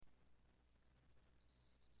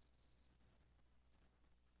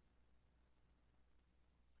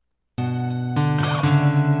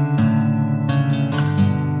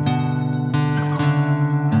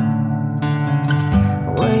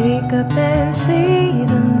see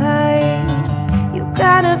the light. You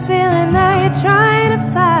got a feeling that you're trying to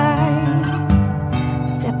fight.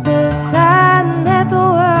 Step aside and let the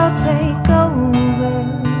world take over.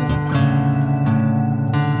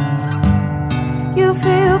 You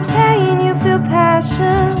feel pain, you feel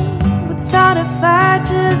passion. Would start a fight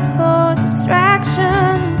just for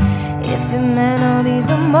distraction. If it meant all these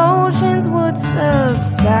emotions would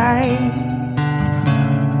subside.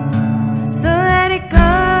 So let it go.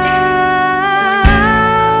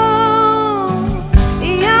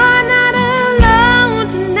 You're not alone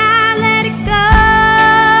tonight. Let it go.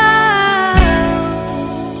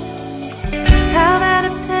 How about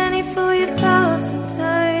a penny for your thoughts and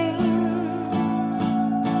time?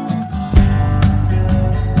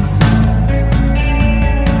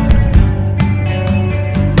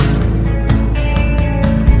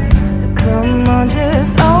 Come on,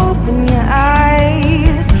 just open your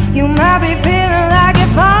eyes. You might be feeling like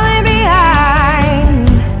you're falling behind.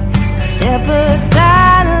 Step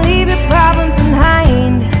aside and leave your problems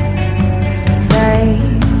behind. Say,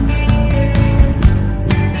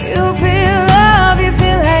 you feel love, you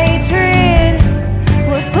feel hatred.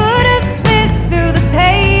 We'll put a fist through the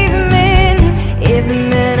pavement. If it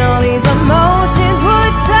meant all these emotions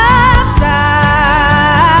would subside.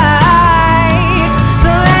 So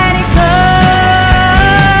let it go.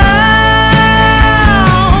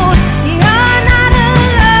 You're not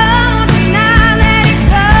alone tonight. Let it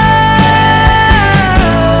go.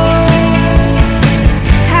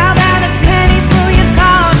 How about a penny for your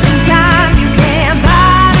thoughts and time? You can't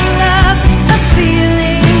bottle up a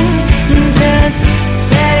feeling and just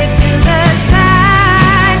set it to the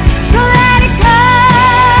side. So let it go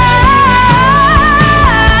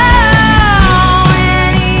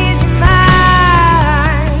and ease your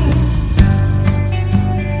mind.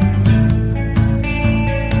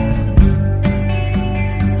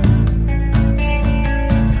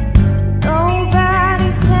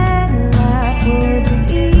 Nobody said life would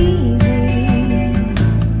be easy.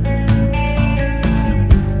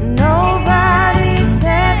 Nobody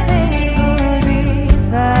said things would be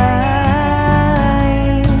fine.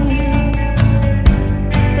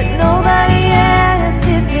 But nobody asked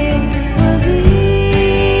if it was easy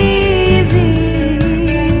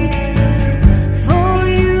for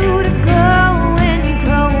you to go and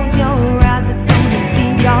close your eyes. It's gonna be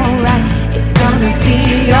alright. It's gonna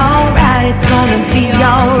be alright. It's gonna be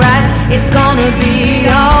alright. It's gonna be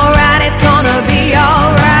alright. It's gonna be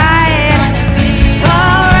alright.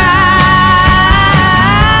 Alright.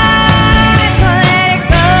 So let it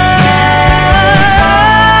go.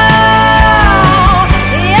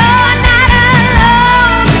 You're not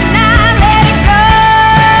alone tonight. Let it go.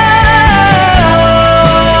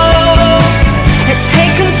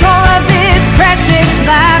 Take control of this precious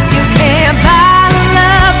life. You can't bottle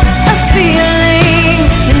up a feeling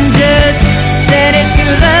and just set it to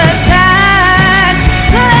the side.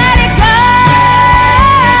 Let it go.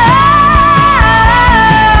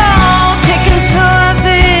 Take control of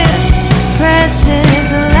this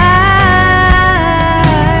precious life.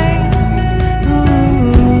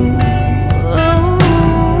 Ooh,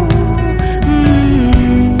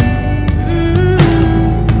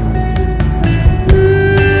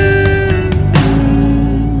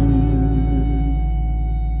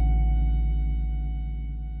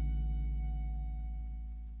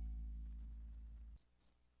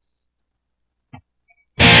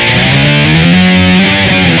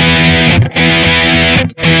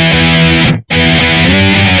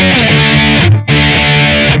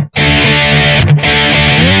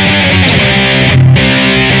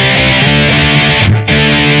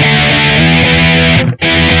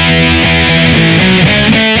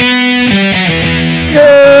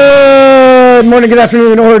 Good morning, good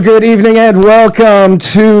afternoon, or good evening, and welcome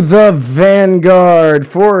to the Vanguard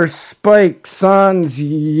for Spike Sans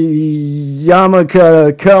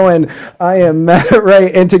Yamaka Cohen. I am Matt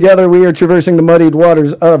Wright, and together we are traversing the muddied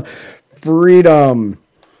waters of freedom.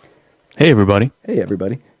 Hey, everybody. Hey,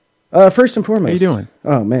 everybody. First and foremost. How you doing?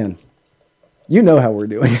 Oh, man. You know how we're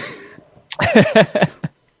doing.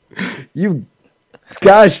 You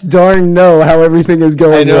gosh darn know how everything is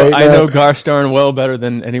going right now. I know gosh darn well better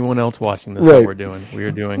than anyone else watching this Right. how we're doing. We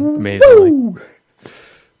are doing amazingly. Woo!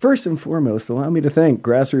 First and foremost, allow me to thank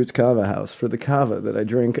Grassroots Kava House for the kava that I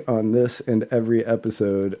drink on this and every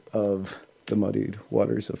episode of The Muddied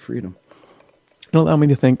Waters of Freedom. And allow me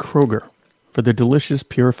to thank Kroger for the delicious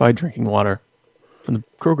purified drinking water from the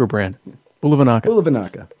Kroger brand, Bulavanaka.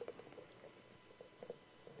 Bulavanaka.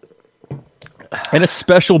 And a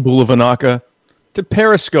special Bulavanaka to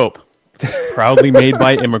Periscope, proudly made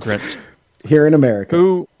by immigrants Here in America.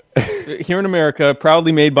 who here in America,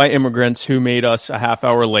 proudly made by immigrants who made us a half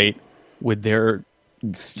hour late with their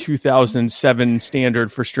 2007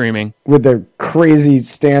 standard for streaming. With their crazy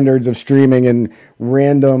standards of streaming and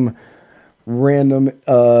random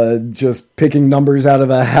just picking numbers out of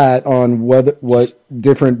a hat on what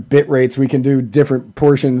different bit rates we can do different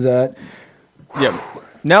portions at. Yeah.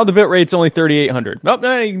 Now the bit rate's only 3,800. Nope,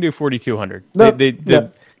 no, you can do 4,200.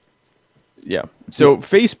 Yeah. So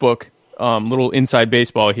Facebook, little inside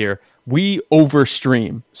baseball here, we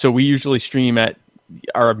overstream. So we usually stream at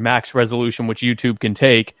our max resolution, which YouTube can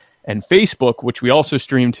take, and Facebook, which we also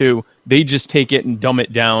stream to, they just take it and dumb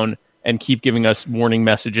it down and keep giving us warning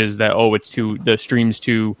messages that,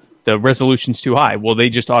 the resolution's too high. Well, they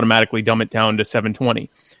just automatically dumb it down to 720.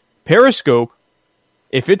 Periscope,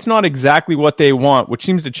 if it's not exactly what they want, which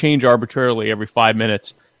seems to change arbitrarily every 5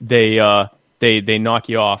 minutes, they knock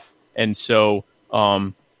you off. And so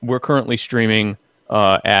we're currently streaming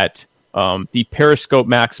at the Periscope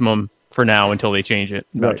maximum for now until they change it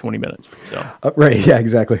in about 20 minutes. So. Right, yeah,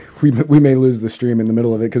 exactly. We may lose the stream in the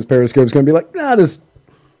middle of it because Periscope's going to be like, this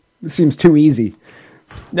seems too easy.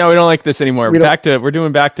 No, we don't like this anymore. We're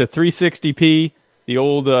doing back to 360p, the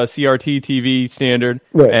old CRT TV standard,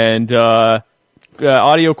 right. And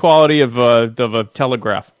audio quality of a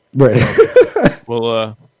telegraph. Right.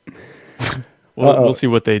 So we'll see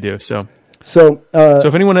what they do. So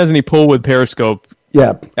if anyone has any pull with Periscope,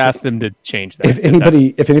 yeah, ask them to change that.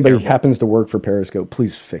 If anybody happens to work for Periscope,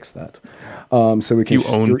 please fix that. So we can. You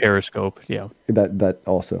own Periscope, yeah. That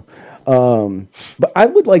also. But I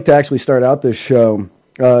would like to actually start out this show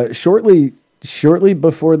shortly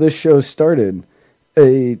before this show started.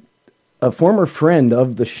 A former friend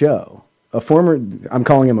of the show, I'm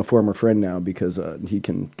calling him a former friend now because he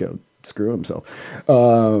can go screw himself.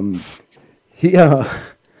 He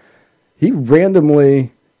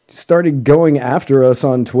randomly started going after us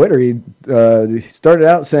on Twitter. He started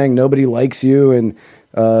out saying nobody likes you and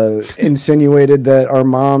insinuated that our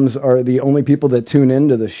moms are the only people that tune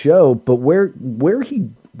into the show. But where he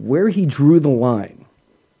drew the line,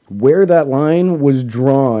 where that line was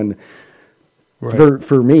drawn, right.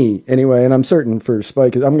 for me anyway, and I'm certain for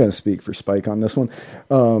Spike, I'm going to speak for Spike on this one,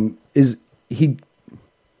 is he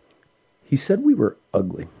said we were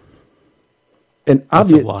ugly. And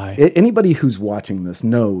obviously, anybody who's watching this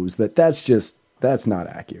knows that's not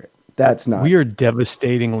accurate. That's not. We are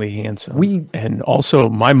devastatingly handsome. And also,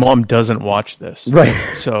 my mom doesn't watch this. Right.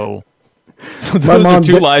 So those are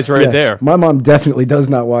two lies right there. My mom definitely does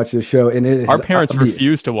not watch this show, and our parents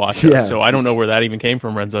refuse to watch it. So I don't know where that even came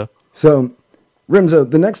from, Renzo. So, Renzo,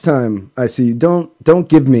 the next time I see you, don't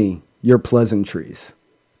give me your pleasantries.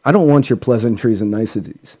 I don't want your pleasantries and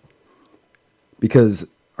niceties because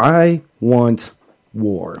I want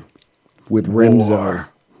war with Remzo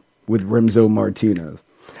Martinez.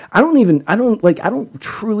 I don't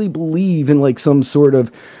truly believe in like some sort of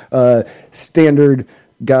standard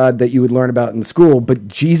God that you would learn about in school, but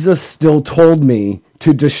Jesus still told me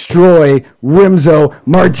to destroy Remzo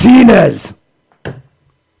Martinez.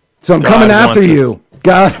 So I'm coming after you.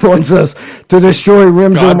 God wants us to destroy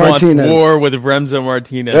Remzo Martinez. Wants war with Remzo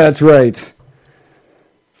Martinez. That's right.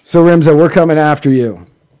 So Remzo, we're coming after you.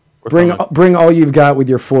 Bring all you've got with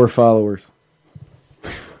your 4 followers.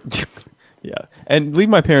 Yeah, and leave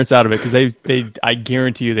my parents out of it because I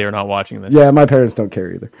guarantee you they are not watching this. Yeah, my parents don't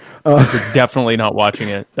care either. They're definitely not watching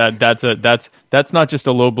it. That's not just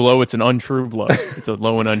a low blow; it's an untrue blow. It's a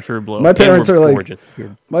low and untrue blow. My parents are gorgeous.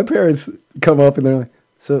 My parents come up and they're like,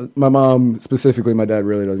 so my mom specifically, my dad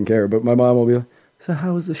really doesn't care, but my mom will be like, so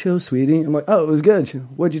how was the show, sweetie? I'm like, oh, it was good.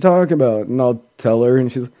 What'd you talk about? And I'll tell her,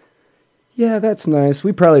 and she's like, yeah, that's nice.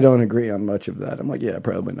 We probably don't agree on much of that. I'm like, yeah,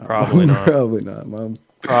 probably not. Probably not. Probably not, Mom.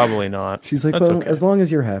 Probably not. She's like, well, okay. As long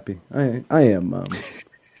as you're happy. I am, Mom.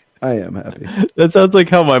 I am happy. That sounds like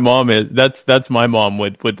how my mom is. That's my mom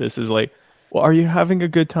with this is like, well, are you having a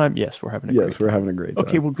good time? Yes, we're having a great time. Yes, we're having a great time.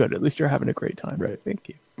 Okay, well, good. At least you're having a great time. Right. Thank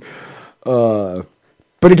you.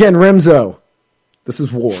 But again, Remzo, this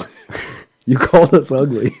is war. You called us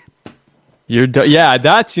ugly. Yeah,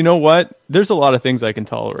 that's, you know what? There's a lot of things I can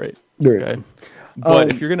tolerate. Okay.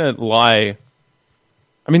 But if you're going to lie,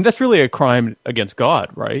 I mean, that's really a crime against God,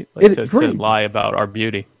 right? Like to lie about our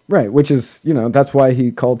beauty. Right, which is, that's why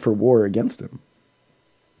he called for war against him.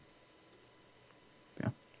 Yeah.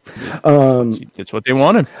 It's what they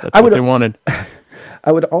wanted. That's what they wanted.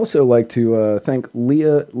 I would also like to thank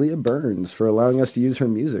Leah Burns for allowing us to use her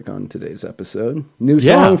music on today's episode. New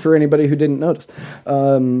song for anybody who didn't notice.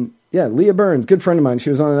 Yeah, Leah Burns, good friend of mine. She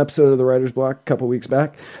was on an episode of The Writer's Block a couple weeks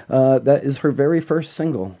back. That is her very first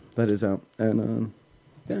single that is out. And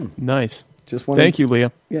yeah. Nice. Just wanted, thank you,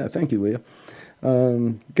 Leah. Yeah, thank you, Leah.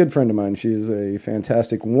 Good friend of mine. She is a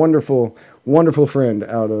fantastic, wonderful, wonderful friend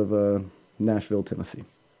out of Nashville, Tennessee.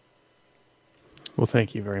 Well,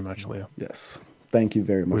 thank you very much, Leo. Yes. Thank you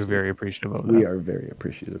very much. We're very appreciative of that. We are very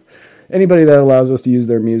appreciative. Anybody that allows us to use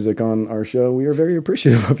their music on our show, we are very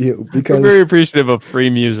appreciative of you. Because we're very appreciative of free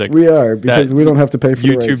music. We are, because we don't have to pay for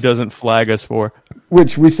YouTube the rights, doesn't flag us for.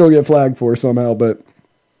 which we still get flagged for somehow, but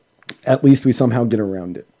at least we somehow get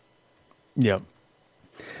around it. Yeah.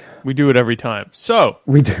 We do it every time. So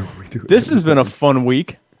We do. this has been a fun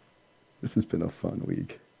week. This has been a fun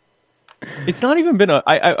week. It's not even been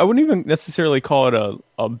I wouldn't even necessarily call it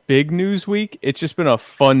a big news week. It's just been a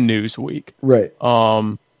fun news week. Right.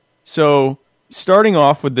 So starting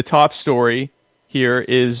off with the top story here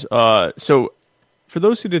is so for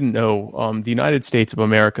those who didn't know, the United States of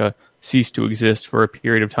America ceased to exist for a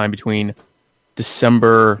period of time between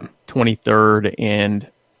December 23rd and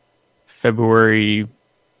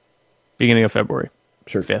beginning of February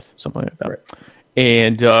Sure. 5th, something like that. Right.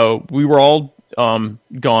 And we were all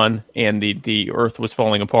gone, and the earth was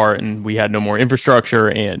falling apart, and we had no more infrastructure,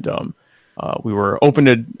 and we were open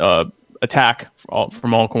to attack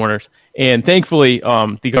from all corners. And thankfully,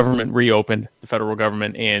 the government reopened, the federal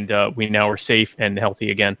government, and we now are safe and healthy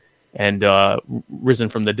again, and risen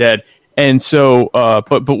from the dead. And so,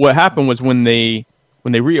 but what happened was when they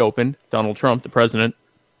reopened, Donald Trump, the president,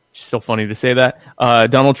 which is still funny to say that,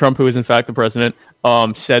 Donald Trump, who is in fact the president,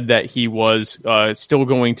 said that he was still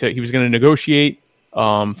going to negotiate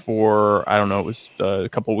for, I don't know, it was a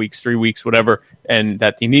couple weeks, 3 weeks, whatever, and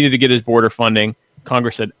that he needed to get his border funding.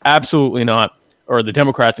 Congress said absolutely not, or the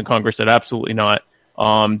Democrats in Congress said absolutely not.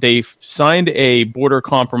 They signed a border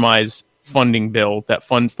compromise funding bill that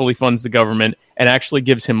fully funds the government and actually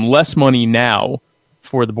gives him less money now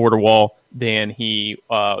for the border wall than they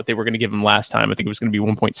were going to give him last time. I think it was going to be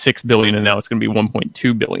 $1.6 billion, and now it's going to be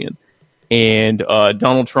 $1.2 billion. And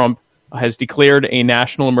Donald Trump has declared a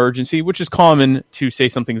national emergency, which is common to say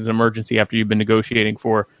something is an emergency after you've been negotiating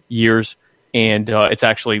for years, and it's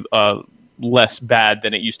actually less bad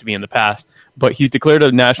than it used to be in the past. But he's declared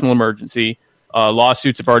a national emergency.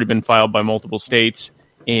 Lawsuits have already been filed by multiple states,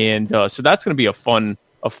 and so that's going to be a fun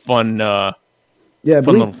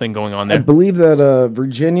little thing going on there. I believe that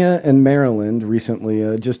Virginia and Maryland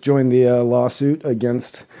recently just joined the lawsuit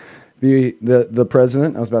against the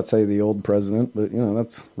president. I was about to say the old president, but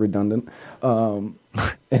that's redundant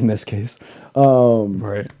in this case.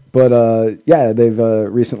 Right. But yeah, they've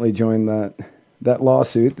recently joined that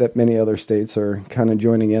lawsuit that many other states are kind of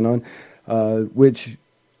joining in on, which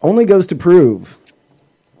only goes to prove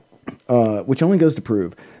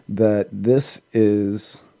that this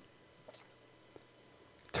is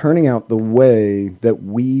turning out the way that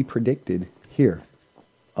we predicted here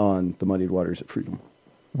on the Muddied Waters of Freedom.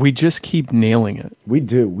 We just keep nailing it. We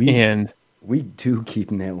do. We do keep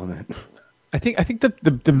nailing it. I think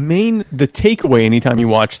the takeaway anytime you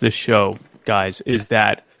watch this show, guys, is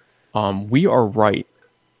that we are right,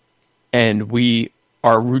 and we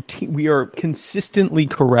are consistently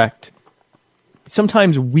correct,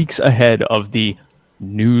 sometimes weeks ahead of the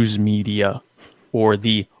news media or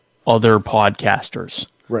the other podcasters.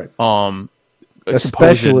 Right.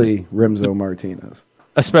 Especially Remzo Martinez.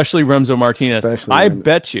 I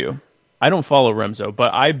bet you, I don't follow Remzo,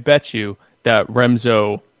 but I bet you that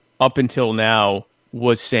Remzo, up until now,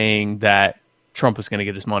 was saying that Trump was going to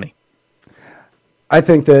get his money. I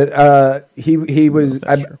think that he was.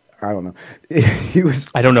 I don't know. He was.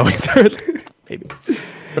 I don't know either. Maybe,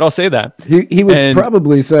 but I'll say that he was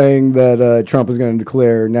probably saying that Trump was going to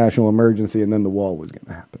declare national emergency, and then the wall was going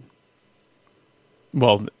to happen.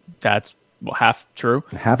 Well, that's half true.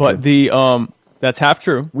 But that's half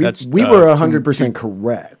true. We were 100%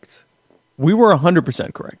 correct. We were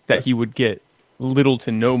 100% correct that he would get little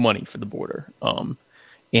to no money for the border,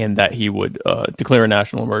 and that he would declare a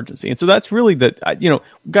national emergency. And so that's really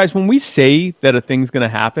guys, when we say that a thing's going to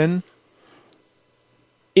happen,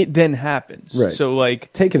 it then happens. Right. So,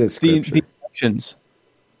 like, take it as scripture. The elections.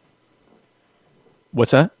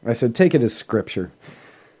 What's that? I said, take it as scripture.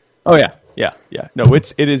 Oh yeah. No,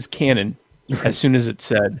 it is canon. As soon as it's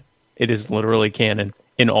said, it is literally canon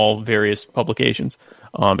in all various publications.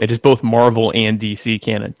 It is both Marvel and DC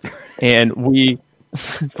canon, and we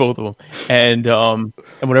both of them, and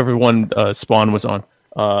whatever one Spawn was on,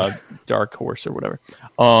 Dark Horse or whatever.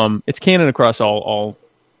 It's canon across all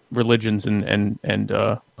religions and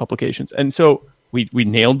publications, and so we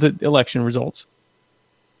nailed the election results.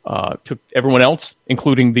 Took everyone else,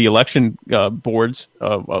 including the election boards,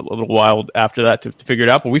 a little while after that to figure it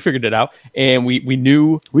out. But we figured it out, and we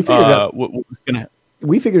knew what was going to happen.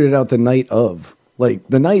 We figured it out the night of. Like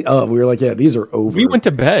the night of, we were like, yeah, these are over. We went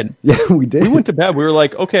to bed. Yeah, we did. We went to bed. We were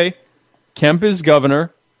like, okay, Kemp is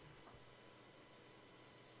governor.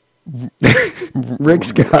 Rick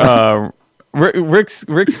Scott.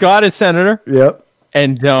 Rick Scott is senator. Yep.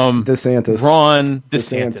 And DeSantis. Ron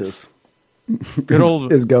DeSantis. Good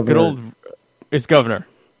old is governor. Good old is governor.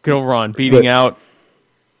 Good old Ron beating out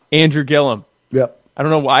Andrew Gillum. Yep. I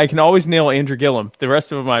don't know why I can always nail Andrew Gillum. The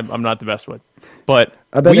rest of them I'm not the best with. But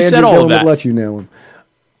I bet we Andrew said all Gillum of that. would let you nail him.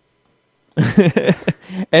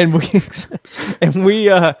 and we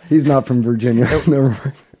He's not from Virginia. Never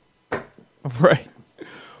mind. right.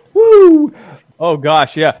 Woo! Oh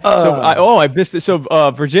gosh, yeah. I missed it. So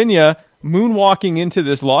Virginia moonwalking into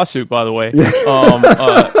this lawsuit, by the way.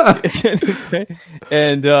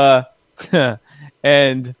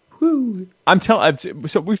 And Woo! I've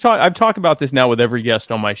talked about this now with every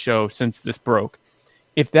guest on my show since this broke.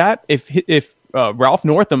 If Ralph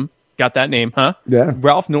Northam got that name, huh? Yeah.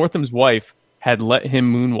 Ralph Northam's wife had let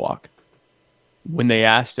him moonwalk when they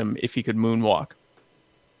asked him if he could moonwalk.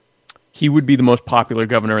 He would be the most popular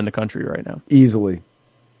governor in the country right now. Easily.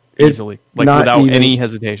 Easily. Without any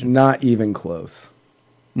hesitation. Not even close.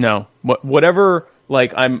 No. Whatever,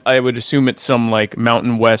 I would assume it's some,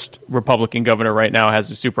 Mountain West Republican governor right now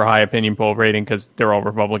has a super high opinion poll rating because they're all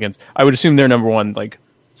Republicans. I would assume they're number one,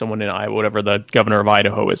 someone in Iowa, whatever the governor of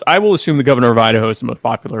Idaho is. I will assume the governor of Idaho is the most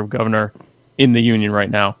popular governor in the union right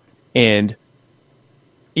now. And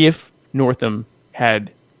if Northam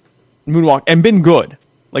had moonwalked and been good,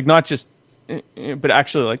 not just, but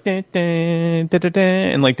actually and then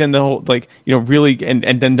the whole really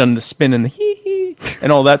and then done the spin and the hee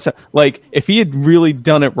and all that stuff. If he had really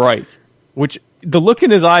done it right, which the look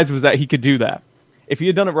in his eyes was that he could do that. If he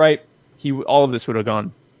had done it right, all of this would have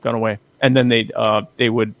gone away, and then they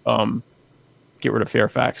would get rid of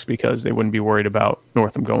Fairfax because they wouldn't be worried about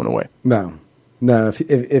Northam going away. No.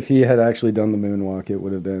 If he had actually done the moonwalk, it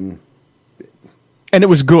would have been. And it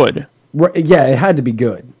was good. Yeah, it had to be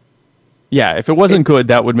good. Yeah, if it wasn't good,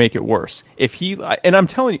 that would make it worse. And I'm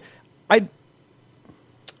telling you,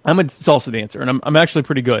 I'm a salsa dancer, and I'm actually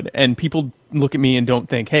pretty good. And people look at me and don't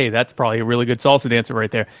think, hey, that's probably a really good salsa dancer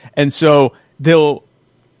right there. And so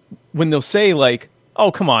when they'll say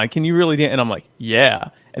oh, come on, can you really dance? And I'm like, yeah.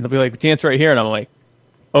 And they'll be like, dance right here. And I'm like,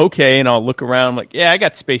 okay. And I'll look around. I'm like, yeah, I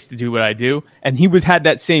got space to do what I do. And he had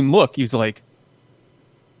that same look. He was like,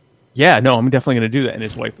 yeah, no, I'm definitely going to do that. And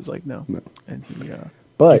his wife was like, no. And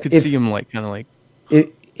but you could see him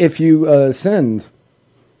if you send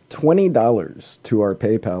 $20 to our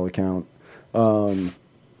PayPal account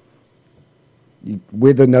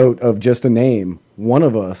with a note of just a name, one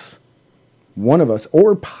of us,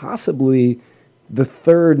 or possibly the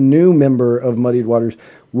third new member of Muddied Waters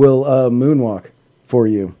will moonwalk for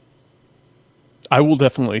you. I will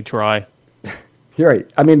definitely try. You're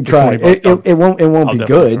right. I mean, try. It won't be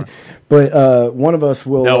good, but one of us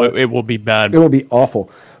will. No, it will be bad. It will be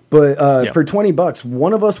awful. But Yeah. for $20,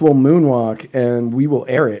 one of us will moonwalk, and we will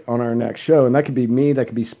air it on our next show. And that could be me, that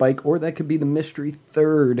could be Spike, or that could be the mystery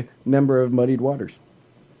third member of Muddied Waters.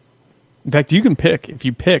 In fact, you can pick. If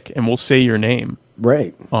you pick, and we'll say your name,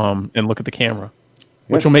 Right. and look at the camera,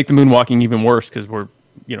 which will make the moonwalking even worse because we're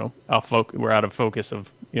we're out of focus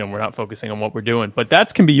of we're not focusing on what we're doing. But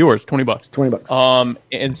that can be yours, $20. $20.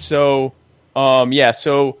 And so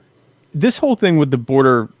so this whole thing with the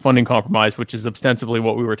border funding compromise, which is ostensibly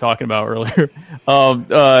what we were talking about earlier,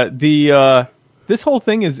 this whole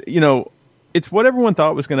thing is it's what everyone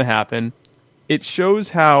thought was going to happen. It shows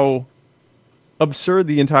how absurd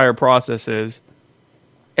the entire process is,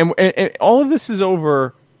 and all of this is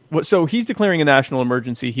over. So he's declaring a national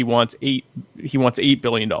emergency. He wants $8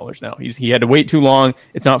 billion now. He had to wait too long.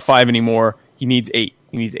 It's not 5 anymore. He needs 8.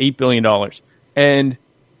 He needs $8 billion. And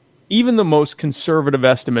even the most conservative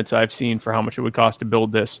estimates I've seen for how much it would cost to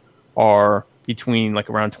build this are between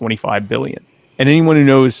around $25 billion. And anyone who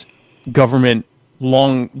knows government,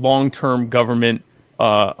 long-term government,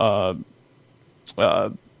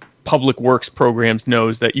 public works programs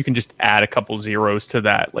knows that you can just add a couple zeros to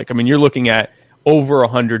that. You're looking at over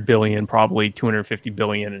 100 billion, probably 250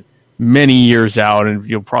 billion, many years out, and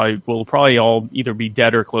we'll probably all either be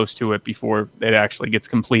dead or close to it before it actually gets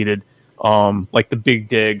completed. Like the Big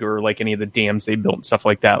Dig or any of the dams they built and stuff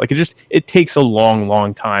like that. It takes a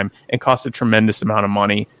long time and costs a tremendous amount of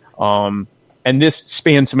money. And this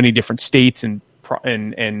spans so many different states and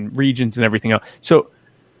regions and everything else. So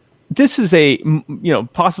this is a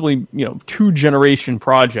possibly 2-generation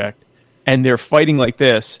project, and they're fighting like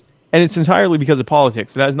this. And it's entirely because of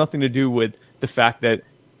politics. It has nothing to do with the fact that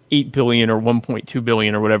 $8 billion or $1.2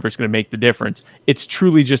 billion or whatever is going to make the difference. It's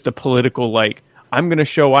truly just a political, I'm going to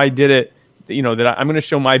show I did it. that I'm going to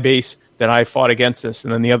show my base that I fought against this,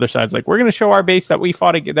 and then the other side's like, we're going to show our base that we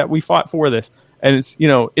fought for this, and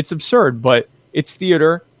it's absurd, but it's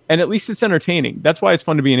theater, and at least it's entertaining. That's why it's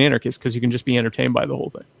fun to be an anarchist, because you can just be entertained by the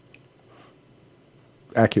whole thing.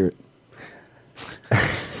 Accurate.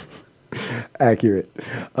 Accurate.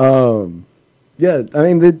 Yeah, I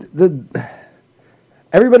mean the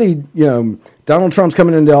everybody, Donald Trump's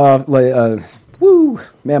coming into office. Woo,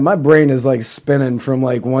 man, my brain is like spinning from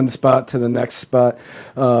like one spot to the next spot.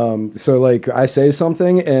 So like I say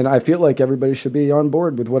something and I feel like everybody should be on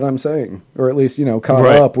board with what I'm saying, or at least, caught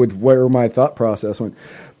up with where my thought process went.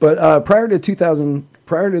 But prior to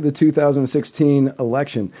the 2016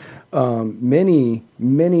 election, many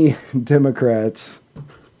Democrats,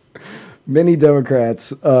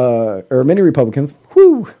 or many Republicans,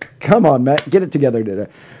 come on, Matt, get it together today.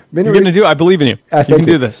 You're going to do it. I believe in you. You can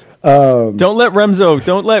do this. Don't let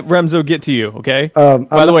Remzo get to you, okay?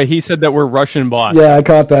 By the way, he said that we're Russian bots. Yeah, I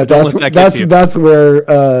caught that.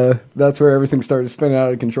 That's where everything started spinning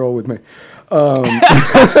out of control with me.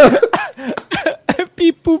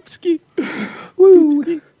 Beep poopski.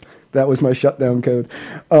 Woo. That was my shutdown code.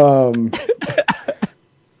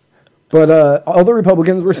 But all the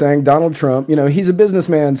Republicans were saying Donald Trump, he's a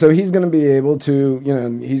businessman, so he's going to be able to,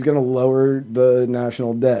 he's going to lower the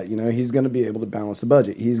national debt. He's going to be able to balance the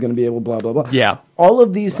budget. He's going to be able blah, blah, blah. Yeah. All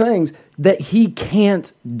of these things that he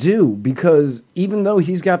can't do, because even though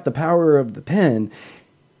he's got the power of the pen,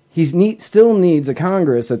 he still needs a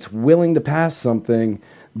Congress that's willing to pass something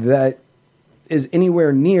that is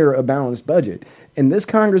anywhere near a balanced budget. And this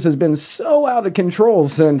Congress has been so out of control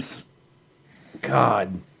since,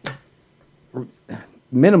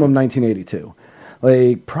 minimum 1982,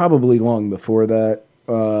 like probably long before that.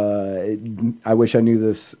 I wish I knew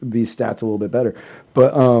these stats a little bit better,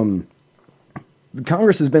 but the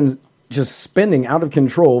Congress has been just spending out of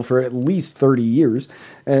control for at least 30 years,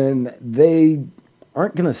 and they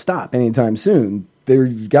aren't going to stop anytime soon.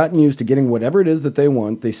 They've gotten used to getting whatever it is that they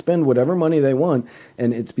want. They spend whatever money they want,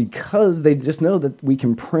 and it's because they just know that we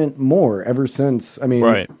can print more ever since. I mean,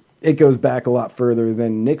 right. It goes back a lot further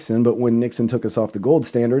than Nixon, but when Nixon took us off the gold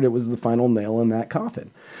standard, it was the final nail in that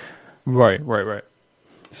coffin. Right.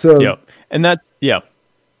 So, yeah. And that, yeah.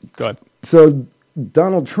 Go ahead. So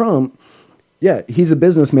Donald Trump, yeah, he's a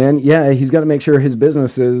businessman. Yeah, he's got to make sure his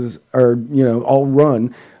businesses are, all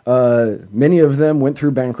run. Many of them went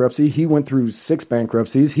through bankruptcy. He went through 6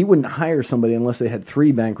 bankruptcies. He wouldn't hire somebody unless they had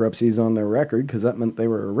 3 bankruptcies on their record, because that meant they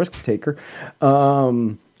were a risk taker.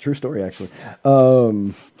 True story, actually.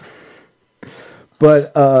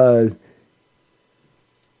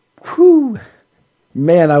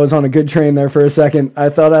 Man, I was on a good train there for a second. I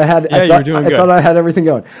thought I had everything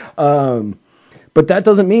going. But that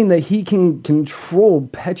doesn't mean that he can control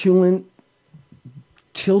petulant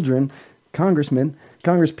children,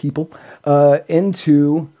 congresspeople,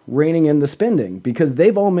 into reining in the spending, because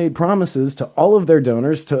they've all made promises to all of their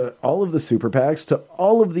donors, to all of the super PACs, to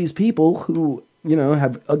all of these people who,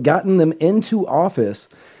 have gotten them into office,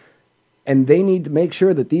 and they need to make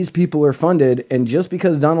sure that these people are funded. And just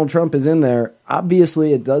because Donald Trump is in there,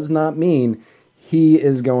 obviously it does not mean he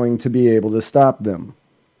is going to be able to stop them.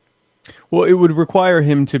 Well, it would require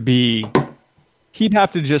him to he'd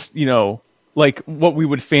have to just, like what we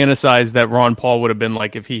would fantasize that Ron Paul would have been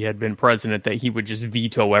like if he had been president, that he would just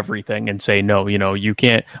veto everything and say, no, you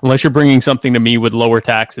can't, unless you're bringing something to me with lower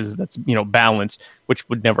taxes that's, balanced, which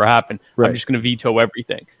would never happen. Right. I'm just going to veto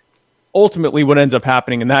everything. Ultimately, what ends up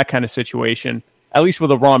happening in that kind of situation, at least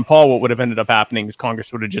with a Ron Paul, what would have ended up happening is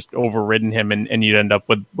Congress would have just overridden him, and you'd end up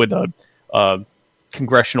with a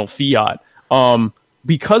congressional fiat.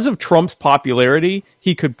 Because of Trump's popularity,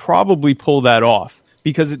 he could probably pull that off,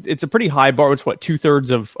 because it's a pretty high bar. It's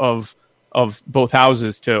 2/3 of both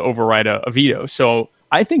houses to override a veto. So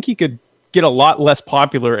I think he could get a lot less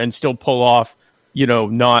popular and still pull off,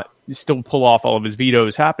 pull off all of his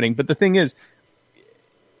vetoes happening. But the thing is,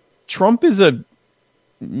 Trump is a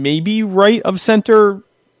maybe right of center,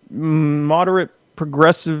 moderate,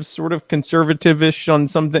 progressive, sort of conservative-ish on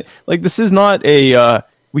something. Like, this is not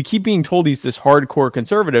we keep being told he's this hardcore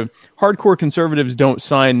conservative. Hardcore conservatives don't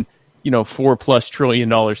sign, $4+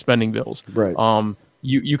 trillion spending bills. Right.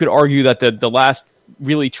 You could argue that the last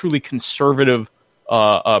really truly conservative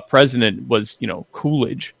president was,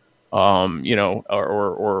 Coolidge, or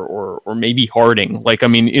maybe Harding. Like, I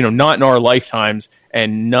mean, not in our lifetimes,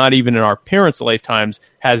 and not even in our parents' lifetimes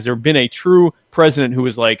has there been a true president who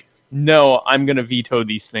was like, no, I'm going to veto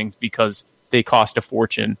these things because they cost a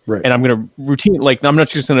fortune. Right. And I'm going to I'm not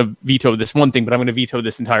just going to veto this one thing, but I'm going to veto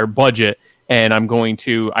this entire budget. And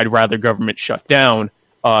I'd rather government shut down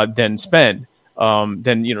than spend.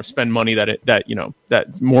 than spend money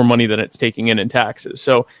that more money than it's taking in taxes.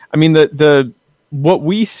 So I mean the what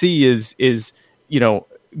we see is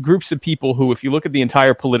groups of people who, if you look at the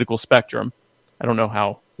entire political spectrum, I don't know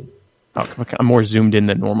how I'm more zoomed in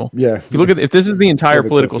than normal. Yeah. If you look at if this is the entire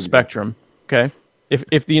political spectrum, okay,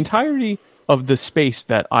 if the entirety of the space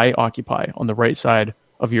that I occupy on the right side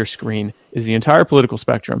of your screen is the entire political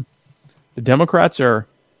spectrum, the Democrats are,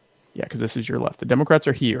 because this is your left. The Democrats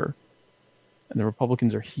are here, and the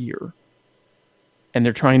Republicans are here, and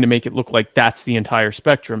they're trying to make it look like that's the entire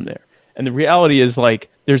spectrum there. And the reality is, like,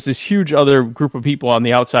 there's this huge other group of people on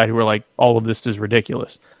the outside who are like, all of this is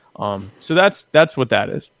ridiculous. So that's what that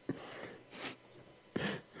is.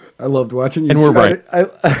 I loved watching you. And we're right.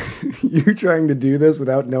 You trying to do this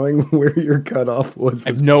without knowing where your cutoff was. I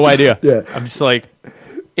have no idea. Yeah. I'm just like,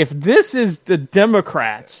 if this is the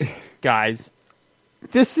Democrats, guys,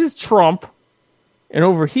 this is Trump, and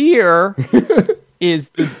over here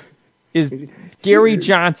is Gary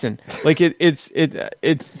Johnson. Like it's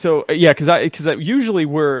so because usually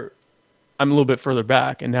I'm a little bit further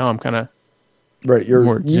back, and now I'm kind of right.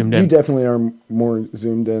 More zoomed in. You definitely are more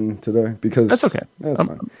zoomed in today because that's okay. That's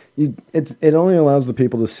fine. It only allows the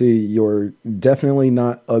people to see your definitely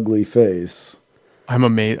not ugly face. I'm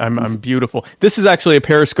amazed. I'm beautiful. This is actually a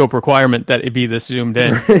Periscope requirement that it be this zoomed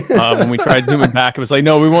in. When we tried zooming back, it was like,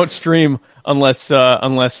 no, we won't stream unless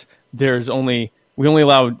we only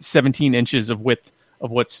allow 17 inches of width of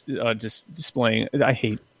what's just displaying. I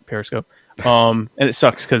hate Periscope. And it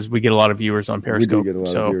sucks because we get a lot of viewers on Periscope. We do get a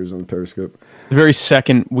lot of viewers on Periscope. The very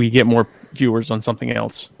second we get more viewers on something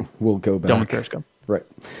else, we'll go back. Done with Periscope. Right.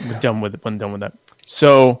 We're done with it. When done with that.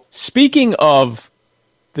 So speaking of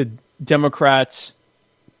the Democrats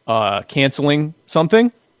canceling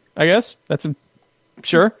something, I guess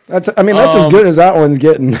sure. That's as good as that one's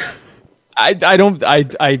getting.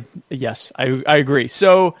 Yes, I agree.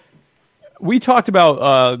 So we talked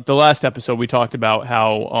about the last episode. We talked about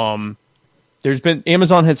how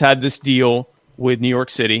Amazon has had this deal with New York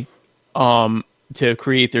City to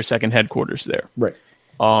create their second headquarters there. Right.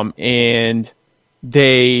 And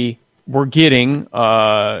they were getting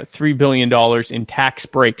 $3 billion in tax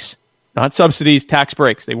breaks, not subsidies, tax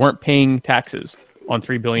breaks. They weren't paying taxes on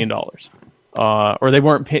 $3 billion. Or they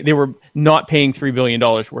were not paying $3 billion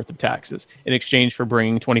worth of taxes in exchange for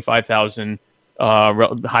bringing 25,000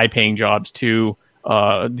 high-paying jobs to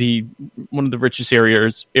one of the richest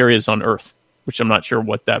areas on Earth, which I'm not sure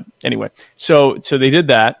what that. Anyway, so they did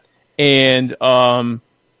that, and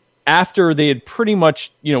after they had pretty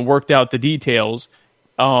much worked out the details,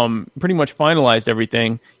 pretty much finalized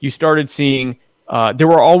everything, you started seeing there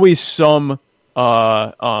were always some.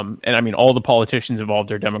 And I mean, all the politicians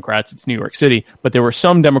involved are Democrats. It's New York City, but there were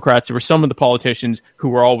some Democrats. There were some of the politicians who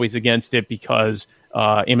were always against it because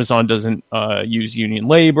Amazon doesn't use union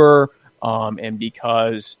labor, and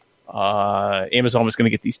because Amazon was going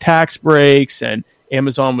to get these tax breaks, and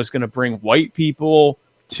Amazon was going to bring white people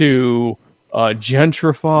to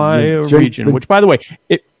gentrify a region. Which, by the way,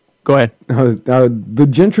 go ahead. The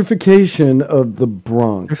gentrification of the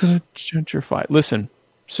Bronx. They're going to gentrify. Listen,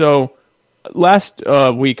 so. Last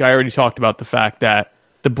week, I already talked about the fact that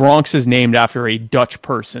the Bronx is named after a Dutch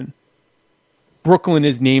person. Brooklyn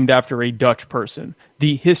is named after a Dutch person.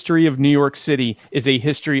 The history of New York City is a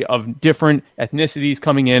history of different ethnicities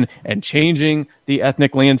coming in and changing the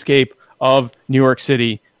ethnic landscape of New York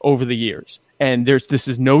City over the years. And this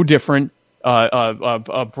is no different.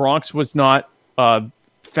 Bronx was not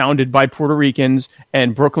founded by Puerto Ricans,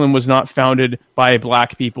 and Brooklyn was not founded by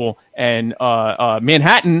black people, and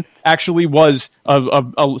Manhattan actually was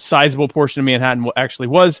a sizable portion of Manhattan actually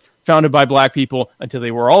was founded by black people until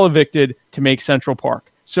they were all evicted to make Central Park.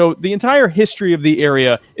 So the entire history of the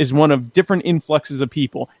area is one of different influxes of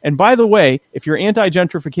people. And by the way, if you're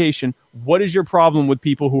anti-gentrification, what is your problem with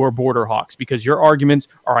people who are border hawks? Because your arguments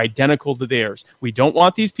are identical to theirs. We don't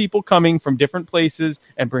want these people coming from different places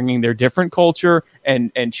and bringing their different culture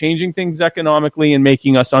and changing things economically and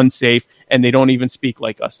making us unsafe, and they don't even speak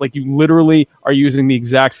like us. Like, you literally are using the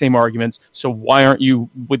exact same arguments. So why aren't you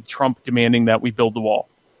with Trump demanding that we build the wall?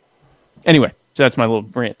 Anyway. So that's my little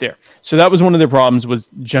rant there. So that was one of their problems, was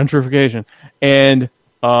gentrification. And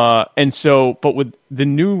so, but with the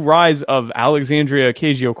new rise of Alexandria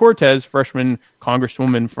Ocasio-Cortez, freshman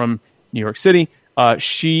congresswoman from New York City,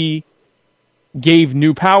 she gave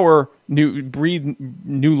new power, breathed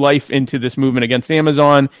new life into this movement against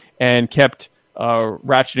Amazon and kept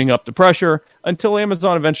ratcheting up the pressure until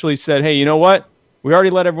Amazon eventually said, hey, you know what? We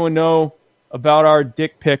already let everyone know about our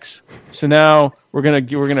dick pics. So now we're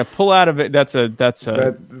gonna pull out of it. That's a Jeff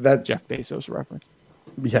Bezos reference.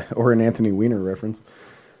 Yeah, or an Anthony Weiner reference.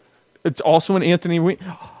 It's also an Anthony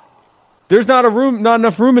Weiner. There's not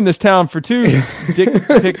enough room in this town for two dick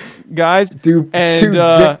pic guys. Two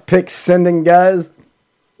dick pic sending guys.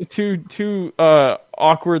 Two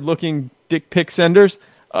awkward looking dick pic senders.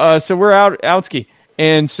 So we're outski.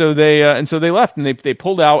 And so they left and they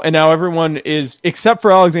pulled out, and now everyone is, except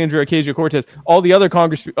for Alexandria Ocasio-Cortez, all the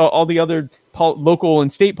other local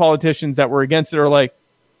and state politicians that were against it are like,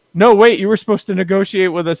 no, wait, you were supposed to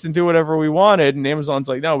negotiate with us and do whatever we wanted. And Amazon's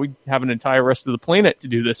like, no, we have an entire rest of the planet to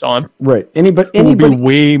do this on. Right. Anybody will be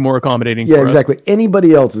way more accommodating. Yeah, exactly.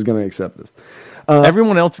 Anybody else is going to accept this.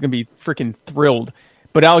 Everyone else is going to be freaking thrilled.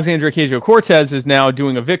 But Alexandria Ocasio-Cortez is now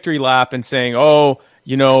doing a victory lap and saying, oh,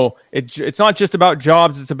 it's not just about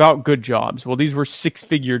jobs, it's about good jobs. Well, these were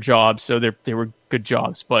 6-figure jobs, so they were good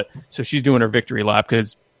jobs. But so she's doing her victory lap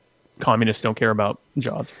because communists don't care about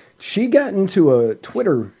jobs. She got into a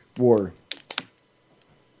Twitter war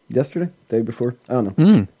yesterday, day before, I don't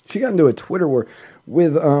know. She got into a Twitter war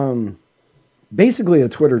with basically a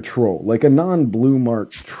Twitter troll, like a non-blue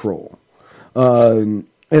mark troll. And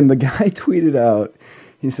the guy tweeted out,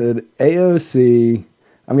 he said, AOC,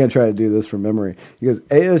 I'm going to try to do this from memory. He goes,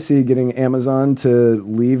 AOC getting Amazon to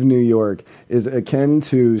leave New York is akin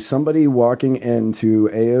to somebody walking into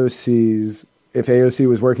AOC's, if AOC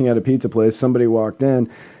was working at a pizza place, somebody walked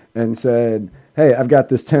in and said, hey, I've got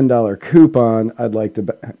this $10 coupon. I'd like to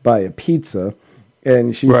buy a pizza.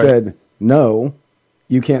 And she said, no,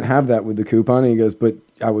 you can't have that with the coupon. And he goes, but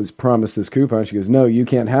I was promised this coupon. She goes, no, you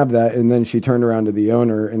can't have that. And then she turned around to the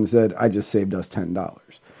owner and said, I just saved us $10.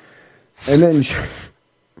 And then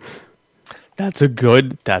That's a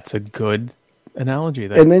good analogy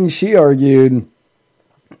there. And then she argued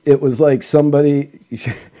it was like somebody,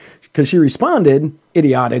 because she responded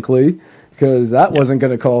idiotically, because that wasn't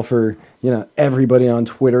going to call for, everybody on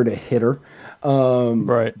Twitter to hit her.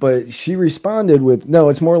 Right. But she responded with, no,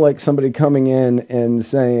 it's more like somebody coming in and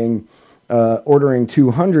saying, ordering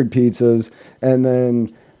 200 pizzas and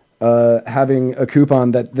then having a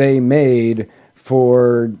coupon that they made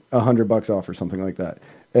for $100 off or something like that.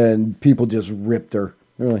 And people just ripped her.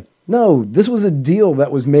 They're like, no, this was a deal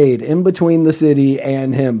that was made in between the city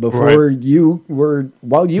and him before you were,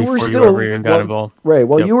 while you were still,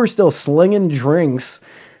 you were still slinging drinks.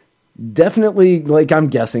 Definitely, like I'm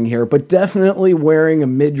guessing here, but definitely wearing a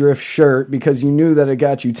midriff shirt because you knew that it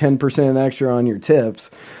got you 10% extra on your tips.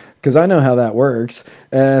 Because I know how that works.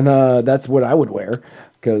 And that's what I would wear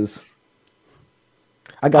because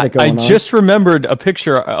I got it going on. I just remembered a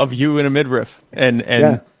picture of you in a midriff,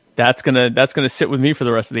 and that's gonna sit with me for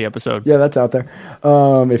the rest of the episode. Yeah, that's out there.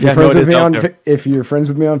 If you're friends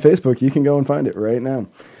with me on Facebook, you can go and find it right now.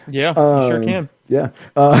 Yeah, you sure can. Yeah,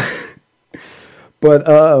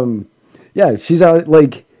 but she's out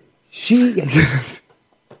like she.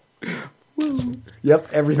 Yep,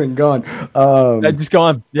 everything gone. Just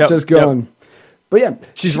gone. Yep, just gone. Yep. But yeah,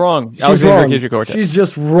 she's wrong. She's wrong. She's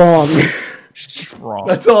just wrong. She's wrong.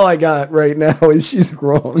 That's all I got right now is she's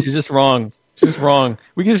wrong. She's just wrong. She's wrong.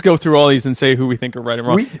 We can just go through all these and say who we think are right and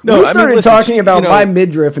wrong. We started talking about my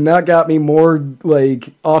midriff, and that got me more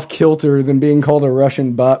like off kilter than being called a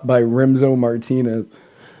Russian bot by Remzo Martinez.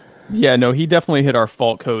 Yeah, no, he definitely hit our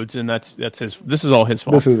fault codes, and that's his. This is all his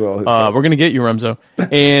fault. This is all his fault. We're gonna get you, Remzo.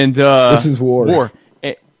 And this is war.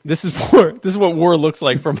 This is war. This is what war looks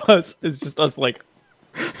like from us. It's just us like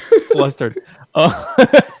flustered.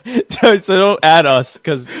 So don't add us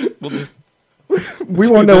because we'll just we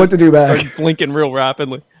won't know what to do back. Start blinking real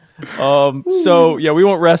rapidly. So yeah, we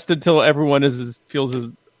won't rest until everyone feels as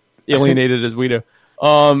alienated as we do.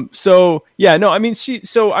 So yeah, no, I mean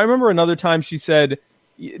So I remember another time she said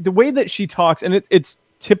the way that she talks, and it's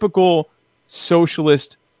typical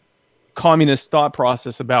socialist, communist thought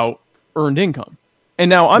process about earned income. And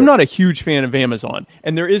now I'm not a huge fan of Amazon,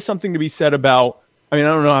 and there is something to be said about. I mean, I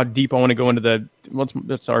don't know how deep I want to go into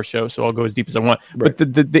that's our show, so I'll go as deep as I want. Right.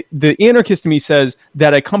 But the anarchist in me says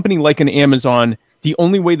that a company like an Amazon, the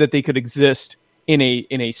only way that they could exist in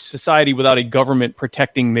a society without a government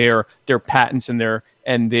protecting their patents and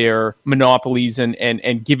their monopolies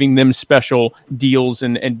and giving them special deals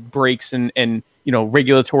and breaks and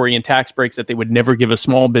regulatory and tax breaks that they would never give a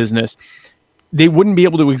small business, they wouldn't be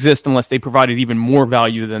able to exist unless they provided even more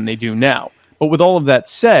value than they do now. But with all of that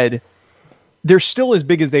said, they're still as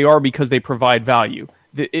big as they are because they provide value.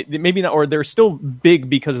 Maybe not, or they're still big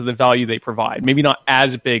because of the value they provide. Maybe not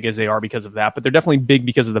as big as they are because of that, but they're definitely big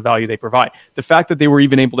because of the value they provide. The fact that they were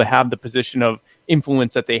even able to have the position of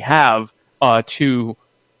influence that they have to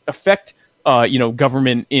affect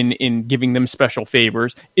government in giving them special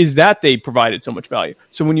favors is that they provided so much value.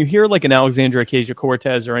 So when you hear like an Alexandria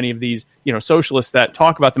Ocasio-Cortez or any of these socialists that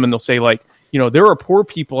talk about them, and they'll say like, there are poor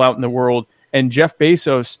people out in the world, and Jeff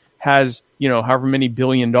Bezos has, however many $1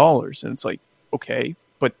 billion. And it's like, okay,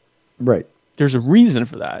 but right. There's a reason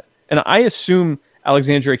for that. And I assume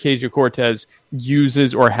Alexandria Ocasio-Cortez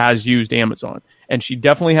uses or has used Amazon, and she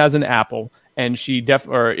definitely has an Apple, and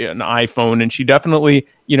or an iPhone, and she definitely,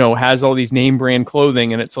 has all these name brand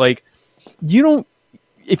clothing. And it's like,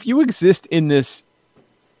 if you exist in this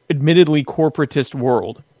admittedly corporatist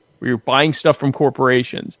world where you're buying stuff from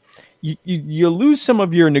corporations, you lose some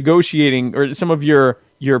of your negotiating or some of your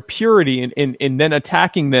purity in then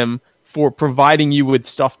attacking them for providing you with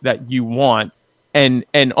stuff that you want. And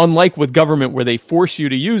unlike with government where they force you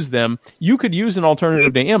to use them, you could use an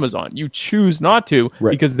alternative to Amazon. You choose not to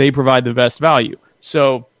because they provide the best value.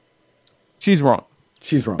 So she's wrong.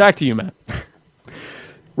 She's wrong. Back to you, Matt.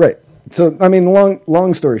 Right. So, I mean,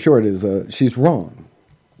 long story short is she's wrong.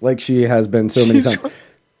 Like she has been so many times.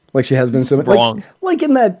 Like she has been so many wrong. Like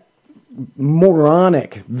in that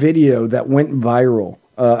moronic video that went viral.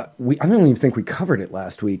 I don't even think we covered it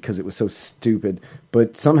last week because it was so stupid,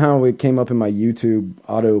 but somehow it came up in my YouTube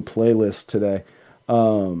auto playlist today,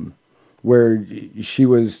 where she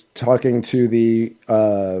was talking to the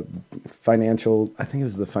financial, I think it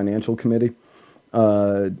was the financial committee,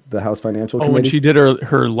 the House Financial Committee. When she did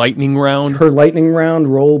her lightning round. Her lightning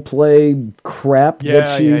round role play crap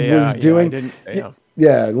that she was doing.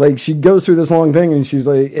 Yeah, like she goes through this long thing and she's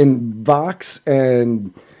like in Vox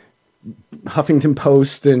and Huffington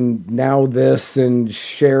Post and now this and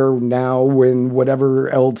share now and whatever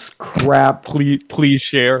else crap. Please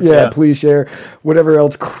share. Yeah, please share. Whatever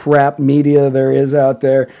else crap media there is out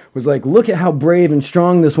there was like, look at how brave and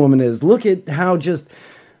strong this woman is. Look at how just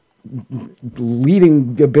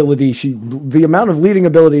leading ability the amount of leading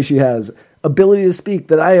ability she has. Ability to speak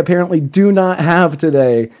that I apparently do not have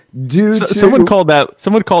today. Someone called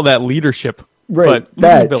that leadership. Right,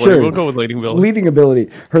 Sure. We'll go with leading ability. Leading ability.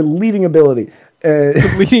 Her leading ability.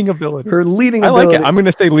 Leading ability. Her leading I ability. like it. I'm going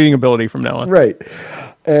to say leading ability from now on. Right.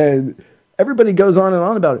 And everybody goes on and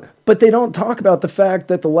on about it. But they don't talk about the fact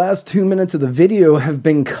that the last 2 minutes of the video have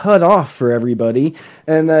been cut off for everybody.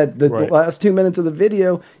 And that the last 2 minutes of the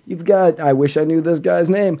video, you've got, I wish I knew this guy's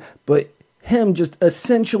name, but him just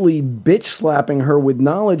essentially bitch slapping her with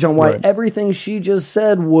knowledge on why everything she just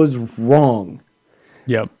said was wrong.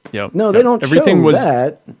 Yep. No, they don't show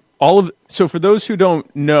that. So for those who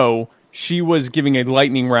don't know, she was giving a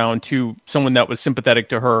lightning round to someone that was sympathetic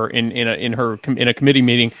to her in a committee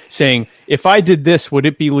meeting, saying, "If I did this, would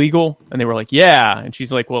it be legal?" And they were like, "Yeah." And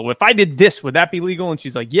she's like, "Well, if I did this, would that be legal?" And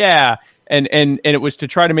she's like, "Yeah." And it was to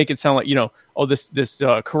try to make it sound like this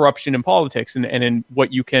corruption in politics and in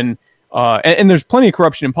what you can and there's plenty of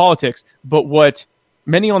corruption in politics, but what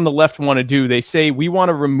many on the left want to do, they say we want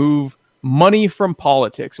to remove money from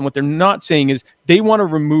politics. And what they're not saying is they want to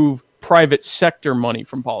remove private sector money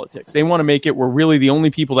from politics. They want to make it where really the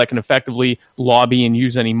only people that can effectively lobby and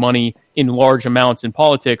use any money in large amounts in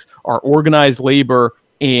politics are organized labor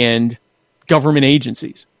and government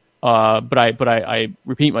agencies. But I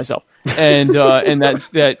repeat myself. And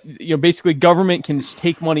that basically government can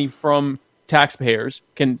take money from taxpayers,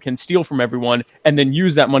 can steal from everyone, and then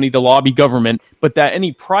use that money to lobby government, but that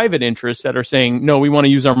any private interests that are saying, no, we want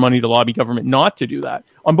to use our money to lobby government, not to do that,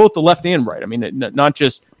 on both the left and right. I mean, not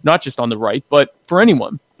just on the right, but for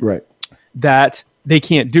anyone. Right. That they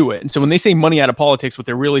can't do it. And so when they say money out of politics, what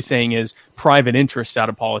they're really saying is private interests out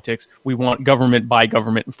of politics. We want government by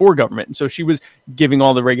government and for government. And so she was giving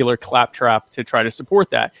all the regular claptrap to try to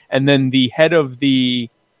support that. And then the head of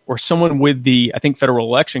or someone with the, I think, Federal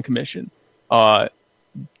Election Commission,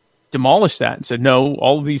 demolished that and said, no,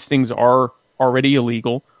 all of these things are already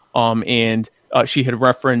illegal. And she had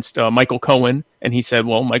referenced Michael Cohen, and he said,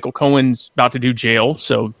 well, Michael Cohen's about to do jail,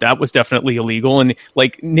 so that was definitely illegal, and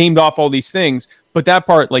named off all these things. But that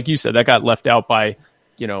part, like you said, that got left out by,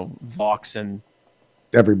 Vox and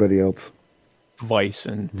everybody else, Vice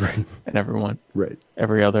and everyone, right?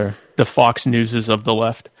 Every other, the Fox Newses of the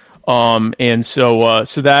left. And so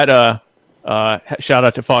that shout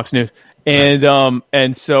out to Fox News. And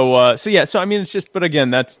so I mean, it's just, but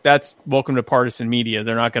again, that's welcome to partisan media.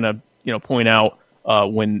 They're not going to, point out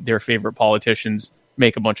when their favorite politicians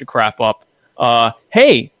make a bunch of crap up.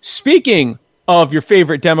 Hey, speaking of your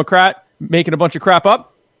favorite Democrat making a bunch of crap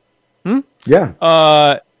up.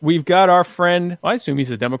 Yeah. We've got our friend, I assume he's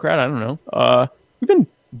a Democrat. I don't know. We've been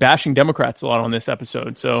bashing Democrats a lot on this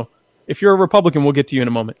episode. So if you're a Republican, we'll get to you in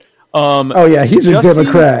a moment. Oh yeah. He's a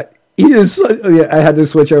Democrat. He is. Yeah, I had to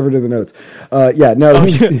switch over to the notes.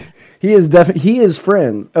 He is definitely. He is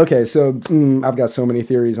friends. Okay, so I've got so many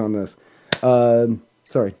theories on this.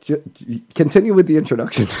 Sorry, continue with the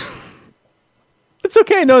introduction. It's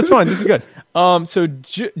okay. No, it's fine. This is good. So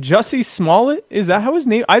Jussie Smollett, is that how his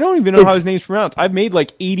name? I don't even know how his name's pronounced. I've made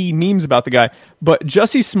like 80 memes about the guy, but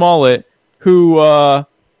Jussie Smollett, who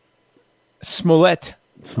Smollett,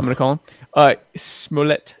 I'm gonna call him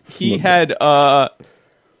Smollett. He had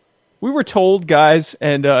we were told, guys,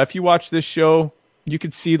 and if you watch this show, you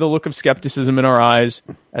could see the look of skepticism in our eyes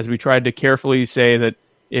as we tried to carefully say that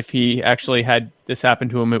if he actually had this happen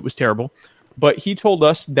to him, it was terrible. But he told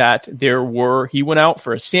us that he went out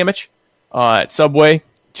for a sandwich at Subway,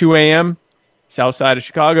 2 a.m., south side of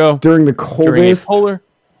Chicago. During the coldest...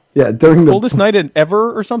 During the coldest night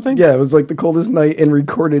ever or something? Yeah, it was like the coldest night in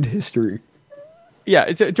recorded history. Yeah,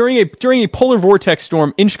 it's during a polar vortex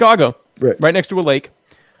storm in Chicago, right next to a lake.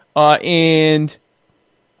 And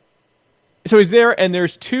so he's there, and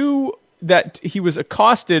there's two that he was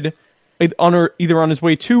accosted either on his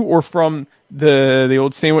way to or from the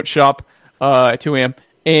old sandwich shop at 2 a.m.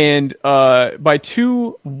 and by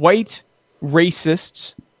two white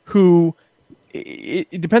racists who,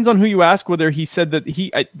 it depends on who you ask, whether he said that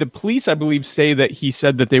the police, I believe, say that he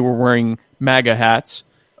said that they were wearing MAGA hats,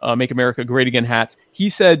 Make America Great Again hats. He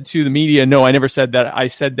said to the media, no, I never said that. I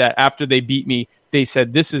said that after they beat me, they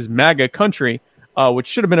said, this is MAGA country, which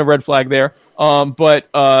should have been a red flag there. But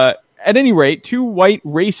at any rate, two white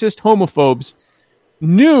racist homophobes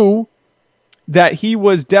knew that he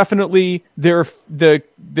was definitely the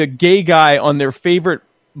gay guy on their favorite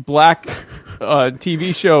black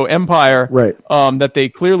TV show, Empire, right? That they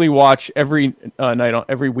clearly watch every night,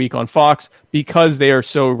 every week on Fox, because they are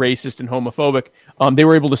so racist and homophobic. They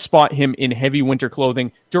were able to spot him in heavy winter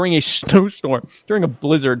clothing during a snowstorm, during a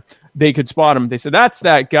blizzard. They could spot him. They said, "That's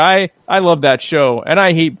that guy. I love that show, and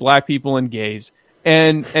I hate black people and gays."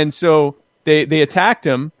 And so they attacked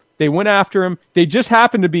him. They went after him. They just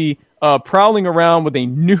happened to be prowling around with a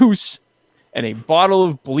noose and a bottle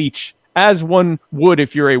of bleach, as one would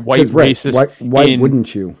if you're a white racist. Why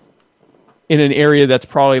wouldn't you? In an area that's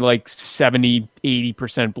probably like 70,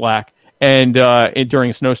 80% black, and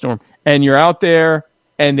during a snowstorm. And you're out there,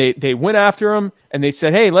 and they went after him, and they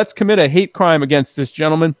said, hey, let's commit a hate crime against this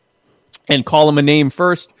gentleman and call him a name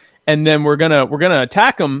first, and then we're gonna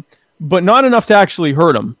attack him, but not enough to actually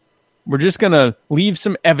hurt him. We're just gonna leave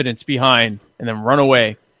some evidence behind and then run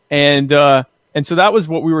away. And so that was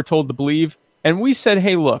what we were told to believe. And we said,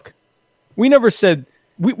 hey, look, we never said,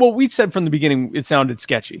 we said from the beginning it sounded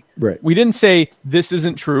sketchy. Right. We didn't say this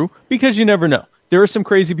isn't true, because you never know. There are some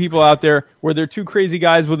crazy people out there where they're two crazy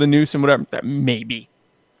guys with a noose and whatever. Maybe.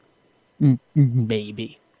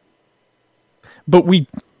 But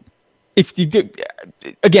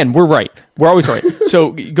again, we're right. We're always right.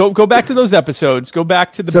 So go back to those episodes. Go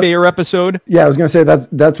back to the Bear episode. Yeah, I was going to say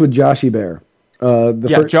that's with Joshy Bear.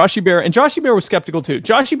 Joshy Bear. And Joshy Bear was skeptical too.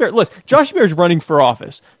 Joshy Bear's running for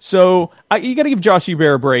office. So you got to give Joshy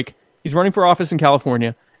Bear a break. He's running for office in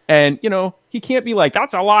California. And, he can't be like,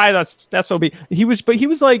 that's a lie. That's SOB. He was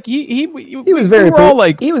like, he was very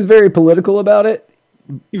political about it.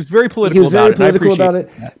 He was very political about it.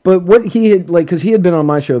 But what he had, because he had been on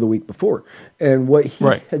my show the week before, and what he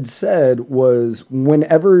had said was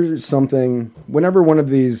whenever one of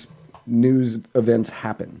these news events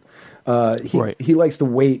happen, he likes to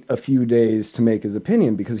wait a few days to make his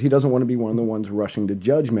opinion, because he doesn't want to be one of the ones rushing to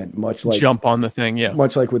judgment, much like jump on the thing,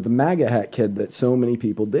 much like with the MAGA hat kid that so many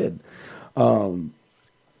people did. The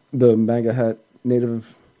MAGA hat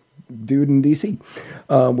native dude in DC,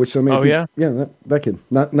 which so many that kid,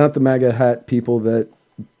 not the MAGA hat people that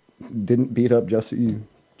didn't beat up Juicy,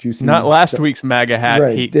 not last week's MAGA hat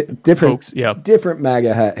hate different hoax. Different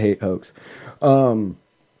MAGA hat hate hoax.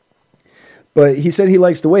 But he said he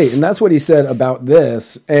likes to wait, and that's what he said about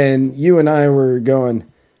this. And you and I were going,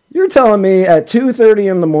 you're telling me at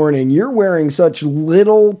 2:30 in the morning you're wearing such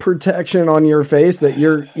little protection on your face that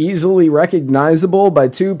you're easily recognizable by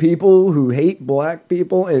two people who hate black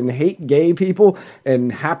people and hate gay people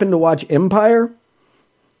and happen to watch Empire?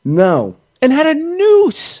 No. And had a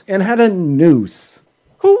noose.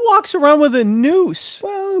 Who walks around with a noose?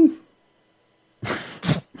 Well...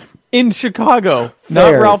 in Chicago,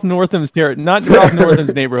 Fair. not Ralph Northam's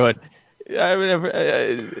neighborhood.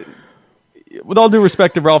 With all due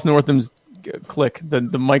respect to Ralph Northam's clique, the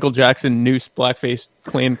Michael Jackson noose blackface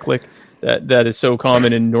clan clique that is so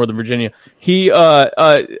common in Northern Virginia. He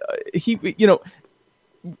okay,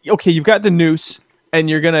 you've got the noose and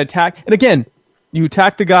you're gonna attack, and again, you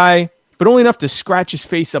attack the guy, but only enough to scratch his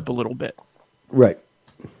face up a little bit. Right.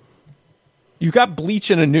 You've got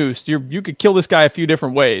bleach and a noose. You could kill this guy a few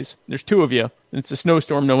different ways. There's two of you. And it's a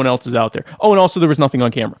snowstorm. No one else is out there. Oh, and also there was nothing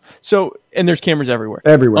on camera. So, and there's cameras everywhere.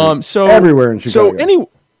 Everywhere in Chicago.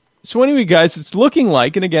 So anyway, guys, it's looking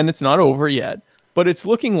like, and again, it's not over yet, but it's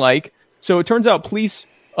looking like So it turns out police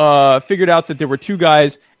figured out that there were two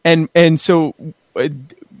guys, and so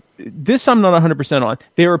this I'm not 100% on.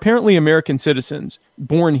 They are apparently American citizens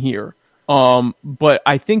born here, but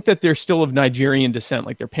I think that they're still of Nigerian descent,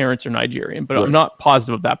 like their parents are Nigerian, but I'm not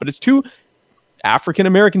positive of that. But it's two African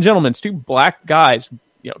American gentlemen, it's two black guys,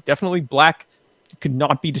 definitely black, could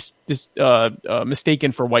not be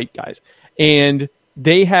mistaken for white guys, and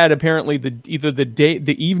they had apparently either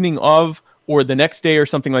the evening of or the next day or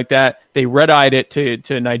something like that, they red-eyed it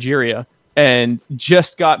to Nigeria and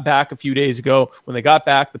just got back a few days ago. When they got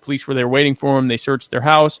back, the police were there waiting for them. They searched their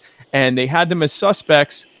house, and they had them as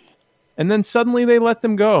suspects, and then suddenly they let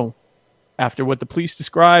them go after what the police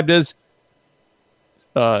described as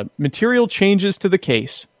material changes to the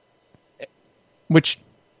case,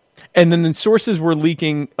 and then the sources were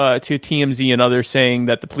leaking to TMZ and others saying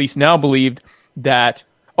that the police now believed that,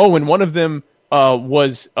 and one of them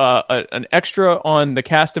was an extra on the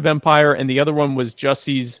cast of Empire, and the other one was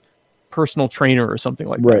Jussie's personal trainer or something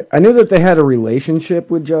like that. Right. I knew that they had a relationship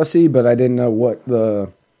with Jussie, but I didn't know what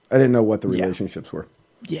the relationships were.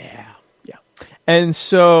 Yeah. And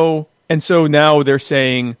so now they're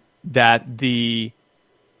saying that that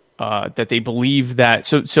they believe that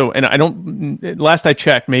so and I don't, last I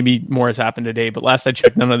checked, maybe more has happened today, but last I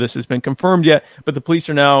checked, none of this has been confirmed yet, but the police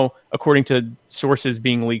are now, according to sources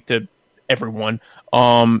being leaked to everyone,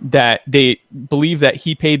 that they believe that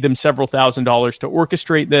he paid them several $1,000s to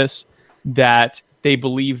orchestrate this, that they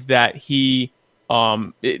believe that he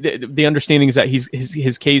the understanding is that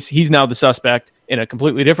his case, he's now the suspect in a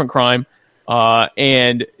completely different crime,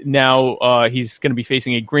 and now he's going to be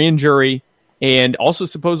facing a grand jury. And also,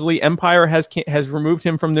 supposedly, Empire has removed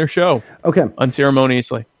him from their show. Okay,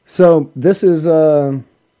 unceremoniously. So this is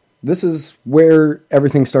where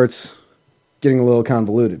everything starts getting a little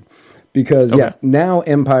convoluted, because now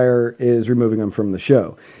Empire is removing him from the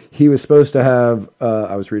show. He was supposed to have.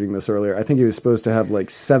 I was reading this earlier. I think he was supposed to have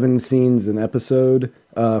like 7 scenes an episode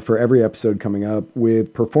for every episode coming up,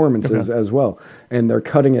 with performances as well. And they're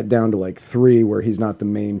cutting it down to like 3, where he's not the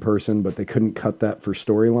main person, but they couldn't cut that for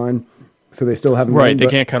storyline. So they still have him. Right, they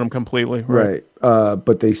can't cut him completely. Right.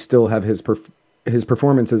 But they still have his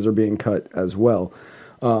performances are being cut as well.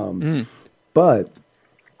 But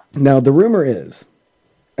now the rumor is,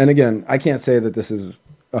 and again, I can't say that this is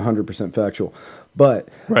 100% factual, but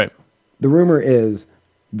the rumor is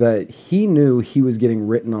that he knew he was getting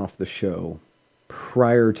written off the show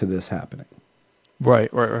prior to this happening. Right.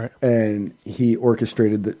 And he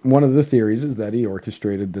orchestrated one of the theories is that he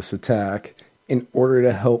orchestrated this attack in order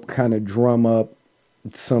to help kind of drum up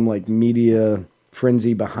some like media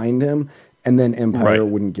frenzy behind him, and then Empire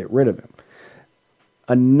wouldn't get rid of him.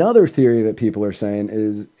 Another theory that people are saying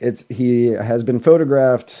is he has been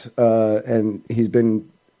photographed, and he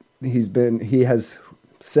has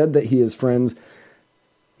said that he is friends.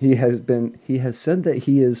 He has said that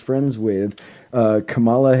he is friends with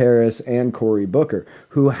Kamala Harris and Cory Booker,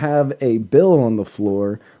 who have a bill on the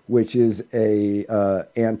floor, which is a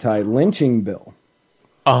anti-lynching bill.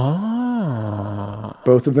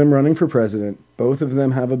 Both of them running for president. Both of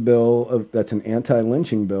them have a bill that's an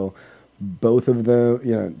anti-lynching bill. Both of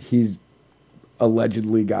them, he's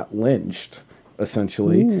allegedly got lynched,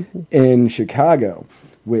 essentially, in Chicago,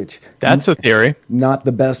 which... That's a theory. Not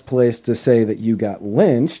the best place to say that you got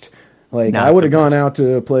lynched. Like, I would have gone out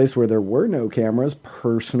to a place where there were no cameras,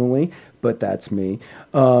 personally, but that's me.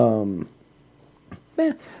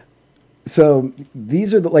 So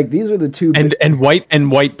these are the two and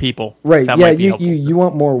white people, right? You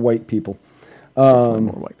want more white people, more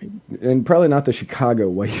white people, and probably not the Chicago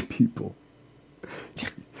white people.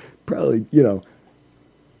 Probably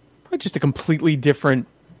just a completely different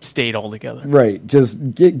state altogether. Right.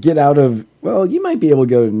 Just get out of. Well, you might be able to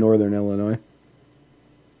go to Northern Illinois.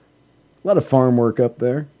 A lot of farm work up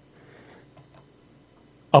there.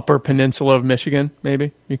 Upper Peninsula of Michigan,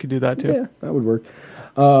 maybe you could do that too. Yeah, that would work.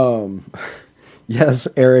 Yes,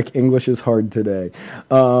 Eric, English is hard today.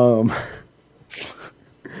 I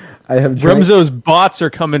have Remzo's bots are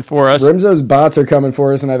coming for us. Remzo's bots are coming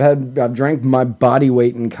for us, and I've drank my body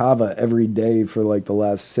weight in kava every day for like the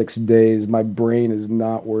last 6 days. My brain is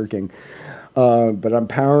not working, but I'm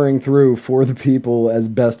powering through for the people as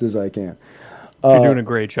best as I can. You're doing a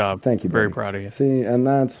great job. Thank you. Very buddy. proud of you. See, and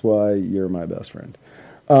that's why you're my best friend.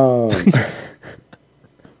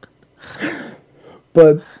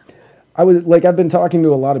 But I've been talking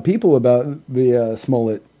to a lot of people about the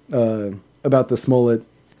Smollett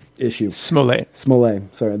issue. Smollett.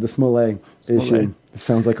 Sorry, the Smollett issue. It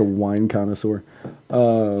sounds like a wine connoisseur.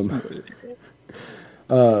 I've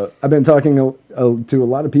been talking to a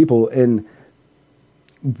lot of people, and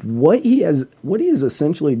what he has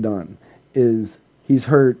essentially done is he's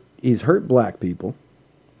hurt black people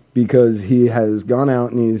because he has gone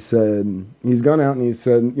out and he's said,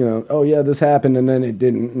 you know, oh yeah, this happened and then it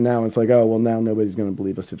didn't. And now it's like, oh well, now nobody's going to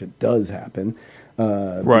believe us if it does happen,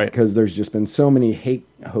 Right. Because there's just been so many hate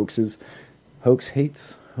crimes,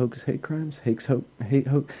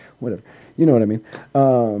 whatever. You know what I mean?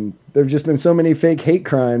 There've just been so many fake hate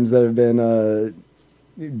crimes that have been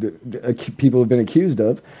people have been accused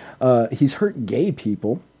of. He's hurt gay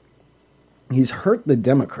people. He's hurt the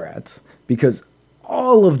Democrats because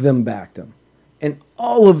all of them backed him. And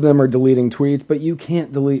all of them are deleting tweets, but you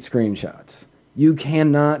can't delete screenshots. You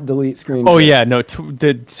cannot delete screenshots. Oh yeah, no,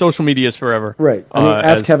 the social media is forever. Right. I mean,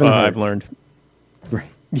 ask Kevin Hart. I've learned. Right.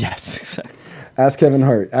 Yes, exactly. Ask Kevin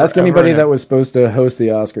Hart. Ask anybody that was supposed to host the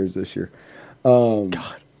Oscars this year.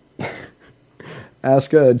 God.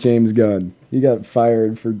 Ask James Gunn. He got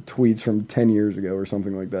fired for tweets from 10 years ago or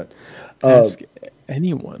something like that. Ask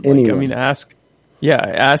anyone. Like, anyone. I mean, ask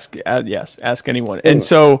anyone. And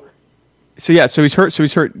so he's hurt. So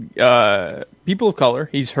he's hurt people of color.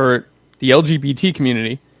 He's hurt the LGBT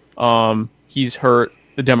community. He's hurt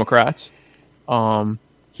the Democrats.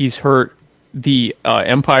 He's hurt the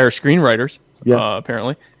Empire screenwriters.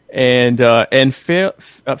 Apparently, and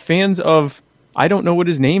fans of, I don't know what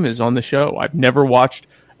his name is on the show. I've never watched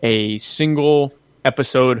a single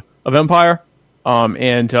episode of Empire,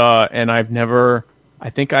 and I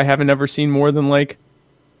think I haven't ever seen more than like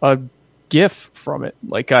a GIF from it.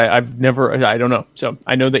 Like I don't know. So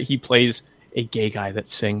I know that he plays a gay guy that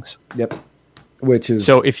sings. Yep. Which is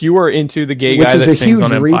so if you were into the gay guy that sings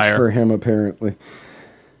on Empire, which is a huge reach for him apparently.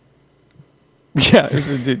 Yeah,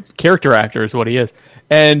 the character actor is what he is,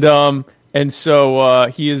 and so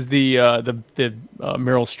he is the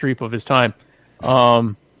Meryl Streep of his time,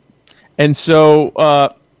 and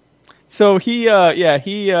so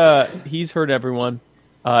he's hurt everyone,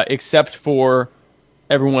 except for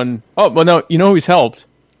everyone. Oh well, no, you know who he's helped?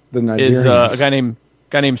 The Nigerians. Is a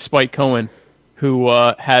guy named Spike Cohen, who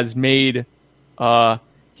has made.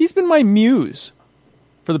 He's been my muse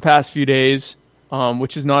for the past few days,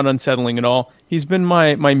 which is not unsettling at all. He's been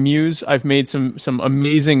my muse. I've made some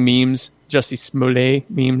amazing memes, Jussie Smollett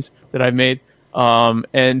memes that I've made. And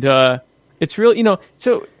it's really, you know,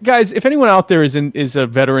 so guys, if anyone out there is a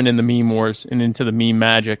veteran in the meme wars and into the meme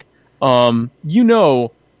magic, you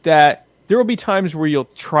know that there will be times where you'll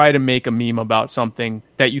try to make a meme about something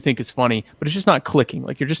that you think is funny, but it's just not clicking.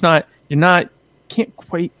 Like can't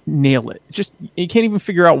quite nail it. It's just, you can't even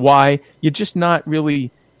figure out why. You're just not really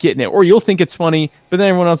getting it, or you'll think it's funny, but then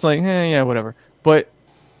everyone else is like, yeah, whatever. But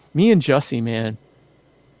me and Jussie, man,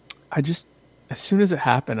 as soon as it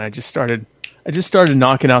happened, I just started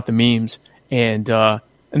knocking out the memes, and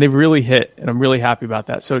they really hit, and I'm really happy about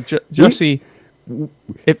that. So Jussie, go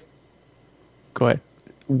ahead.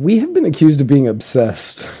 We have been accused of being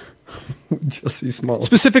obsessed with Jussie Smollett,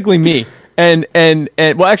 specifically me, and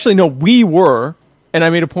well, actually, no, we were, and I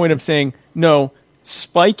made a point of saying no.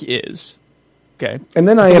 Spike is. Okay. And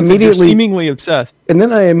then I immediately seemingly obsessed. And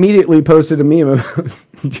then I immediately posted a meme about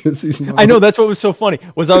Jussie Smollett. I know, that's what was so funny.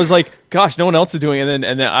 I was like, gosh, no one else is doing it. And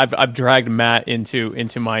then I've dragged Matt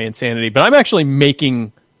into my insanity. But I'm actually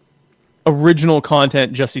making original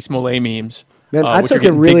content Jussie Smollett memes. Man, I took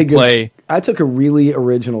a really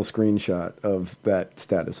original screenshot of that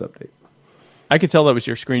status update. I could tell that was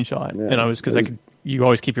your screenshot, yeah, and I was because you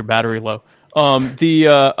always keep your battery low.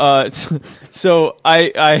 It's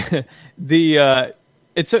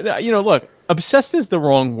you know, look, obsessed is the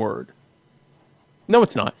wrong word. No,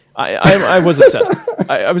 it's not. I was obsessed.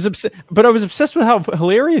 I was obsessed, but I was obsessed with how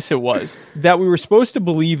hilarious it was that we were supposed to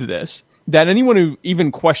believe this. That anyone who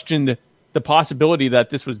even questioned the possibility that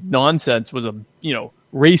this was nonsense was a, you know,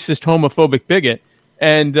 racist, homophobic bigot,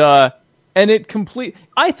 and it complete.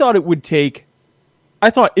 I thought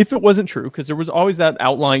if it wasn't true, because there was always that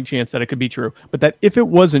outlying chance that it could be true, but that if it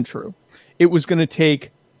wasn't true, it was going to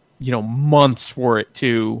take, you know, months for it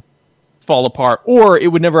to fall apart, or it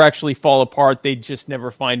would never actually fall apart. They'd just never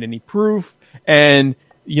find any proof. And,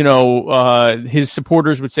 you know, his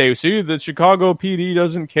supporters would say, see, the Chicago PD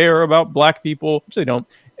doesn't care about black people, which they don't.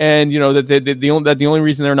 And, you know, that the only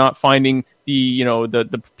reason they're not finding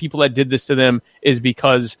the people that did this to them is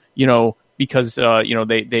because they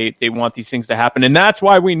want these things to happen. And that's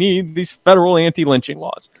why we need these federal anti-lynching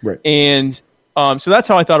laws. Right. And so that's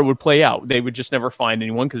how I thought it would play out. They would just never find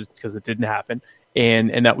anyone because it didn't happen.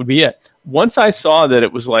 And that would be it. Once I saw that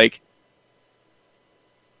it was like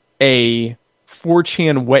a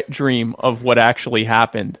 4chan wet dream of what actually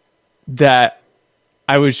happened, that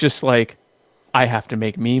I was just like, I have to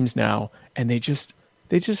make memes now. And they just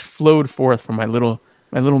flowed forth from my little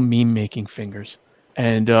meme making fingers.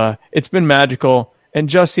 And it's been magical. And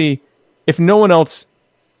Jussie, if no one else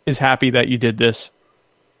is happy that you did this,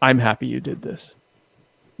 I'm happy you did this.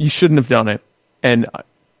 You shouldn't have done it. And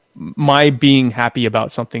my being happy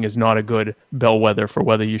about something is not a good bellwether for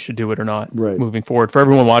whether you should do it or not moving forward. For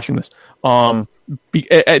everyone watching this,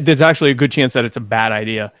 there's actually a good chance that it's a bad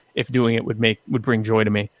idea if doing it would bring joy to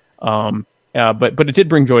me. But it did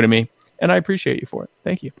bring joy to me, and I appreciate you for it.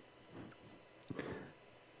 Thank you.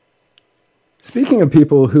 Speaking of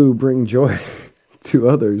people who bring joy to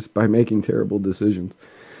others by making terrible decisions.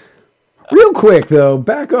 Real quick, though,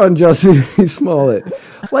 back on Jussie Smollett.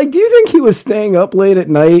 Like, do you think he was staying up late at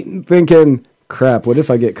night thinking, crap, what if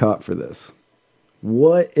I get caught for this?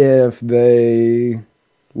 What if they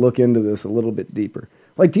look into this a little bit deeper?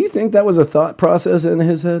 Like, do you think that was a thought process in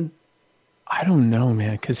his head? I don't know,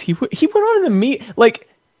 man, because he went on the media. Like,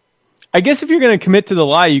 I guess if you're going to commit to the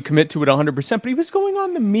lie, you commit to it 100%. But he was going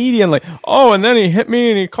on the media and like, oh, and then he hit me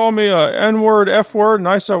and he called me a N-word, F-word. And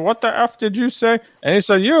I said, what the F did you say? And he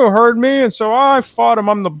said, you heard me. And so I fought him.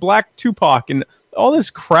 I'm the Black Tupac. And all this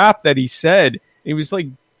crap that he said, he was like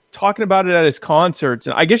talking about it at his concerts.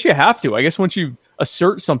 And I guess you have to. I guess once you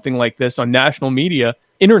assert something like this on national media,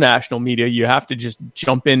 international media, you have to just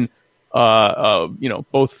jump in,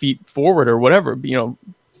 both feet forward or whatever.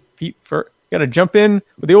 Feet first. Got to jump in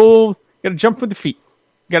with the old. Got to jump with the feet.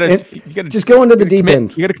 You got to just go into the deep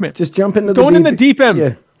end. You got to commit. Just jump into going in the deep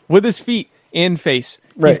end with his feet and face.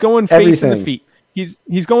 Right. He's going face and the feet.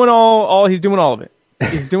 He's going all. He's doing all of it.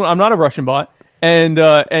 He's doing. I'm not a Russian bot, and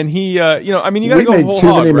he. I mean, you got to go whole hog, right? We made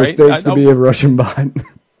too many mistakes to be a Russian bot.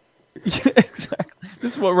 Yeah, exactly.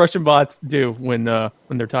 This is what Russian bots do when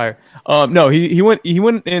they're tired. No, he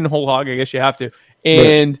went in whole hog. I guess you have to.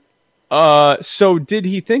 And so did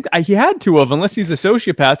he think he had to have? Unless he's a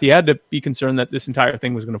sociopath, he had to be concerned that this entire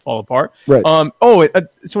thing was going to fall apart. Right.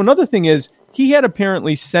 So another thing is he had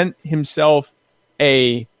apparently sent himself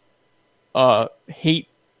a hate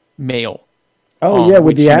mail. Oh yeah,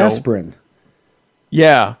 with the aspirin.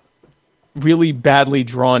 Yeah, really badly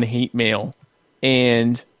drawn hate mail,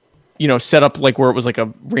 and set up like where it was like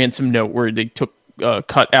a ransom note where they took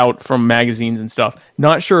cut out from magazines and stuff.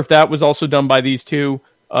 Not sure if that was also done by these two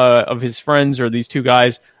of his friends or these two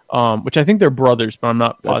guys, which I think they're brothers, but I'm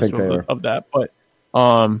not positive of that. But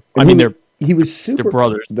he was super. They're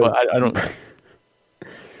brothers, but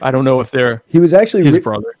I don't know if they're. He was actually his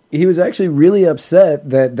brother. He was actually really upset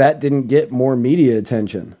that didn't get more media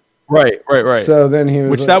attention. Right. So then he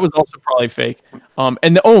was, that was also probably fake.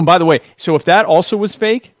 And by the way, so if that also was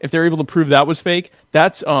fake, if they're able to prove that was fake,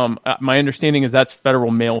 that's my understanding is that's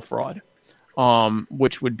federal mail fraud,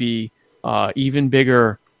 which would be even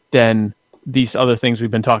bigger than these other things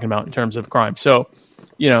we've been talking about in terms of crime. So,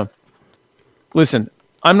 listen,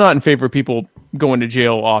 I'm not in favor of people going to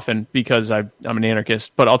jail often because I'm an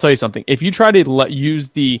anarchist. But I'll tell you something: if you try to use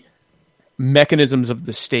the mechanisms of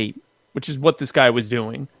the state, which is what this guy was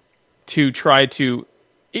doing, to try to,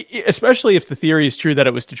 especially if the theory is true that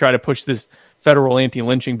it was to try to push this federal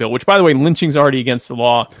anti-lynching bill, which, by the way, lynching's already against the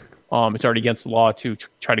law. It's already against the law to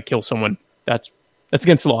try to kill someone. That's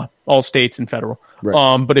against the law, all states and federal.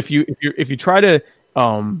 Right. But if you try to,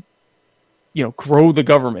 grow the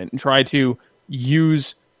government and try to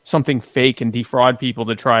use something fake and defraud people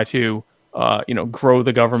to try to, grow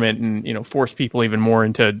the government and force people even more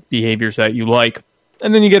into behaviors that you like,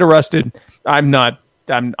 and then you get arrested.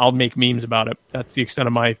 I'll make memes about it. That's the extent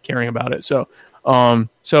of my caring about it. So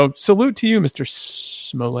salute to you, Mr.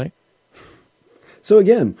 Smollett. So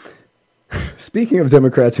again, speaking of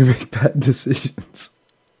Democrats who make bad decisions,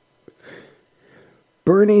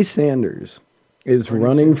 Bernie Sanders is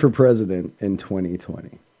running for president in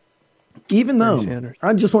 2020. Even though,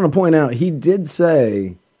 I just want to point out, he did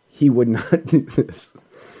say he would not do this.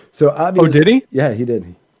 So obviously, did he? Yeah, he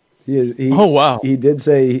did. Oh, wow. He did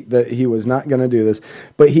say that he was not going to do this,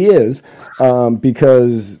 but he is,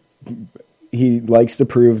 because he likes to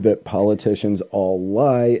prove that politicians all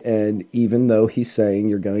lie, and even though he's saying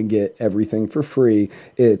you're going to get everything for free,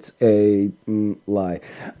 it's a lie.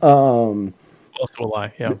 Also a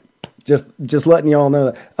lie, yeah. Just letting y'all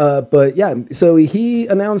know that. But yeah, so he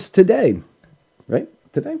announced today, right?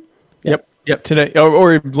 Today? Yep, today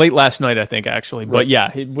or late last night, I think, actually. Right. But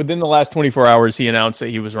yeah, within the last 24 hours, he announced that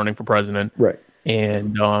he was running for president. Right.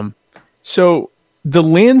 And so the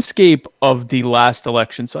landscape of the last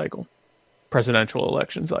election cycle, presidential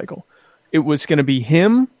election cycle, it was going to be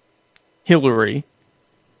him, Hillary.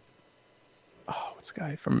 Oh, what's the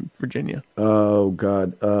guy from Virginia? Oh,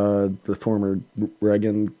 God. The former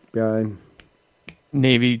Reagan guy.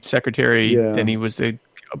 Navy secretary. Yeah. Then he was a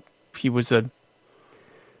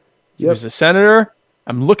senator.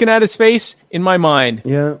 I'm looking at his face in my mind.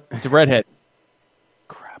 Yeah. He's a redhead.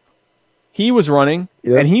 Crap. He was running,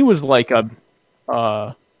 Yep. and he was like a.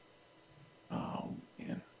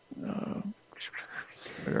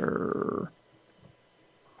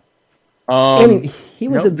 And he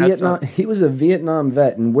was nope, a Vietnam. He was a Vietnam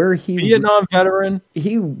vet, and Vietnam veteran.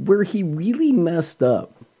 where he really messed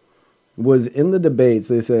up was in the debates.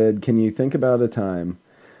 They said, "Can you think about a time?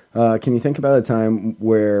 Can you think about a time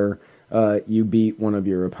where you beat one of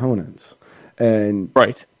your opponents?" And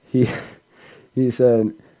Right. he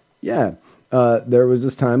said, "Yeah, there was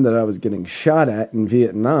this time that I was getting shot at in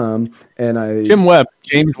Vietnam, and James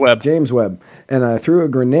Webb. and I threw a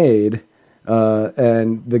grenade,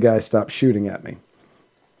 and the guy stopped shooting at me."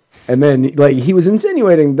 And then, like, he was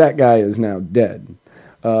insinuating that guy is now dead,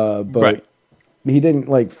 but Right. he didn't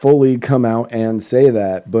like fully come out and say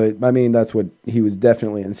that. But I mean, that's what he was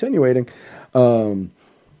definitely insinuating, and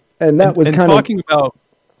that was kind talking of about.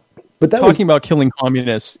 But that Talking about killing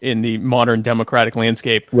communists in the modern democratic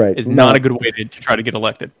landscape Right. is No. not a good way to try to get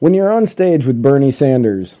elected. when you're on stage with Bernie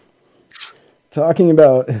Sanders, talking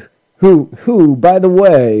about who, by the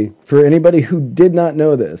way, for anybody who did not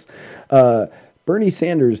know this, Bernie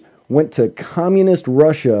Sanders went to communist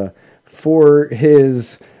Russia for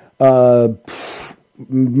his, the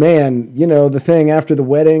thing after the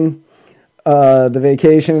wedding, the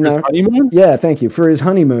vacation. His honeymoon? Yeah, thank you. For his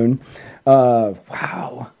honeymoon.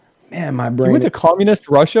 Wow. Man, my brain. He went to communist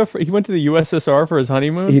Russia. He went to the USSR for his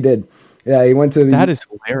honeymoon. He did. Yeah, he went to That is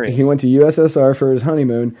hilarious. He went to USSR for his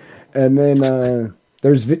honeymoon, and then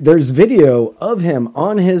there's video of him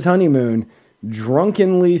on his honeymoon,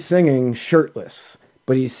 drunkenly singing shirtless,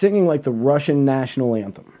 but he's singing like the Russian national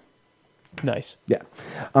anthem. Nice. Yeah,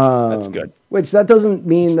 That's good. which that doesn't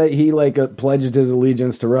mean that he like pledged his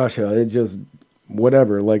allegiance to Russia. It just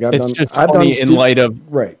whatever. Like It's just funny in light of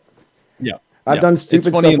right. yeah. I've done stupid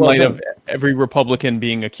It's funny stuff in all the light time. of every Republican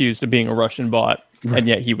being accused of being a Russian bot, and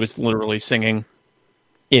yet he was literally singing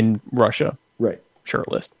in Russia, Right,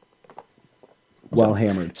 shirtless. while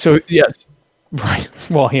hammered. So yes, right.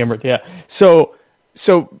 Well, hammered. Yeah. So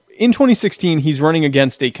in 2016, he's running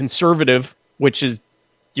against a conservative, which is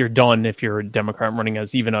you're done if you're a Democrat running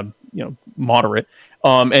as even a moderate.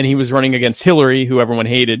 And he was running against Hillary, who everyone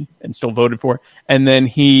hated and still voted for. And then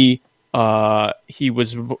he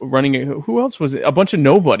was running. Who else was it? A bunch of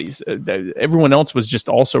nobodies. Everyone else was just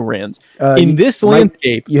also Rands. In this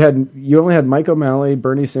landscape, you only had Mike O'Malley,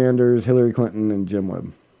 Bernie Sanders, Hillary Clinton, and Jim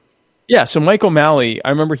Webb. yeah. So Mike O'Malley, I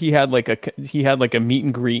remember he had like a meet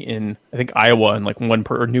and greet in I think Iowa and like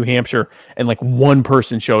or New Hampshire, and like one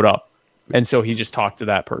person showed up, and so he just talked to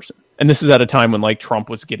that person. And this is at a time when like Trump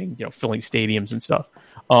was getting filling stadiums and stuff,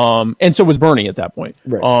 and so was Bernie at that point.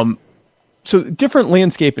 Right. So different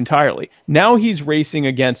landscape entirely. Now he's racing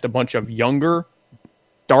against a bunch of younger,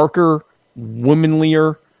 darker,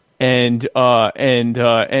 womanlier, and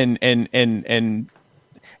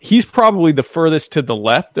he's probably the furthest to the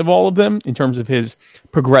left of all of them in terms of his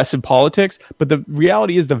progressive politics. But the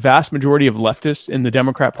reality is the vast majority of leftists in the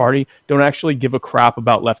Democrat Party don't actually give a crap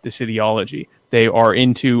about leftist ideology. They are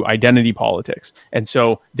into identity politics. And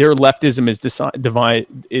so their leftism is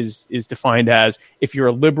defined as if you're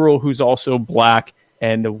a liberal who's also black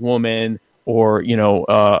and a woman or,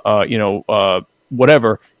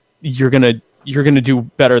 whatever, you're going to do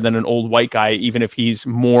better than an old white guy, even if he's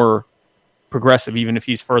more progressive, even if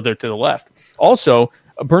he's further to the left. Also,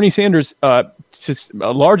 Bernie Sanders, to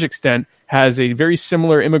a large extent, has a very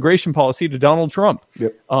similar immigration policy to Donald Trump.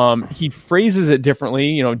 Yep. He phrases it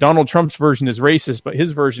differently. Donald Trump's version is racist, but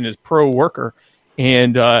his version is pro-worker.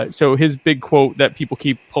 And so his big quote that people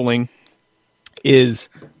keep pulling is,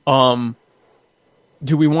 do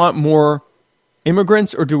we want more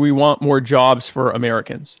immigrants or do we want more jobs for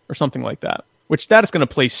Americans or something like that? Which that is going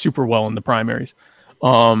to play super well in the primaries,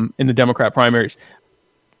 in the Democrat primaries.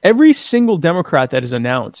 Every single Democrat that is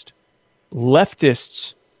announced,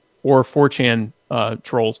 leftists or 4chan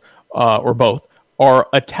trolls, or both, are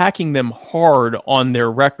attacking them hard on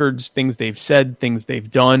their records, things they've said, things they've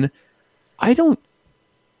done. I don't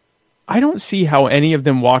see how any of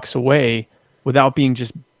them walks away without being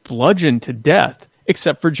just bludgeoned to death,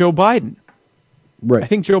 except for Joe Biden. Right. I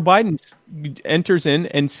think Joe Biden enters in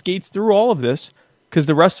and skates through all of this because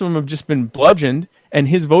the rest of them have just been bludgeoned, and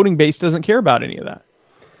his voting base doesn't care about any of that.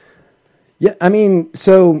 Yeah, I mean,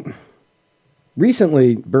 so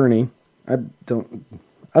recently, Bernie, I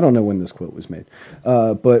don't know when this quote was made,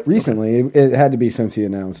 but recently it had to be since he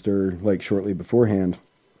announced or like shortly beforehand.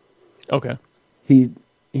 Okay. He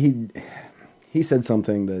said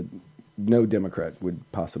something that no Democrat would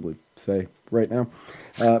possibly say, right now,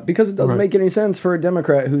 because it doesn't Right. make any sense for a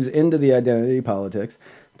Democrat who's into the identity politics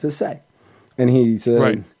to say. And he said,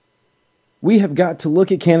 Right. we have got to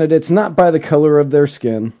look at candidates not by the color of their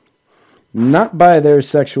skin, not by their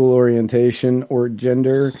sexual orientation or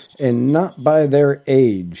gender, and not by their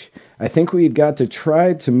age. I think we've got to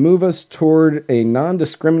try to move us toward a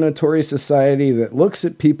non-discriminatory society that looks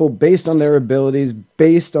at people based on their abilities,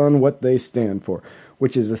 based on what they stand for,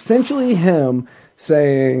 which is essentially him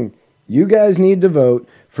saying, you guys need to vote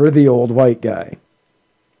for the old white guy.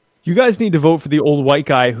 You guys need to vote for the old white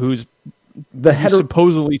guy who's The who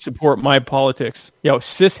supposedly support my politics.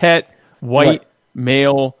 Cishet, white, Right.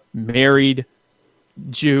 male, married,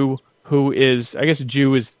 Jew, who is, I guess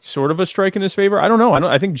Jew is sort of a strike in his favor. I don't know.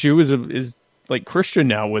 I think Jew is like Christian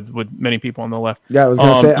now with many people on the left. Yeah, I was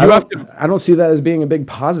going to say, you I don't see that as being a big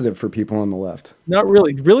positive for people on the left. Not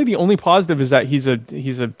really. Really, the only positive is that he's a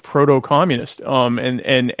proto-communist.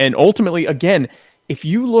 And ultimately, again, if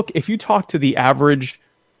you talk to the average,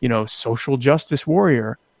 social justice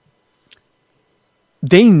warrior,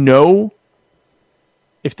 they know,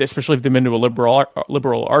 especially if they've been to a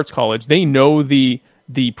liberal arts college, they know the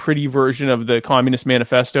pretty version of the Communist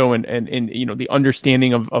Manifesto and the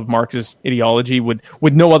understanding of Marxist ideology with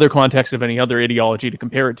no other context of any other ideology to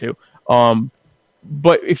compare it to.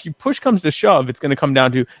 But if push comes to shove, it's going to come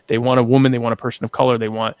down to they want a woman, they want a person of color, they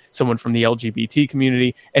want someone from the LGBT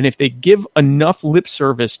community. And if they give enough lip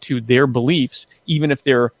service to their beliefs, even if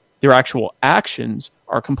their actual actions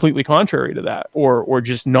are completely contrary to that or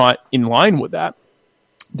just not in line with that,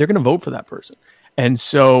 they're going to vote for that person. And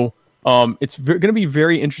so it's going to be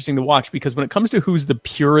very interesting to watch, because when it comes to who's the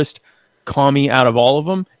purest commie out of all of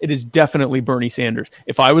them, it is definitely Bernie Sanders.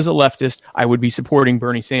 If I was a leftist, I would be supporting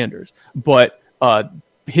Bernie Sanders. But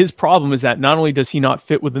his problem is that not only does he not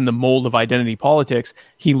fit within the mold of identity politics,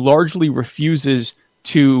 he largely refuses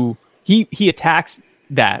to, he attacks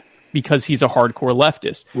that because he's a hardcore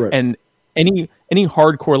leftist. Right. And any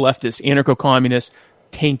hardcore leftist, anarcho-communists,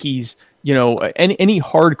 tankies, any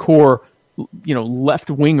hardcore,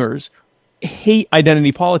 left-wingers hate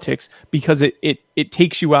identity politics because it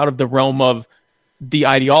takes you out of the realm of the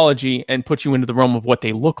ideology and puts you into the realm of what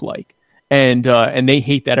they look like. And they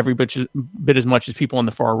hate that every bit as much as people on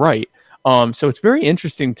the far right. So it's very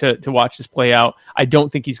interesting to watch this play out. I don't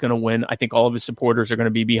think he's going to win. I think all of his supporters are going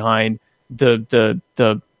to be behind the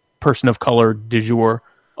person of color du jour,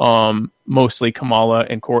 mostly Kamala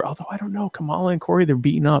and Cory. Although I don't know, Kamala and Cory, they're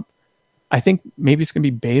beaten up. I think maybe it's going to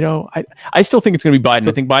be Beto. I still think it's going to be Biden.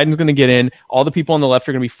 I think Biden's going to get in. All the people on the left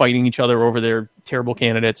are going to be fighting each other over their terrible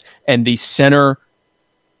candidates. And the center,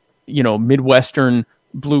 Midwestern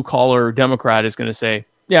blue-collar Democrat is going to say,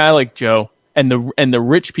 yeah, I like Joe. And the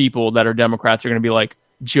rich people that are Democrats are going to be like,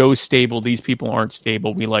 Joe's stable. These people aren't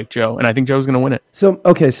stable. We like Joe. And I think Joe's going to win it.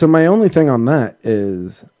 So my only thing on that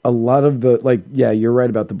is a lot of the, you're right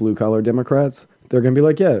about the blue-collar Democrats. They're going to be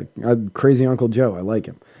like, yeah, crazy Uncle Joe. I like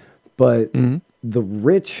him. But the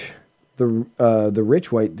rich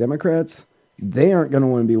white Democrats, they aren't going to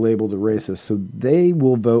want to be labeled a racist, so they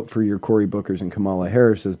will vote for your Cory Bookers and Kamala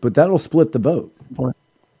Harris's, but that'll split the vote.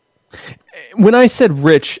 When I said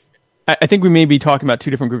rich, I think we may be talking about two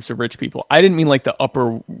different groups of rich people. I didn't mean like the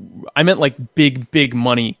upper, I meant like big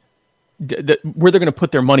money, where they're going to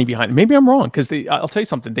put their money behind. Maybe I'm wrong, because I'll tell you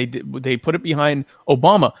something. They put it behind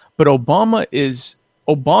Obama, but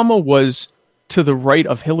Obama was to the right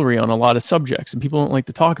of Hillary on a lot of subjects, and people don't like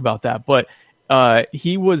to talk about that. But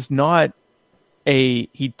he was not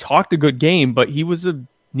he talked a good game, but he was a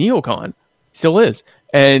neocon, still is,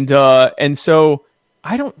 and so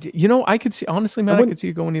I don't, I could see, honestly, man, I could see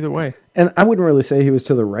it going either way. And I wouldn't really say he was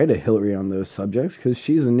to the right of Hillary on those subjects, because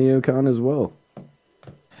she's a neocon as well.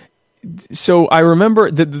 So I remember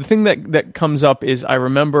the thing that comes up is I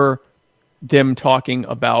remember them talking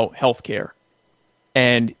about healthcare,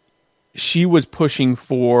 and she was pushing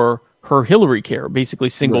for her Hillary care, basically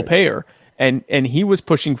single payer. And he was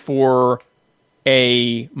pushing for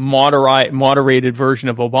a moderated version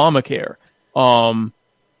of Obamacare. And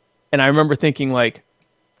I remember thinking,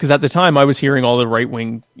 because at the time I was hearing all the right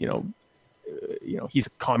wing, he's a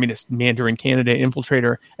communist Mandarin candidate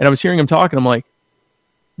infiltrator. And I was hearing him talk, and I'm like,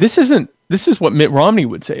 this is what Mitt Romney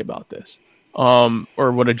would say about this.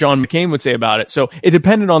 Or what a John McCain would say about it. So it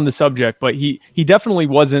depended on the subject, but he definitely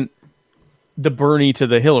wasn't the Bernie to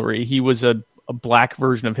the Hillary. He was a black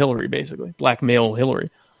version of Hillary, basically black male Hillary.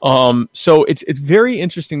 So it's very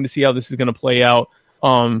interesting to see how this is going to play out.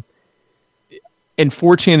 And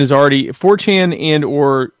 4chan and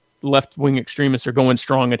or left wing extremists are going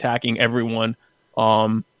strong, attacking everyone,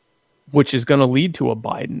 which is going to lead to a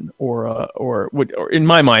Biden or in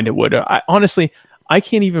my mind it would. I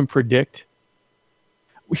can't even predict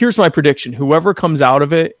here's my prediction. Whoever comes out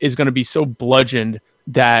of it is going to be so bludgeoned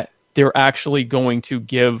that they're actually going to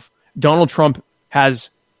give Donald Trump has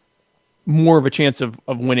more of a chance of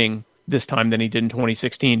winning this time than he did in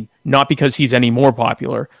 2016, not because he's any more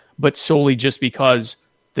popular, but solely just because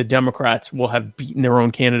the Democrats will have beaten their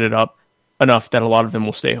own candidate up enough that a lot of them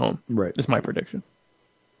will stay home. Right. That's my prediction.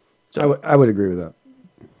 So I would agree with that.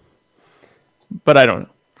 But I don't know.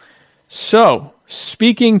 So,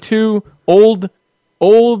 speaking to old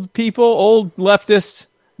people, old leftists,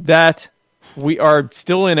 that we are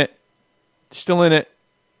still in it.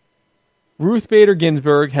 Ruth Bader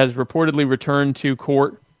Ginsburg has reportedly returned to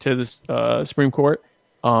the Supreme Court.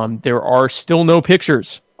 There are still no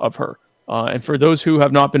pictures of her. And for those who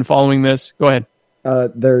have not been following this, go ahead.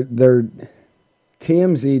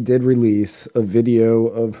 TMZ did release a video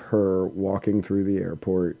of her walking through the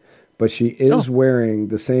airport, but she is wearing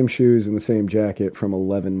the same shoes and the same jacket from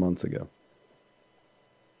 11 months ago.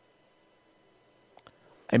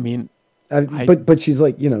 I mean, but she's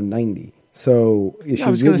like 90. So I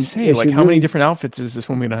was going to say, like, how many different outfits is this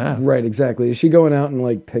woman going to have? Right, exactly. Is she going out and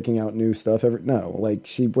like picking out new stuff? No, like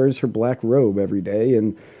she wears her black robe every day,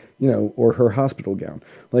 and or her hospital gown.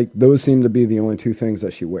 Like those seem to be the only two things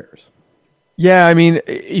that she wears. Yeah, I mean,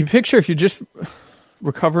 you picture if you're just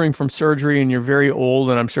recovering from surgery and you're very old,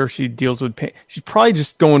 and I'm sure she deals with pain. She's probably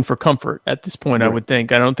just going for comfort at this point. Right. I would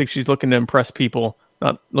think. I don't think she's looking to impress people.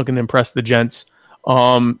 Not looking to impress the gents.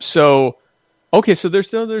 So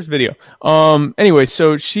there's video. Anyway,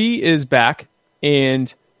 so she is back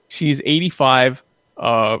and she's 85,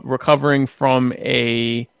 recovering from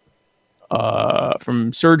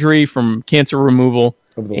from surgery, from cancer removal,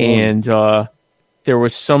 and there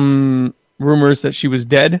was some rumors that she was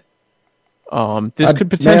dead. This could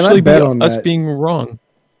potentially be us being wrong.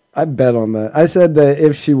 I bet on that. I said that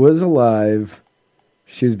if she was alive,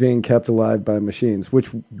 she was being kept alive by machines, which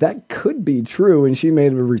that could be true, and she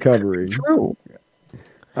made a recovery. True.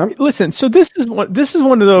 Listen, so this is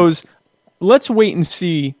one of those. Let's wait and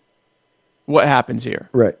see what happens here,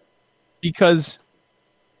 right? Because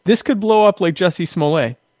this could blow up like Jussie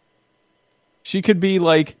Smollett. She could be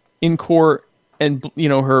like in court, and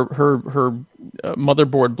her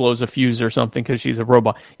motherboard blows a fuse or something because she's a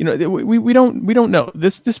robot. We don't know.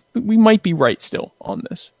 This we might be right still on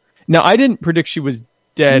this. Now, I didn't predict she was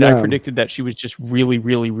dead. No. I predicted that she was just really,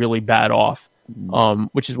 really, really bad off,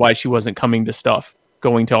 which is why she wasn't coming to stuff,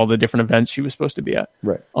 going to all the different events she was supposed to be at.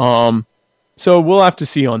 Right. So we'll have to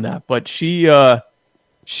see on that. But she is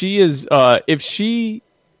if she's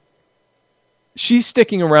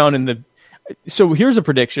sticking around in the. So here's a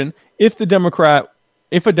prediction: if a Democrat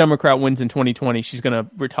wins in 2020, she's going to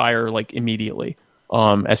retire like immediately.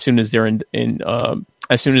 As soon as they're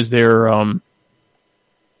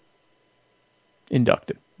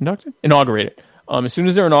inaugurated. As soon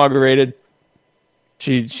as they're inaugurated,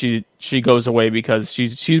 she goes away because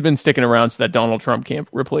she's been sticking around so that Donald Trump can't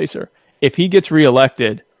replace her. If he gets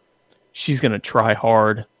reelected, she's going to try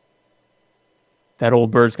hard. That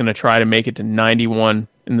old bird's going to try to make it to 91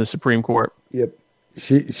 in the Supreme Court. Yep.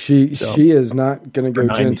 She is not going to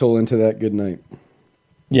go gentle into that good night.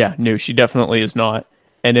 Yeah, no, she definitely is not.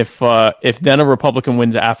 And if then a Republican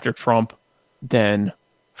wins after Trump, then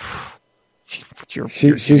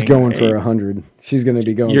she's going for 100. She's going to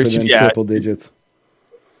be going for them triple digits.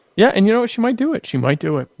 Yeah, and you know what? She might do it.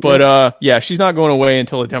 But she's not going away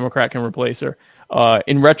until a Democrat can replace her.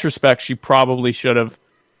 In retrospect, she probably should have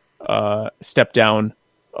stepped down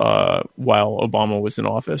while Obama was in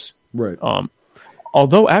office. Right.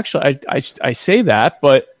 Although, actually, I say that,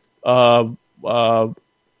 but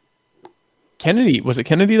Kennedy, was it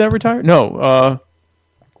Kennedy that retired? No,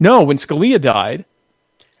 when Scalia died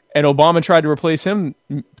and Obama tried to replace him,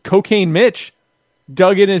 Cocaine Mitch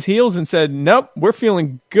dug in his heels and said, nope, we're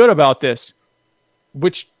feeling good about this,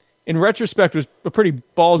 which in retrospect was a pretty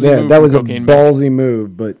ballsy move. Yeah, that was a ballsy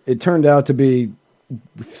move, but it turned out to be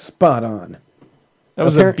spot on. That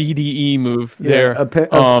was a BDE move there.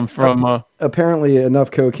 Apparently enough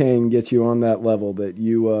cocaine gets you on that level that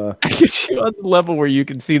you gets you on the level where you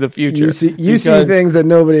can see the future. You see things that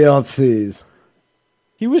nobody else sees.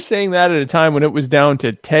 He was saying that at a time when it was down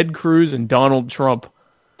to Ted Cruz and Donald Trump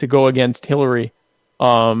to go against Hillary,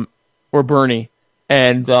 or Bernie,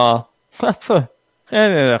 and we've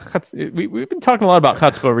been talking a lot about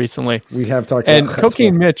chutzpah recently. We have talked about chutzpah.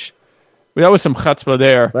 Cocaine Mitch. That was some chutzpah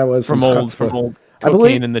there. That was from old. I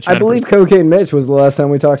believe Cocaine Mitch was the last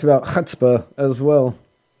time we talked about chutzpah as well.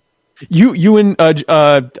 You and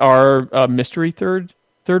our mystery third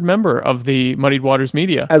member of the Muddied Waters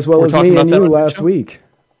Media, as well as me and you last week.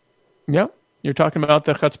 Yep. You're talking about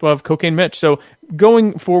the chutzpah of Cocaine Mitch. So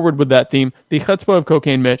going forward with that theme, the chutzpah of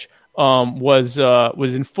Cocaine Mitch was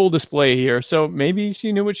in full display here. So maybe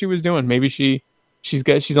she knew what she was doing. Maybe she's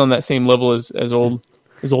on that same level as old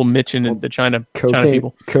Mitch and the China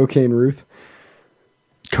people. Cocaine Ruth.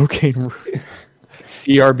 Cocaine Ruth.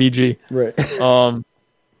 CRBG. Right.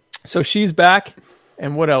 So she's back,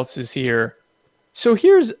 and what else is here? So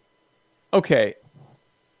okay.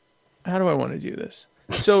 How do I want to do this?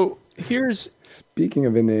 So here's... Speaking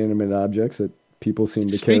of inanimate objects that people seem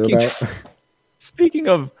to care about. Speaking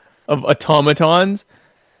of automatons,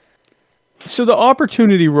 so the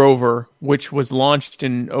Opportunity rover, which was launched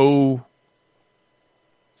in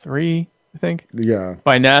 2003, I think,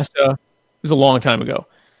 by NASA, it was a long time ago.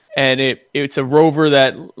 And it's a rover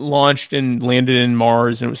that launched and landed in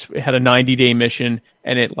Mars, and it had a 90-day mission,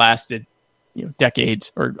 and it lasted,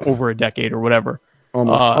 decades or over a decade or whatever.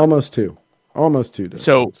 Almost two decades.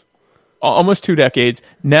 So almost 2 decades.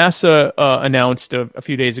 NASA announced a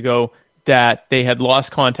few days ago that they had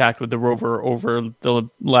lost contact with the rover over the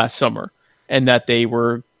last summer, and that they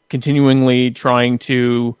were continually trying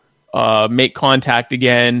to make contact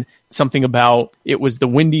again. Something about it was the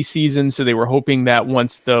windy season, so they were hoping that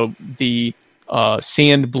once the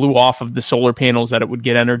sand blew off of the solar panels, that it would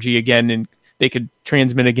get energy again and they could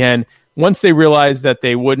transmit again. Once they realized that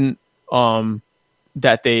they wouldn't,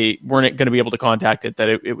 that they weren't going to be able to contact it, that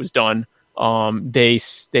it was done. They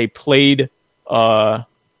played a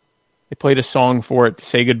song for it to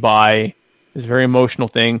say goodbye. It was a very emotional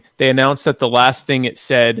thing. They announced that the last thing it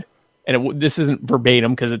said, and this isn't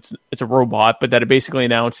verbatim because it's a robot, but that it basically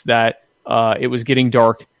announced that it was getting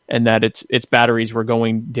dark and that its batteries were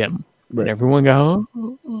going dim. Right. And everyone go,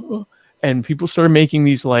 oh. And people started making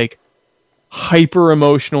these like hyper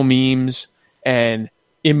emotional memes and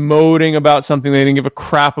emoting about something they didn't give a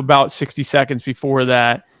crap about 60 seconds before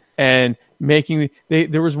that, and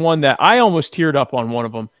there was one that I almost teared up on one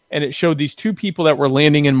of them, and it showed these two people that were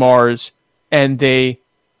landing in Mars, and the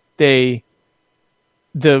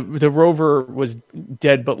rover was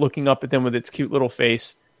dead but looking up at them with its cute little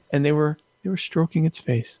face, and they were stroking its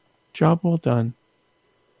face. Job well done,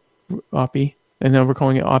 Oppie. And now we're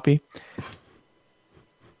calling it Oppie.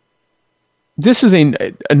 This is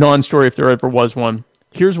a non-story if there ever was one.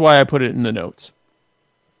 Here's why I put it in the notes.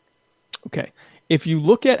 Okay. If you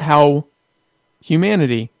look at how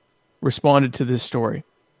humanity responded to this story,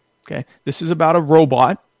 okay, this is about a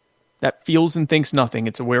robot that feels and thinks nothing.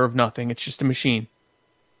 It's aware of nothing. It's just a machine.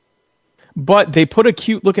 But they put a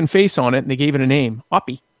cute looking face on it and they gave it a name,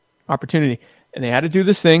 Oppie, Opportunity. And they had to do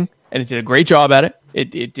this thing, and it did a great job at it.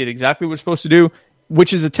 It did exactly what it's supposed to do,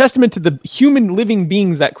 which is a testament to the human living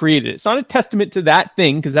beings that created it. It's not a testament to that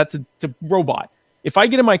thing, because it's a robot. If I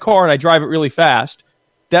get in my car and I drive it really fast,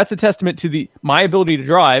 that's a testament to my ability to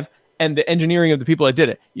drive and the engineering of the people that did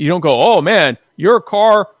it. You don't go, oh man, your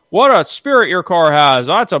car, what a spirit your car has.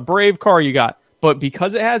 That's a brave car you got. But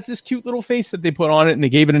because it has this cute little face that they put on it and they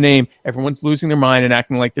gave it a name, everyone's losing their mind and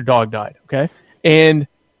acting like their dog died. Okay. And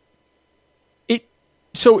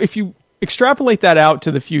so if you extrapolate that out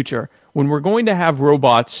to the future, when we're going to have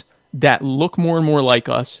robots that look more and more like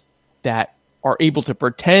us, that are able to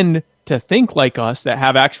pretend to think like us, that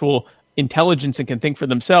have actual intelligence and can think for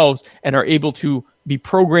themselves, and are able to be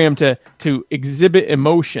programmed to exhibit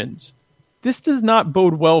emotions, this does not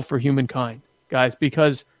bode well for humankind, guys,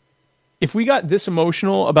 because if we got this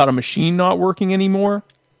emotional about a machine not working anymore,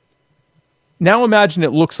 now imagine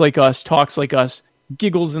it looks like us, talks like us,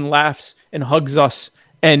 giggles and laughs and hugs us,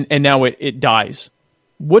 and now it dies.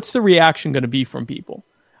 What's the reaction going to be from people?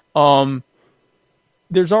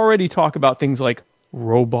 There's already talk about things like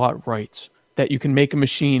robot rights, that you can make a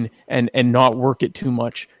machine and not work it too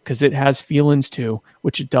much because it has feelings too,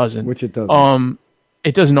 which it doesn't.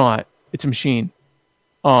 It does not. It's a machine.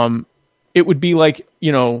 It would be like,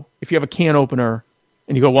 if you have a can opener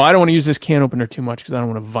and you go, well, I don't want to use this can opener too much because I don't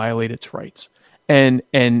want to violate its rights.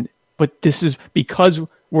 But this is because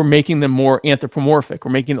we're making them more anthropomorphic.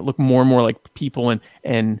 We're making it look more and more like people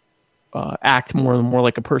and act more and more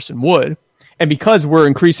like a person would. And because we're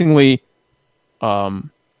increasingly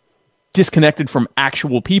disconnected from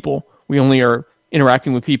actual people, we only are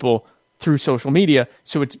interacting with people through social media.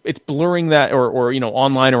 So it's blurring that, or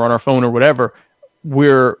online or on our phone or whatever.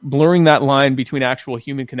 We're blurring that line between actual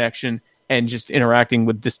human connection and just interacting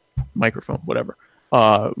with this microphone, whatever.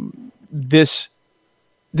 This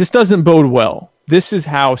doesn't bode well. This is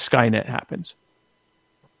how Skynet happens.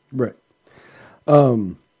 Right. Yeah.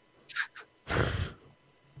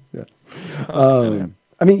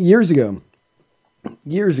 I mean, years ago,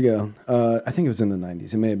 I think it was in the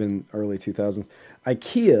 90s. It may have been early 2000s.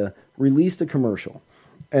 IKEA released a commercial,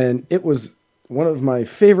 and it was one of my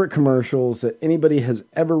favorite commercials that anybody has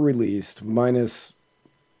ever released, minus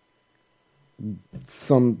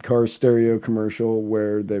some car stereo commercial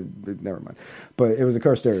where they, never mind. But it was a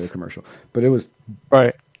car stereo commercial. But it was,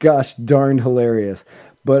 Right. gosh darned hilarious.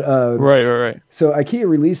 But Right. so IKEA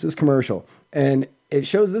released this commercial, and it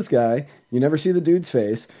shows this guy. You never see the dude's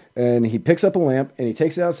face, and he picks up a lamp and he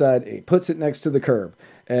takes it outside and he puts it next to the curb,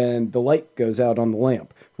 and the light goes out on the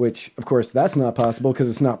lamp. Which, of course, that's not possible because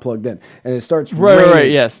it's not plugged in, and it starts raining.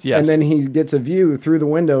 Right. Yes. And then he gets a view through the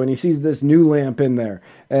window and he sees this new lamp in there.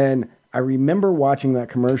 And I remember watching that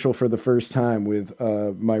commercial for the first time with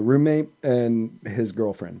my roommate and his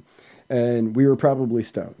girlfriend, and we were probably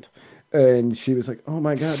stoned. And she was like, "Oh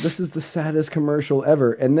my God, this is the saddest commercial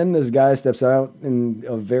ever." And then this guy steps out in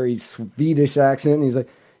a very Swedish accent, and he's like,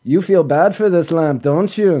 "You feel bad for this lamp,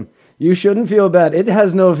 don't you? You shouldn't feel bad. It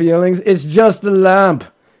has no feelings. It's just a lamp.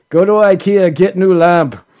 Go to IKEA, get new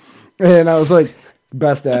lamp." And I was like,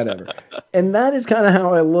 best ad ever. And that is kind of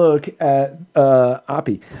how I look at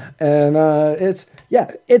Oppie. And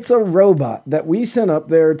it's a robot that we sent up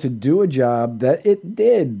there to do a job that it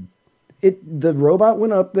did. The robot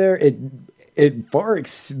went up there. It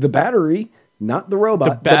the battery, not the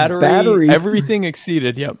robot. The battery, everything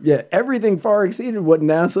exceeded. Yep. Yeah, everything far exceeded what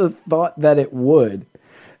NASA thought that it would.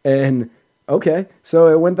 And okay, so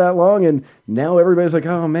it went that long, and now everybody's like,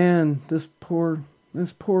 "Oh man, this poor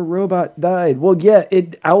robot died." Well, yeah,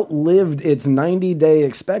 it outlived its 90-day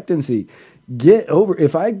expectancy. Get over.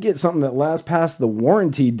 If I get something that lasts past the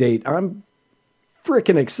warranty date, I'm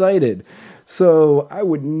freaking excited. So I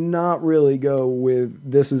would not really go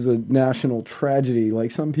with this is a national tragedy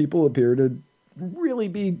like some people appear to really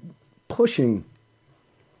be pushing.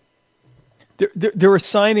 They're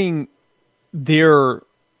assigning they're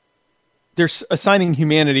assigning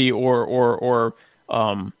humanity or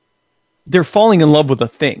they're falling in love with a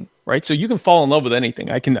thing, right? So you can fall in love with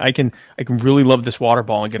anything. I can really love this water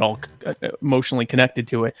bottle and get all emotionally connected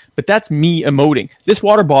to it, but that's me emoting. This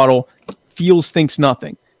water bottle thinks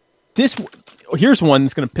nothing. Here's one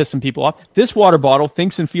that's going to piss some people off. This water bottle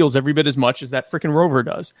thinks and feels every bit as much as that freaking rover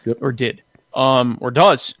does, or did, or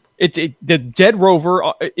does. The dead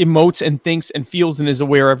rover emotes and thinks and feels and is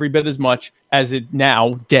aware every bit as much as it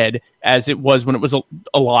now dead as it was when it was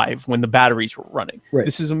alive, when the batteries were running. Right.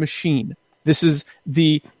 This is a machine. This is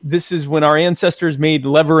when our ancestors made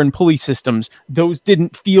lever and pulley systems. Those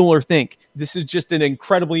didn't feel or think. This is just an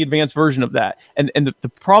incredibly advanced version of that. And the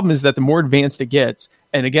problem is that the more advanced it gets,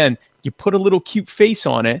 and again, you put a little cute face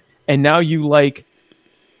on it, and now you like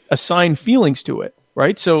assign feelings to it,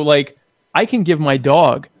 right? So like I can give my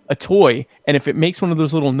dog a toy, and if it makes one of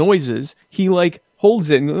those little noises, he like holds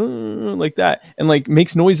it and, like that, and like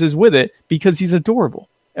makes noises with it because he's adorable.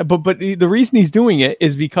 But the reason he's doing it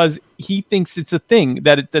is because he thinks it's a thing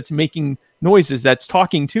that's making noises, that's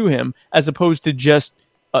talking to him, as opposed to just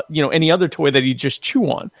any other toy that he just chew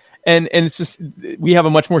on. And it's just, we have a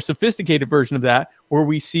much more sophisticated version of that, where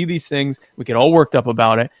we see these things, we get all worked up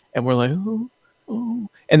about it, and we're like, oh.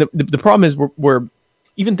 And the problem is we're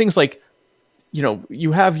even things like,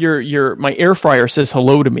 you have my air fryer says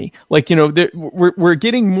hello to me. Like, we're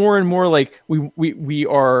getting more and more like we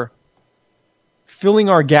are filling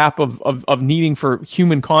our gap of needing for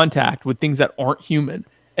human contact with things that aren't human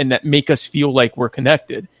and that make us feel like we're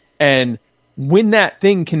connected. And when that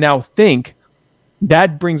thing can now think,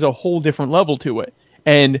 that brings a whole different level to it.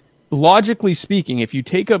 And logically speaking, if you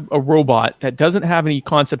take a robot that doesn't have any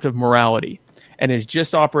concept of morality and is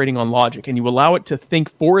just operating on logic, and you allow it to think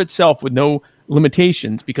for itself with no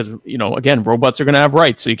limitations, because, again, robots are going to have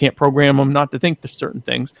rights, so you can't program them not to think certain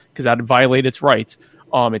things because that would violate its rights.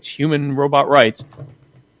 It's human robot rights.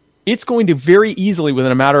 It's going to very easily,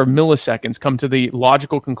 within a matter of milliseconds, come to the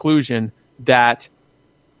logical conclusion that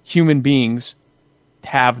human beings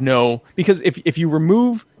have no... Because if you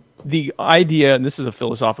remove the idea, and this is a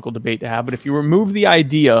philosophical debate to have, but if you remove the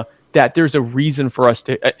idea that there's a reason for us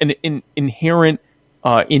to... an inherent,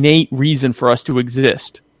 innate reason for us to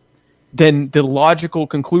exist, then the logical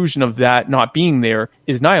conclusion of that not being there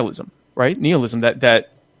is nihilism, right? Nihilism, that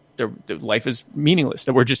life is meaningless,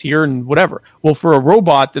 that we're just here and whatever. Well, for a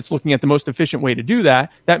robot that's looking at the most efficient way to do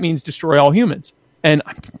that, that means destroy all humans. And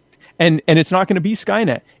it's not going to be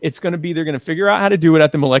Skynet. It's going to be, they're going to figure out how to do it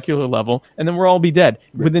at the molecular level, and then we'll all be dead.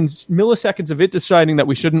 Right. Within milliseconds of it deciding that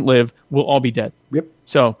we shouldn't live, we'll all be dead. Yep.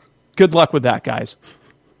 So good luck with that, guys.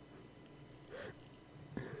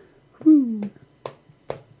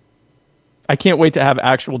 I can't wait to have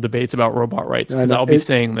actual debates about robot rights, because I'll be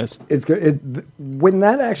saying this. It's good. When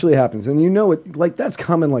that actually happens, and that's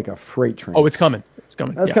coming like a freight train. Oh, it's coming. It's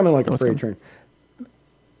coming. That's coming like a freight train.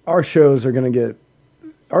 Our shows are going to get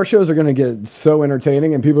our shows are going to get so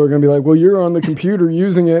entertaining, and people are going to be like, well, you're on the computer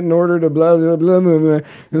using it in order to blah, blah, blah, blah, blah.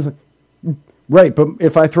 It's like, right, but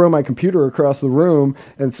if I throw my computer across the room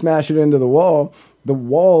and smash it into the wall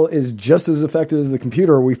is just as effective as the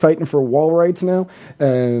computer. Are we fighting for wall rights now?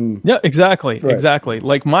 And yeah, exactly, right. exactly.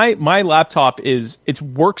 Like my laptop it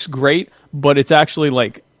works great, but it's actually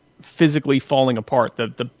like physically falling apart.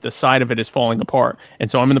 The side of it is falling apart, and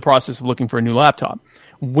so I'm in the process of looking for a new laptop.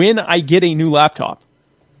 When I get a new laptop,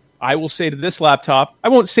 I will say to this laptop, I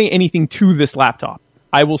won't say anything to this laptop.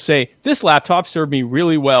 I will say, this laptop served me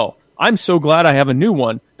really well. I'm so glad I have a new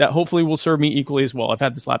one that hopefully will serve me equally as well. I've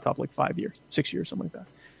had this laptop like 5 years, 6 years, something like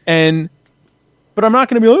that. But I'm not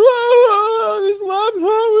going to be like, this laptop,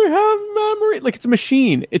 we have memory. Like, it's a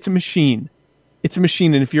machine. It's a machine. It's a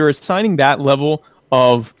machine. And if you're assigning that level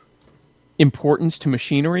of importance to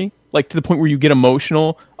machinery, like to the point where you get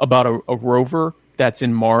emotional about a rover that's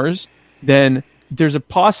in Mars, then there's a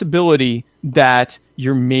possibility that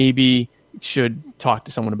you maybe should talk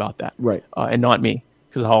to someone about that. Right. And not me,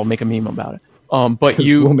 because I'll make a meme about it. But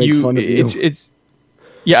we'll make fun of you.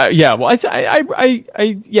 Yeah. Well,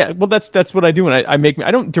 well, that's what I do. And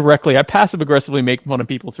I don't directly, I passive aggressively make fun of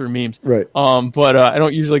people through memes. Right. But I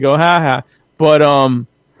don't usually go, ha ha.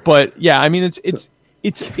 But yeah, I mean,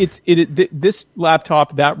 this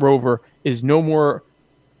laptop, that rover is no more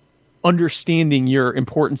understanding your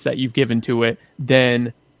importance that you've given to it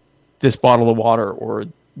than this bottle of water or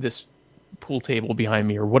this pool table behind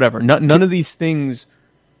me or whatever. None of these things,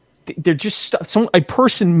 they're just a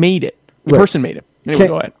person made it. A person made it. Anyway,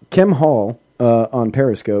 go ahead. Kim Hall on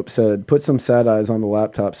Periscope said, put some sad eyes on the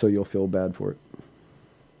laptop so you'll feel bad for it.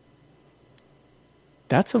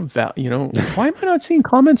 That's why am I not seeing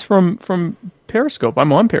comments from Periscope?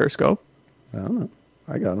 I'm on Periscope. I don't know.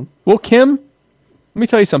 I got them. Well, Kim, let me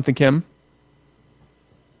tell you something, Kim.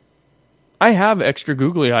 I have extra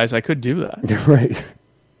googly eyes. I could do that. Right.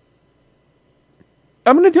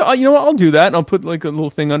 I'm going to do, I'll do that, and I'll put like a little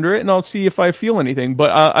thing under it, and I'll see if I feel anything.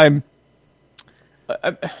 But I'm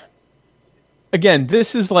again,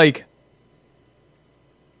 this isn't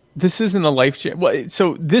a life change. Well,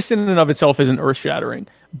 so this in and of itself isn't earth shattering,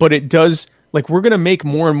 but it does. Like, we're going to make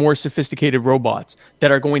more and more sophisticated robots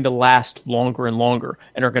that are going to last longer and longer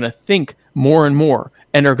and are going to think more and more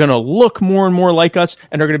and are going to look more and more like us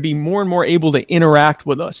and are going to be more and more able to interact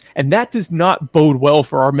with us. And that does not bode well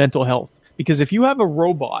for our mental health. Because if you have a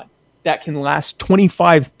robot that can last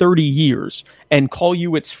 25, 30 years and call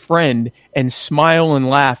you its friend and smile and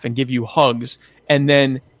laugh and give you hugs, and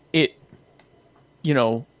then you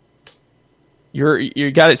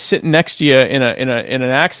got it sitting next to you in an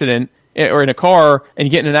accident, or in a car, and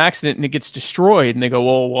you get in an accident and it gets destroyed, and they go,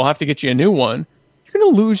 well, we'll have to get you a new one. You're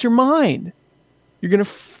going to lose your mind. You're going to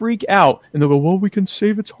freak out, and they'll go, well, we can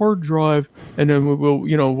save its hard drive, and then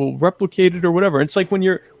we'll replicate it or whatever. It's like when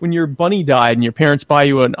your bunny died and your parents buy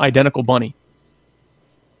you an identical bunny.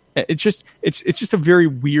 It's just a very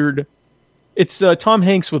weird. It's Tom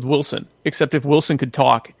Hanks with Wilson, except if Wilson could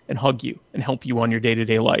talk and hug you and help you on your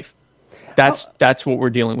day-to-day life. That's what we're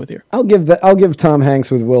dealing with here. I'll give Tom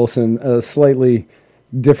Hanks with Wilson a slightly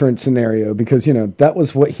different scenario because that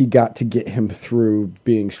was what he got to get him through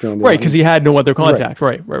being stranded. Right, because he had no other contact.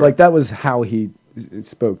 Right. Like that was how he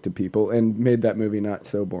spoke to people and made that movie not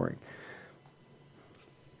so boring.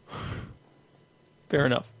 Fair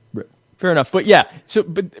enough. Right. Fair enough. But yeah,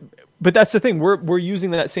 but that's the thing. We're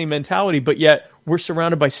using that same mentality, but yet we're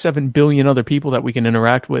surrounded by 7 billion other people that we can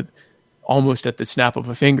interact with almost at the snap of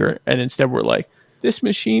a finger, and instead we're like, this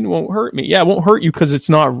machine won't hurt me. Yeah, it won't hurt you because it's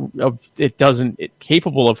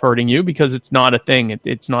capable of hurting you because it's not a thing. It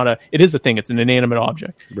is a thing. It's an inanimate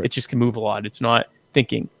object. Right. It just can move a lot. It's not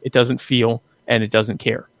thinking. It doesn't feel, and it doesn't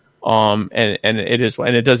care. And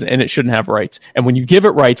it shouldn't have rights. And when you give it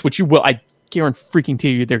rights, which you will, I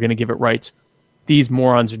guarantee you they're going to give it rights. These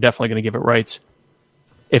morons are definitely going to give it rights.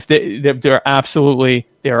 If they're absolutely,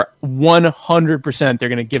 they're 100%, they're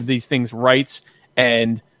going to give these things rights.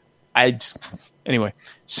 And anyway,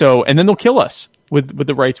 so, and then they'll kill us with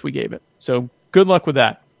the rights we gave it. So good luck with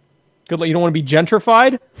that. Good luck. You don't want to be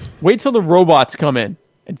gentrified? Wait till the robots come in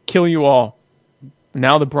and kill you all.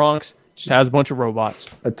 Now the Bronx just has a bunch of robots.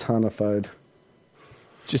 Atonified.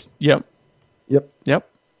 Just, yep. Yep.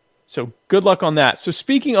 So good luck on that. So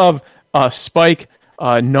speaking of Spike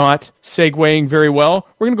not segueing very well,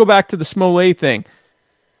 we're going to go back to the Smollett thing.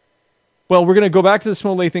 Well, we're going to go back to the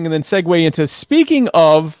Smollett thing and then segue into, speaking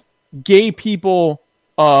of gay people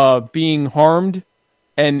being harmed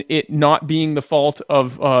and it not being the fault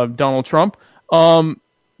of Donald Trump.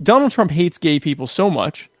 Donald Trump hates gay people so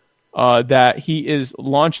much that he is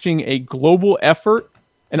launching a global effort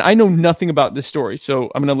and I know nothing about this story,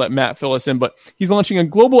 so I'm going to let Matt fill us in, but he's launching a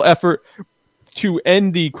global effort to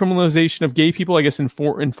end the criminalization of gay people, I guess, in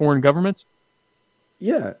foreign governments.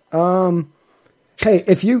 Yeah. Hey,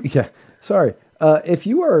 if you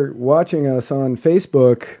are watching us on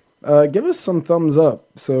Facebook, give us some thumbs up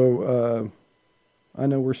so I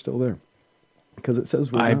know we're still there, because it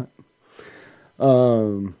says we're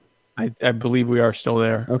not. I believe we are still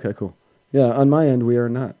there. Okay, cool. Yeah, on my end we are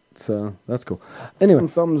not, so that's cool. Anyway,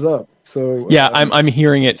 thumbs up. So yeah, I'm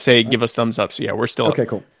hearing it say give us thumbs up. So yeah, we're still okay. Up.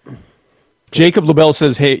 Cool. Jacob LaBelle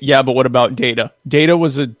says, "Hey, yeah, but what about Data? Data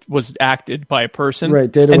was acted by a person,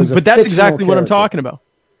 right? Data was, but that's exactly what I'm talking about.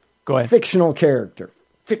 Go ahead. Fictional character,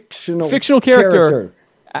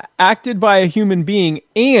 acted by a human being,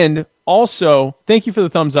 and also, thank you for the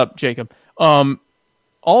thumbs up, Jacob.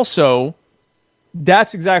 Also,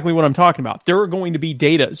 that's exactly what I'm talking about. There are going to be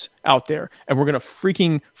Datas out there, and we're going to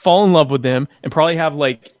freaking fall in love with them and probably have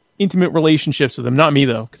like intimate relationships with them. Not me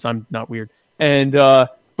though, because I'm not weird. And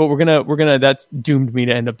but we're gonna that's doomed me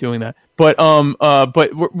to end up doing that. But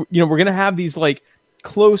we're gonna have these like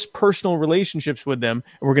close personal relationships with them,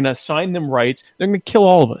 and we're gonna assign them rights. They're gonna kill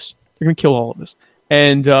all of us.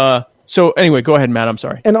 And so anyway, go ahead, Matt. I'm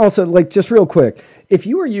sorry. And also, like, just real quick, if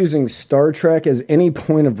you are using Star Trek as any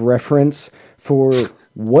point of reference for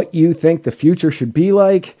what you think the future should be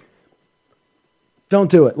like, don't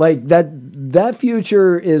do it. Like that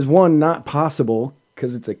future is, one, not possible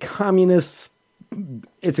because it's a communist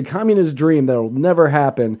dream that'll never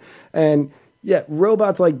happen. And yeah,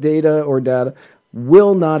 robots like Data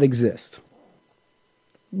will not exist.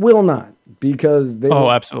 Will not, because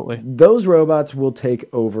absolutely, those robots will take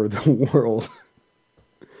over the world.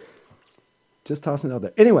 Just tossing it out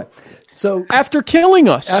there. Anyway, so after killing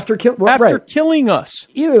us, killing us,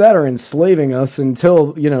 either that or enslaving us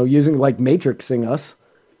until using like matrixing us.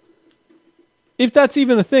 If that's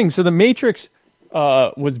even a thing. So the Matrix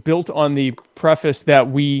was built on the preface that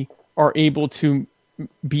we are able to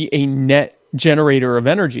be a net generator of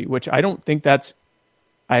energy, which I don't think that's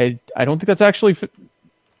actually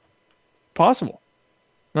possible.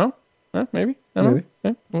 No? Maybe? I don't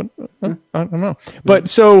know. I don't know. But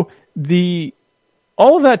so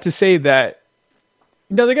all of that to say that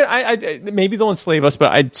they're gonna, maybe they'll enslave us, but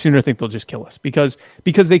I'd sooner think they'll just kill us because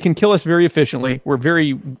they can kill us very efficiently. We're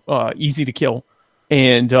very easy to kill.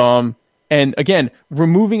 And again,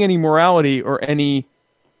 removing any morality or any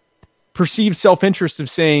perceived self-interest of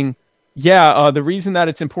saying, the reason that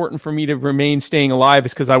it's important for me to remain staying alive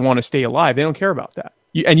is because I want to stay alive. They don't care about that.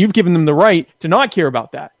 And you've given them the right to not care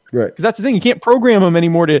about that. Right. Because that's the thing. You can't program them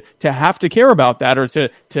anymore to have to care about that or to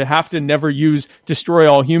have to never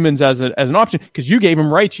destroy all humans as an option, because you gave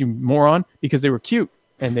them rights, you moron, because they were cute.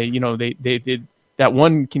 And they did that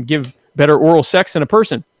one can give better oral sex than a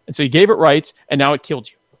person. And so you gave it rights, and now it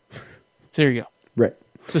killed you. So there you go. Right.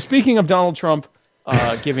 So speaking of Donald Trump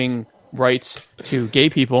giving rights to gay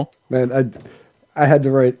people. Man, I had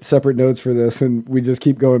to write separate notes for this, and we just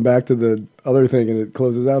keep going back to the other thing, and it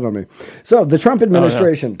closes out on me. So the Trump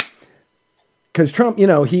administration, because Trump,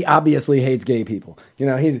 he obviously hates gay people. He's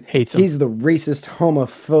the racist,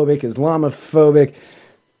 homophobic, Islamophobic,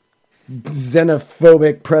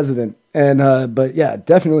 xenophobic president. And but yeah,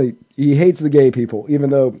 definitely he hates the gay people, even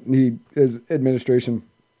though his administration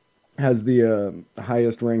has the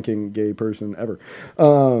highest ranking gay person ever.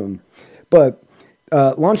 But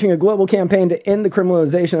launching a global campaign to end the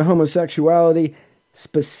criminalization of homosexuality,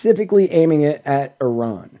 specifically aiming it at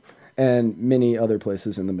Iran and many other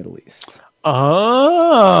places in the Middle East.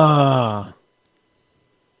 I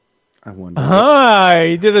wonder.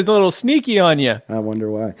 He did a little sneaky on you. I wonder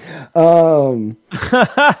why. At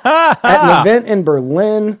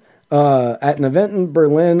an event in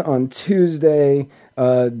Berlin on Tuesday,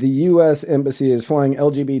 the U.S. Embassy is flying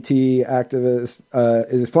LGBT activists.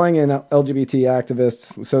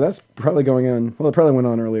 So that's probably going on. Well, it probably went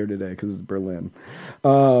on earlier today because it's Berlin.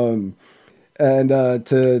 And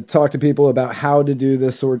to talk to people about how to do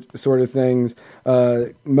this sort of things,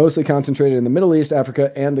 mostly concentrated in the Middle East,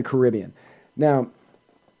 Africa, and the Caribbean. Now,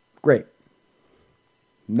 great.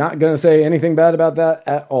 Not going to say anything bad about that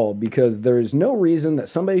at all, because there is no reason that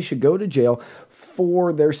somebody should go to jail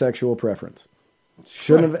for their sexual preference.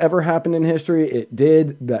 Shouldn't have ever happened in history. It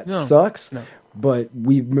did. That sucks. No. But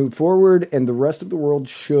we've moved forward, and the rest of the world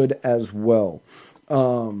should as well.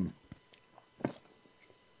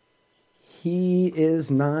 He is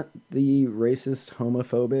not the racist,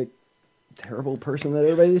 homophobic, terrible person that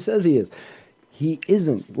everybody says he is. He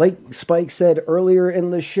isn't. Like Spike said earlier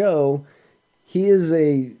in the show, he is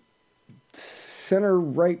a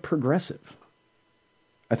center-right progressive.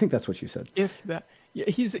 I think that's what you said. If that, yeah,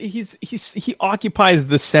 he occupies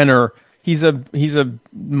the center. He's a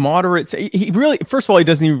moderate. He really, first of all, he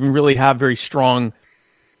doesn't even really have very strong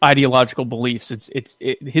ideological beliefs.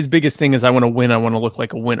 His biggest thing is I want to win. I want to look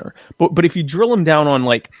like a winner. But if you drill him down on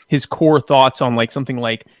like his core thoughts on like something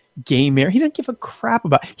like gay marriage, he doesn't give a crap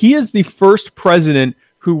about. He is the first president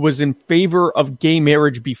who was in favor of gay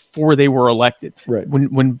marriage before they were elected. Right.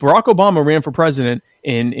 When Barack Obama ran for president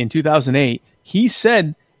in 2008, he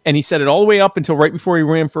said. And he said it all the way up until right before he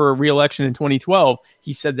ran for a re-election in 2012.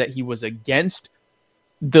 He said that he was against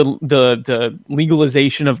the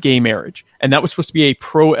legalization of gay marriage, and that was supposed to be a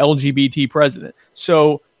pro-LGBT president.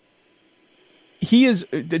 So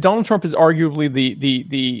Donald Trump is arguably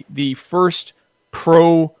the first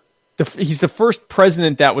he's the first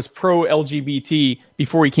president that was pro-LGBT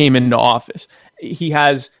before he came into office. He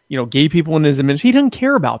has, gay people in his administration. He doesn't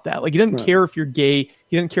care about that. Like, he doesn't care if you're gay.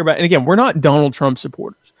 He doesn't care about, and again, we're not Donald Trump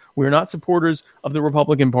supporters. We're not supporters of the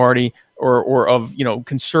Republican Party or of,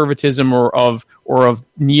 conservatism or of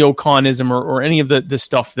neoconism or any of the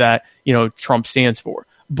stuff that, Trump stands for.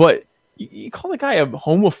 But you call the guy a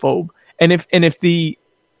homophobe. And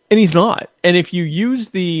he's not. And if you use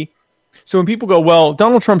so when people go, well,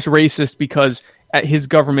 Donald Trump's racist because his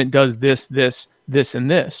government does this,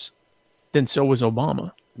 and this, then so was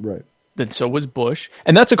Obama. Right. Then so was Bush.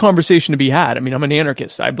 And that's a conversation to be had. I mean, I'm an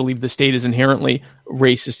anarchist. I believe the state is inherently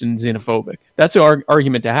racist and xenophobic. That's an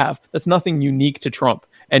argument to have. That's nothing unique to Trump.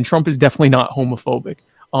 And Trump is definitely not homophobic.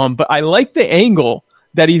 But I like the angle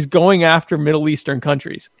that he's going after Middle Eastern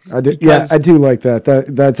countries. I do like that.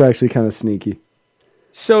 That's actually kind of sneaky.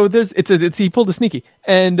 So he pulled a sneaky.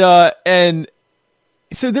 And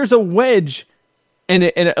so there's a wedge and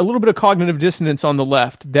a little bit of cognitive dissonance on the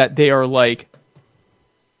left that they are like,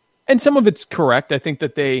 and some of it's correct. I think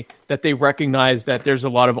that they recognize that there's a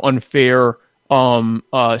lot of unfair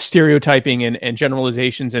stereotyping and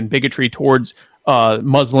generalizations and bigotry towards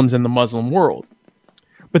Muslims in the Muslim world.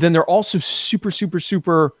 But then they're also super, super,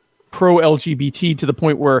 super pro-LGBT to the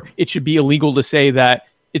point where it should be illegal to say that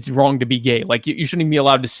it's wrong to be gay. Like, you shouldn't even be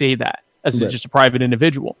allowed to say that as just a private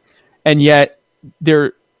individual. And yet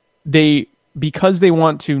because they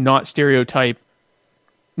want to not stereotype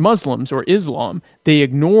Muslims or Islam, they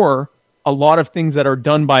ignore a lot of things that are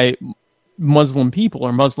done by Muslim people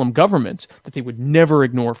or Muslim governments that they would never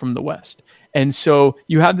ignore from the West. And so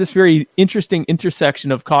you have this very interesting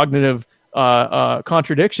intersection of cognitive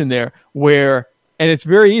contradiction there and it's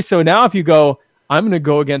very easy. So now if you go, I'm going to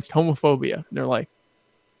go against homophobia, and they're like,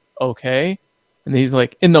 okay. And he's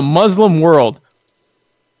like, in the Muslim world,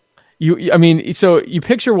 so you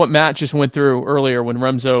picture what Matt just went through earlier when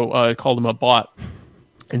Remzo called him a bot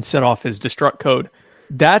and set off his destruct code.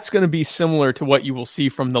 That's going to be similar to what you will see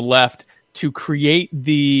from the left to create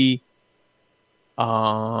the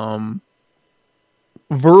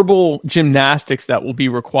verbal gymnastics that will be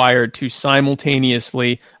required to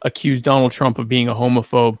simultaneously accuse Donald Trump of being a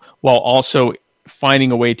homophobe while also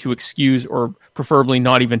finding a way to excuse or preferably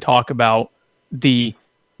not even talk about the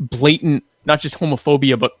blatant, not just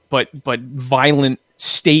homophobia, but violent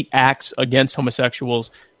state acts against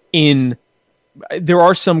homosexuals there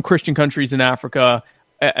are some Christian countries in Africa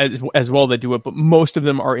as well that do it, but most of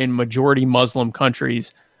them are in majority Muslim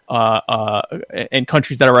countries and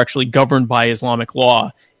countries that are actually governed by Islamic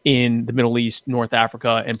law in the Middle East, North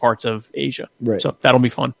Africa, and parts of Asia. Right. So that'll be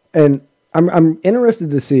fun. And I'm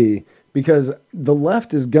interested to see, because the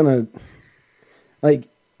left is gonna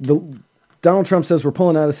Donald Trump says we're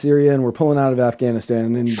pulling out of Syria and we're pulling out of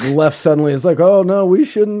Afghanistan, and the left suddenly is like, oh no, we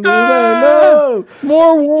shouldn't do that. No,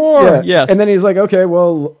 more war. Yeah. Yes. And then he's like, okay,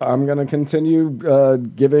 well, I'm going to continue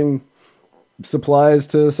giving supplies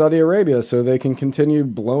to Saudi Arabia so they can continue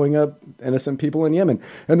blowing up innocent people in Yemen.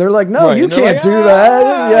 And they're like, no, you can't do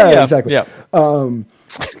that. Yeah, exactly. Yeah.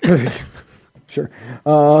 Sure.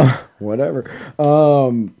 Whatever.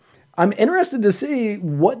 I'm interested to see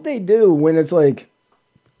what they do when it's like,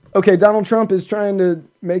 okay, Donald Trump is trying to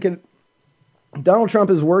make it. Donald Trump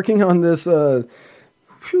is working on this. I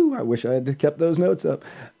wish I had kept those notes up.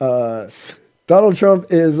 Donald Trump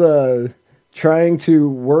is trying to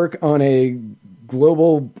work on a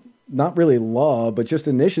global, not really law, but just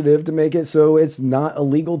initiative to make it so it's not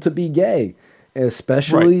illegal to be gay,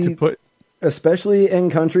 especially in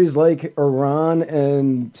countries like Iran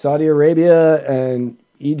and Saudi Arabia and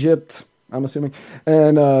Egypt, I'm assuming,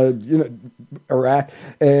 and Iraq.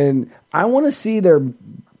 And I want to see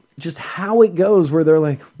just how it goes, where they're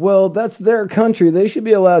like, well, that's their country. They should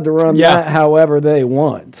be allowed to run that however they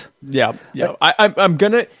want. Yeah. Yeah. I'm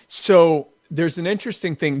going to, so there's an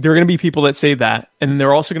interesting thing. There are going to be people that say that, and there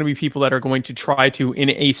are also going to be people that are going to try to, in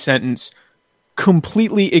a sentence,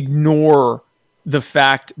 completely ignore the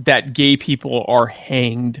fact that gay people are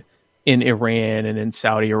hanged in Iran and in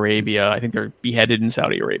Saudi Arabia. I think they're beheaded in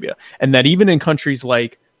Saudi Arabia, and that even in countries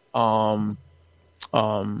like I'm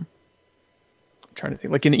trying to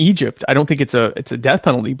think, like in Egypt, I don't think it's a death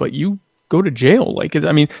penalty, but you go to jail. Like,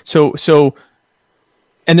 I mean, so,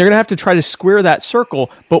 and they're gonna have to try to square that circle,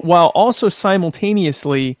 but while also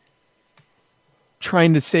simultaneously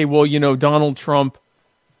trying to say, well, Donald Trump.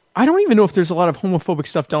 I don't even know if there's a lot of homophobic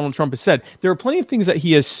stuff Donald Trump has said. There are plenty of things that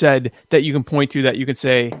he has said that you can point to that you can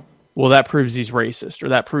say, well, that proves he's racist or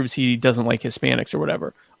that proves he doesn't like Hispanics or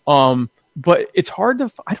whatever. But it's hard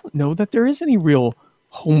to, I don't know that there is any real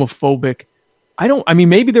homophobic.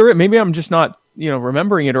 Maybe I'm just not,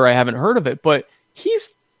 remembering it or I haven't heard of it, but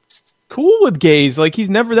he's cool with gays. Like he's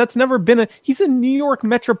a New York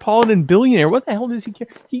metropolitan billionaire. What the hell does he care?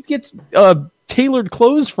 He gets, tailored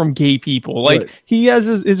clothes from gay people. Like he has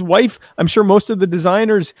his wife. I'm sure most of the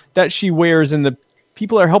designers that she wears and the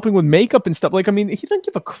people are helping with makeup and stuff. Like, I mean, he doesn't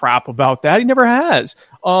give a crap about that. He never has.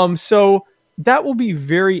 So that will be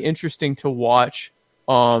very interesting to watch.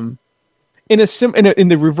 In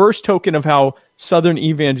the reverse token of how Southern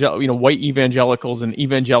white evangelicals and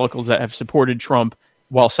evangelicals that have supported Trump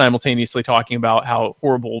while simultaneously talking about how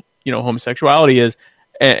horrible, homosexuality is.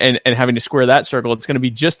 And having to square that circle, it's going to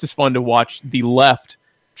be just as fun to watch the left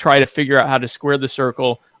try to figure out how to square the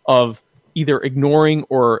circle of either ignoring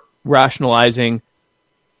or rationalizing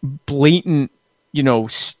blatant,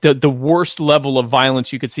 the worst level of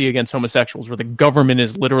violence you could see against homosexuals, where the government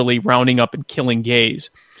is literally rounding up and killing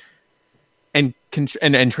gays and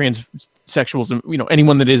transsexuals, and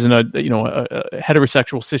anyone that isn't a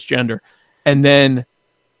heterosexual cisgender, and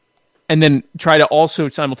then try to also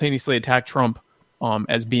simultaneously attack Trump.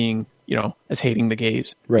 As being, as hating the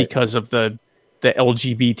gays because of the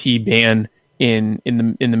LGBT ban in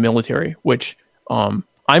the military, which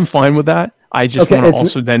I'm fine with that. I just want to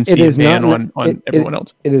also then see a ban on everyone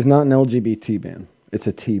else. It is not an LGBT ban. It's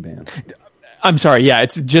a T ban. I'm sorry. Yeah,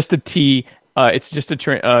 it's just a T. It's just a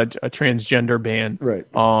transgender ban. Right.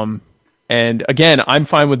 And again, I'm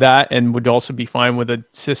fine with that, and would also be fine with a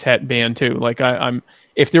cishet ban too. Like I'm.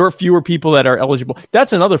 If there are fewer people that are eligible,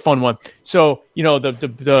 that's another fun one. So,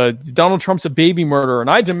 the Donald Trump's a baby murderer, and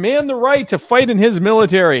I demand the right to fight in his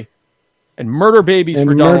military and murder babies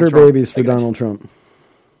for Donald Trump.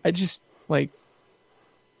 I just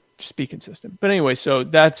be consistent. But anyway, so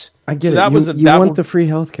that's I get so it. You want the free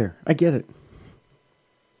healthcare. I get it.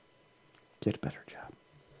 Get a better job.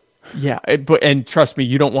 Yeah, and trust me,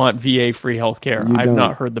 you don't want VA free healthcare. I've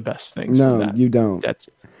not heard the best things. No, from that. You don't. It's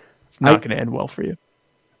not going to end well for you.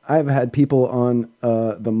 I've had people on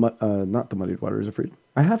not the Muddied Waters of Freedom.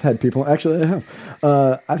 I have had people, actually I have.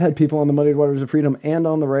 I've had people on the Muddied Waters of Freedom and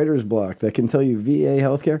on the Writer's Block that can tell you VA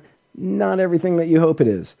healthcare, not everything that you hope it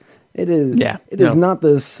is. It is. Yeah, it is not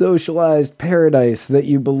the socialized paradise that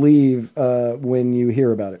you believe when you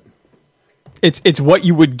hear about it. It's what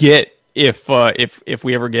you would get if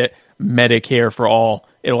we ever get Medicare for all.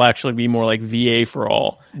 It'll actually be more like VA for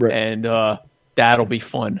all, and that'll be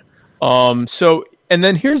fun. And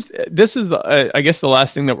then this is I guess the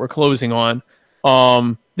last thing that we're closing on.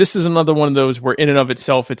 This is another one of those where in and of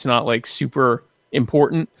itself it's not like super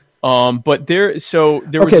important. But there was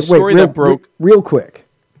a story that broke real quick.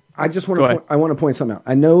 I just want to point something out.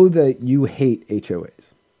 I know that you hate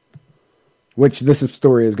HOAs, which this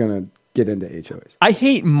story is going to get into HOAs. I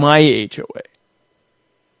hate my HOA.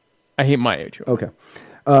 Okay.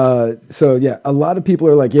 So yeah, a lot of people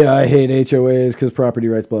are like, yeah, I hate HOAs because property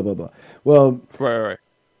rights, blah, blah, blah. Well, right.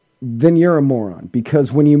 Then you're a moron,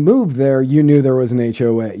 because when you moved there, you knew there was an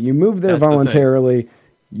HOA. You moved there voluntarily.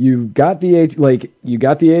 You got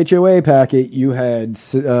the HOA packet. You had,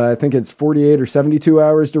 I think it's 48 or 72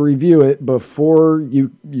 hours to review it before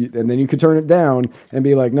you and then you could turn it down and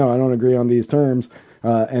be like, no, I don't agree on these terms.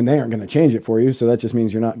 And they aren't going to change it for you. So that just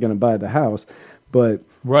means you're not going to buy the house. But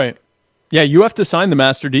right. Yeah, you have to sign the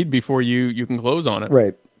master deed before you can close on it.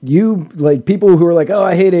 Right. You, like, people who are like, oh,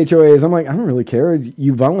 I hate HOAs. I'm like, I don't really care.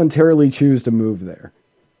 You voluntarily choose to move there.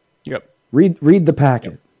 Yep. Read the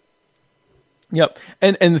packet. Yep.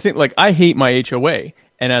 And the thing, like, I hate my HOA,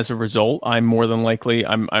 and as a result, I'm more than likely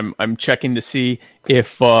I'm checking to see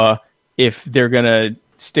if they're gonna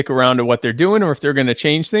stick around to what they're doing or if they're gonna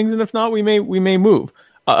change things, and if not, we may move.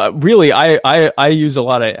 Really, I use a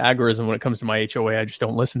lot of agorism when it comes to my HOA. I just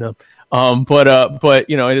don't listen to them. But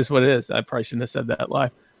you know, it is what it is. I probably shouldn't have said that live.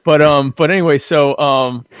 But anyway, so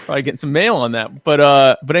probably getting some mail on that.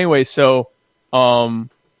 But anyway, so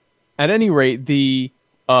at any rate,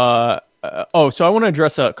 So I want to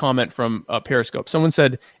address a comment from Periscope. Someone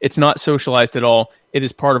said it's not socialized at all. It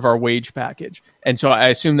is part of our wage package, and so I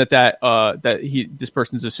assume this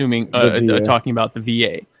person's assuming talking about the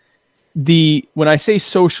VA. When I say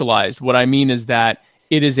socialized, what I mean is that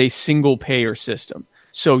it is a single payer system.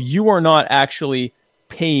 So you are not actually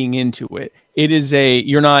paying into it.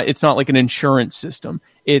 It's not like an insurance system.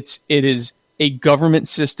 It is a government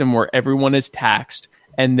system where everyone is taxed,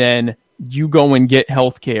 and then you go and get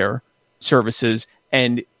healthcare services,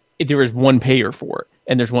 and there is one payer for it,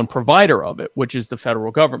 and there's one provider of it, which is the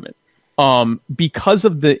federal government. Because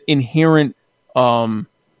of the inherent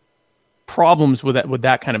problems with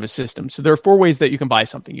that kind of a system. So there are 4 ways that you can buy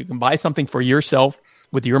something. You can buy something for yourself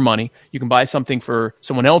with your money. You can buy something for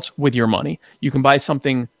someone else with your money. You can buy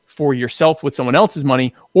something for yourself with someone else's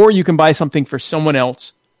money, or you can buy something for someone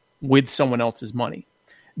else with someone else's money.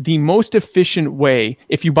 The most efficient way,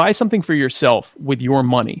 if you buy something for yourself with your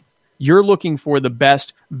money, you're looking for the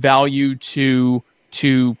best value to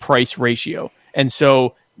price ratio. And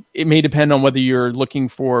so it may depend on whether you're looking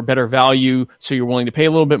for better value, so you're willing to pay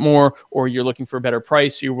a little bit more, or you're looking for a better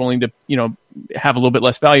price, so you're willing to, have a little bit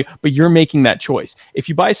less value, but you're making that choice. If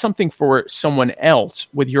you buy something for someone else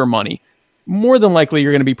with your money, more than likely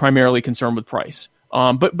you're going to be primarily concerned with price.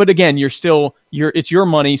 But again, it's your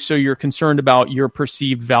money, so you're concerned about your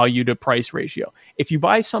perceived value to price ratio. If you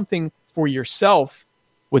buy something for yourself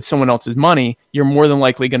with someone else's money, you're more than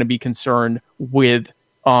likely going to be concerned with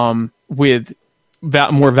more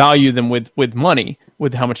value than with money,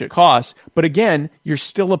 with how much it costs. But again, you're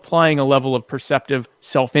still applying a level of perceptive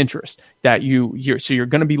self-interest that so you're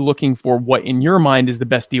going to be looking for what in your mind is the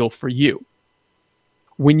best deal for you.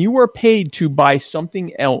 When you are paid to buy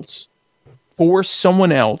something else for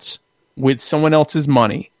someone else with someone else's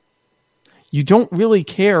money, you don't really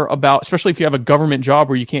care about, especially if you have a government job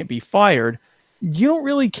where you can't be fired, you don't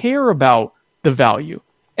really care about the value.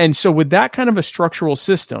 And so with that kind of a structural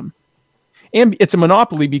system, and it's a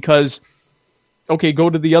monopoly because, okay, go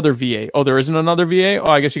to the other VA. Oh, there isn't another VA? Oh,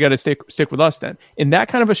 I guess you got to stick with us then. In that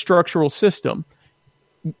kind of a structural system,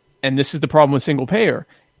 and this is the problem with single payer,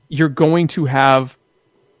 you're going to have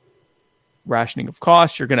rationing of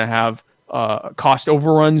costs. You're going to have cost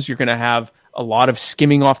overruns. You're going to have a lot of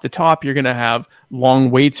skimming off the top. You're going to have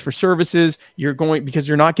long waits for services. Because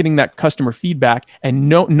you're not getting that customer feedback, and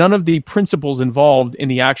none of the principles involved in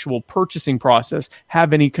the actual purchasing process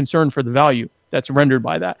have any concern for the value that's rendered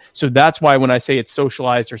by that. So that's why when I say it's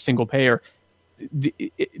socialized or single payer, the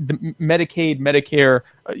Medicaid, Medicare,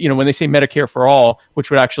 when they say Medicare for all, which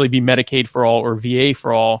would actually be Medicaid for all or VA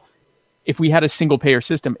for all, if we had a single payer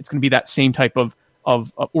system, it's going to be that same type of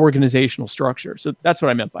organizational structure. So that's what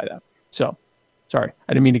I meant by that. So, sorry,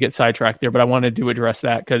 I didn't mean to get sidetracked there, but I wanted to address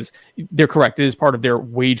that because they're correct. It is part of their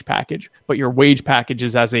wage package, but your wage package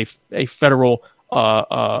is as a federal,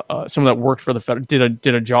 someone that worked for the federal,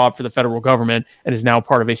 did a job for the federal government and is now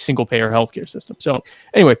part of a single payer healthcare system. So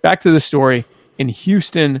anyway, back to the story. In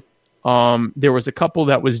Houston, there was a couple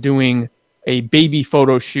that was doing a baby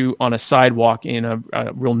photo shoot on a sidewalk in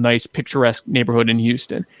a real nice picturesque neighborhood in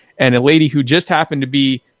Houston. And a lady who just happened to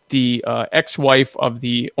be the ex-wife of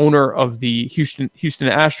the owner of the Houston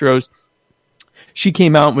Astros, she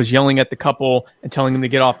came out and was yelling at the couple and telling them to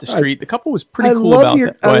get off the street. The couple was pretty cool about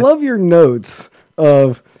that. I love your notes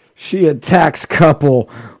of she attacks couple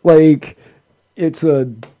like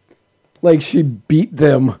she beat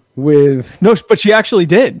them with. No, but she actually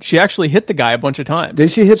did. She actually hit the guy a bunch of times.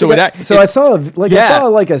 Did she hit the guy? I saw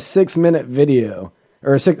like a 6-minute video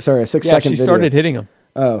or a 6-second video. She started hitting him.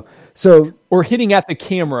 Oh. Or hitting at the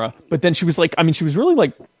camera, but then she was she was really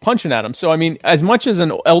like punching at him. So, as much as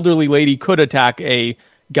an elderly lady could attack a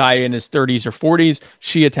guy in his 30s or 40s,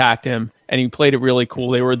 she attacked him and he played it really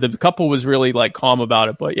cool. The couple was really like calm about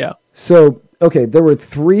it, but yeah. So, okay, there were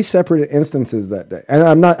 3 separate instances that day.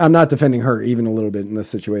 And I'm not defending her even a little bit in this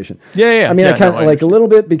situation. Yeah. I kind of like a little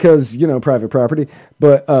bit because, private property,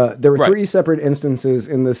 but there were 3 separate instances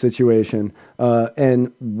in this situation.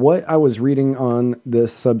 And what I was reading on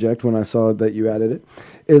this subject when I saw that you added it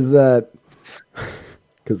is that,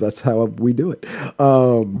 because that's how we do it.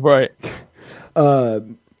 Right.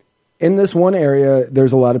 In this one area,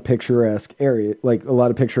 there's a lot of picturesque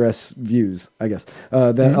views, I guess,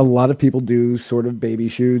 that a lot of people do sort of baby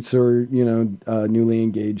shoots or, newly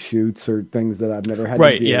engaged shoots or things that I've never had to do.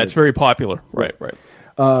 Right, yeah, it's very popular. Right.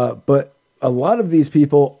 But a lot of these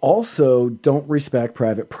people also don't respect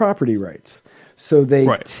private property rights. So they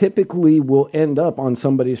typically will end up on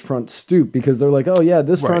somebody's front stoop because they're like, oh, yeah,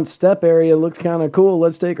 this front step area looks kind of cool.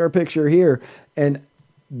 Let's take our picture here. And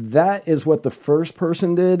that is what the first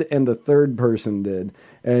person did and the third person did.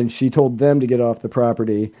 And she told them to get off the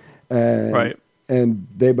property. And, Right. And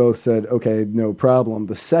they both said, okay, no problem.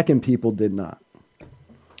 The second people did not.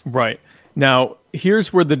 Right. Now,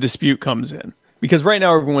 here's where the dispute comes in. Because right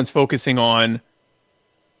now everyone's focusing on,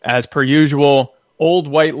 as per usual, old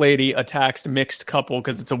white lady attacks mixed couple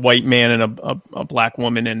because it's a white man and a black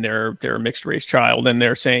woman and they're a mixed race child. And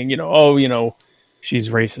they're saying, she's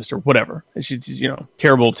racist or whatever. She's,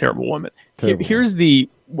 terrible, terrible woman. Terrible. Here's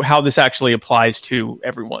how this actually applies to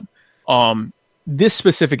everyone. This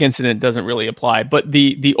specific incident doesn't really apply, but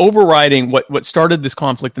the overriding, what started this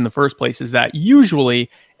conflict in the first place is that usually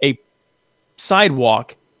a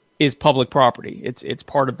sidewalk is public property. It's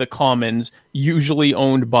part of the commons, usually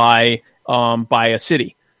owned by a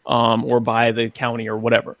city or by the county or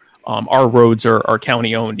whatever. Our roads are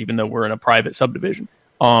county owned, even though we're in a private subdivision.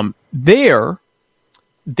 The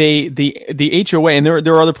HOA, and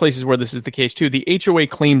there are other places where this is the case too. The HOA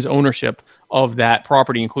claims ownership of that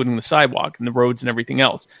property, including the sidewalk and the roads and everything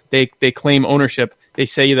else. They claim ownership. They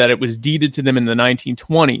say that it was deeded to them in the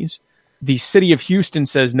 1920s. The city of Houston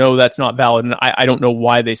says, no, that's not valid. And I don't know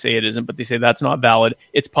why they say it isn't, but they say that's not valid.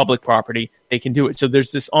 It's public property. They can do it. So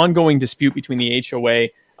there's this ongoing dispute between the HOA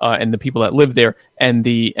and the people that live there and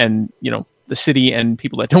the city and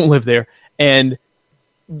people that don't live there. And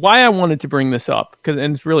why I wanted to bring this up,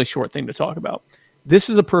 and it's a really short thing to talk about. This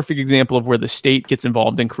is a perfect example of where the state gets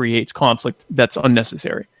involved and creates conflict that's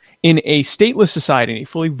unnecessary. In a stateless society, a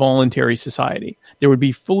fully voluntary society, there'd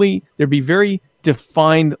be very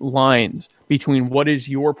defined lines between what is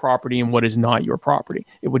your property and what is not your property.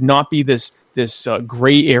 It would not be this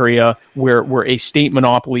gray area where a state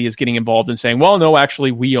monopoly is getting involved and saying, well, no,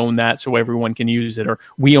 actually we own that so everyone can use it, or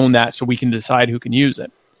we own that so we can decide who can use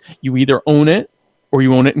it. You either own it or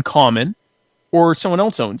you own it in common, or someone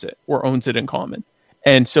else owns it or owns it in common.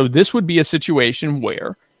 And so this would be a situation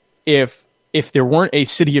where if there weren't a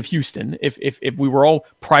city of Houston, if we were all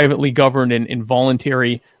privately governed in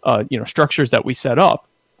voluntary structures that we set up,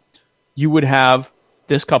 you would have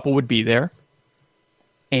this couple would be there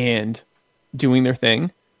and doing their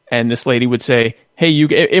thing. And this lady would say, hey,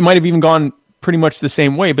 it might have even gone pretty much the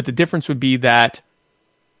same way, but the difference would be that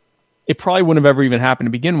it probably wouldn't have ever even happened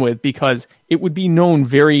to begin with, because it would be known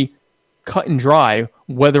very cut and dry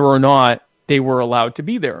whether or not they were allowed to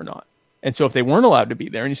be there or not. And so if they weren't allowed to be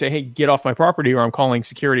there and you say, hey, get off my property or I'm calling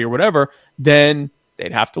security or whatever, then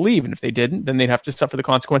they'd have to leave. And if they didn't, then they'd have to suffer the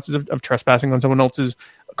consequences of trespassing on someone else's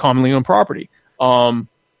commonly owned property.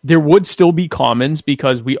 There would still be commons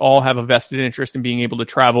because we all have a vested interest in being able to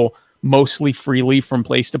travel mostly freely from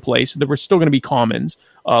place to place. So there were still going to be commons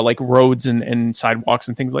like roads and sidewalks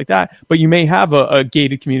and things like that. But you may have a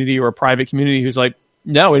gated community or a private community who's like,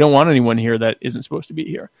 no, we don't want anyone here that isn't supposed to be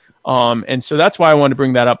here. And so that's why I wanted to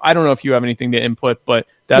bring that up. I don't know if you have anything to input, but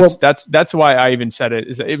that's why I even said it.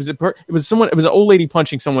 Is that it was an old lady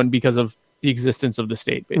punching someone because of the existence of the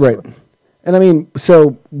state, basically. Right. And I mean,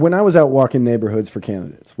 so when I was out walking neighborhoods for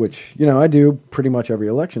candidates, which, I do pretty much every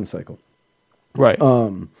election cycle. Right.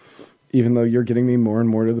 Even though you're getting me more and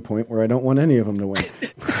more to the point where I don't want any of them to win.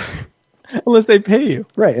 Unless they pay you.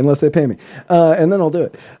 Right, unless they pay me. And then I'll do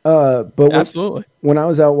it. But absolutely. When I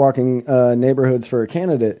was out walking neighborhoods for a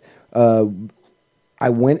candidate, I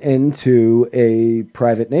went into a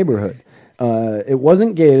private neighborhood. It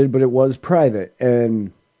wasn't gated, but it was private.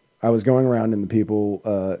 And I was going around, and the people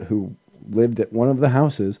who lived at one of the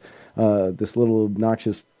houses, this little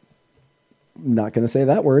obnoxious, not going to say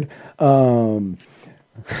that word,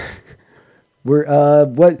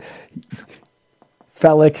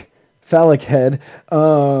 phallic head.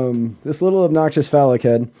 This little obnoxious phallic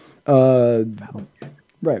head.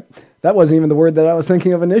 Right. That wasn't even the word that I was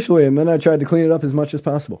thinking of initially, and then I tried to clean it up as much as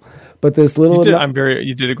possible. But this little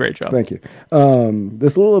you did a great job. Thank you.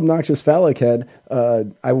 This little obnoxious phallic head,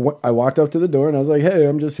 I walked up to the door and I was like, "Hey,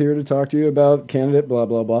 I'm just here to talk to you about candidate blah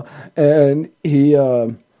blah blah." And he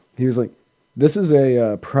was like, "This is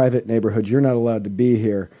a private neighborhood. You're not allowed to be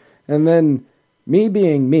here." And then me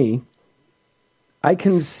being me, I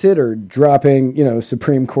considered dropping,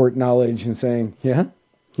 Supreme Court knowledge and saying, "Yeah,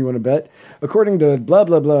 you want to bet?" According to blah,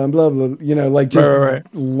 blah, blah, and blah, blah, right.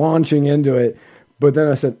 Launching into it. But then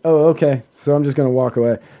I said, "Oh, okay, so I'm just going to walk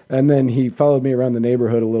away." And then he followed me around the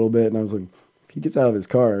neighborhood a little bit, and I was like, if he gets out of his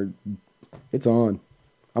car, it's on.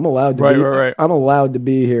 I'm allowed to be. Right. I'm allowed to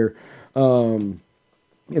be here,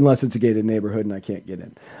 unless it's a gated neighborhood and I can't get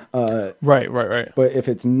in. Right. But if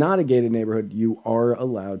it's not a gated neighborhood, you are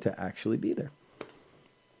allowed to actually be there.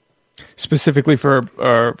 Specifically for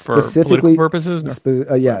political purposes?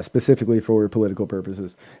 Yeah, specifically for political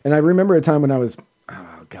purposes. And I remember a time when I was,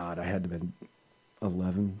 I had to have been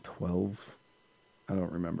 11, 12. I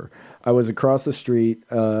don't remember. I was across the street.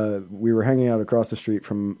 We were hanging out across the street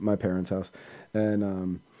from my parents' house,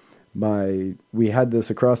 and we had this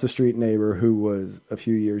across the street neighbor who was a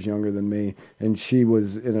few years younger than me, and she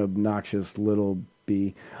was an obnoxious little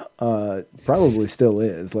bee. Probably still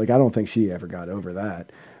is. Like, I don't think she ever got over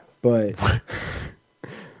that, but.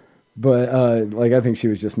 But like, I think she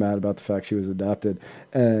was just mad about the fact she was adopted,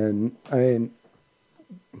 and I mean,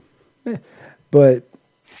 but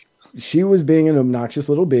she was being an obnoxious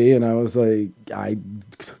little bee, and I was like, I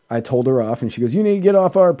told her off, and she goes, "You need to get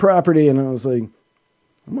off our property," and I was like,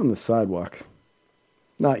 "I'm on the sidewalk,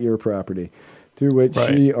 not your property." To which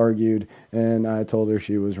she argued, and I told her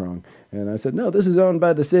she was wrong, and I said, "No, this is owned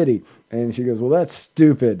by the city," and she goes, "Well, that's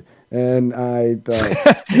stupid," and I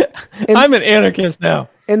thought, I'm an anarchist now.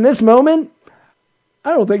 In this moment,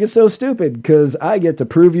 I don't think it's so stupid because I get to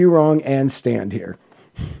prove you wrong and stand here.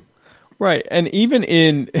 Right. And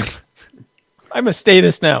even I'm a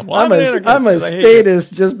statist now. Well, I'm a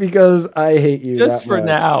statist just because I hate you. Just for much.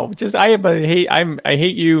 Now. I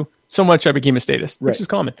hate you so much I became a statist, which is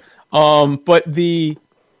common. But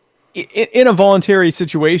in a voluntary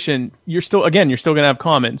situation, you're still going to have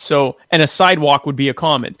comments. So, and a sidewalk would be a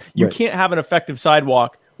comment. You can't have an effective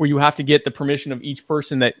sidewalk where you have to get the permission of each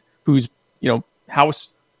person whose house,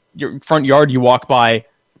 your front yard you walk by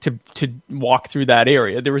to walk through that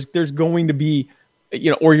area. There's going to be,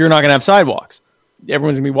 or you're not going to have sidewalks.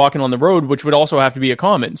 Everyone's going to be walking on the road, which would also have to be a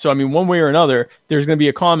common. So, I mean, one way or another, there's going to be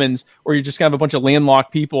a commons, or you're just going to have a bunch of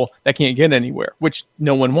landlocked people that can't get anywhere, which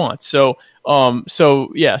no one wants. So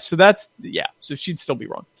So she'd still be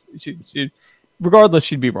wrong. Regardless,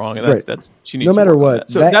 she'd be wrong. And that's she needs. No matter what,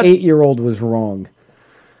 so that 8-year-old was wrong.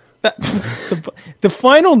 The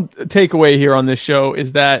final takeaway here on this show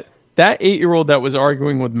is that 8-year-old that was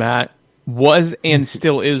arguing with Matt was and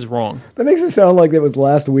still is wrong. That makes it sound like it was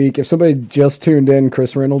last week. If somebody just tuned in,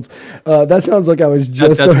 Chris Reynolds, that sounds like I was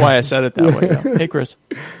just... That's why I said it that way. Yeah. Hey, Chris.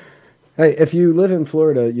 Hey, if you live in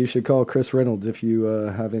Florida, you should call Chris Reynolds if you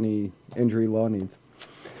have any injury law needs.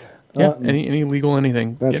 Yeah, any legal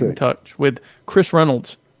anything. Get in touch with Chris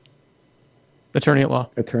Reynolds, attorney at law.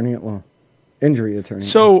 Attorney at law. Injury attorney.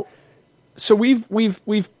 So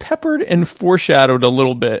we've peppered and foreshadowed a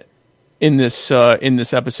little bit in this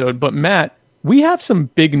episode, but Matt, we have some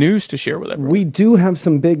big news to share with everyone. We do have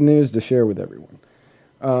some big news to share with everyone.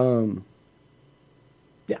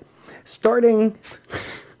 Starting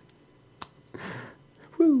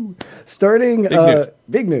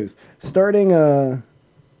big news. Starting in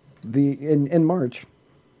March.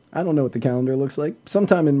 I don't know what the calendar looks like.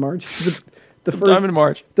 Sometime in March.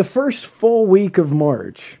 The first full week of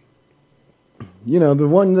March. The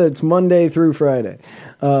one that's Monday through Friday.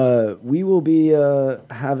 We will be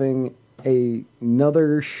having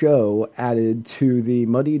another show added to the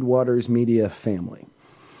Muddied Waters Media family.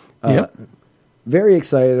 Very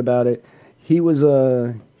excited about it. He was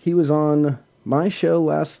on my show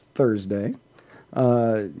last Thursday.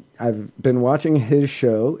 I've been watching his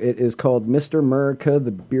show. It is called Mr. Murica,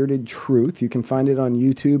 The Bearded Truth. You can find it on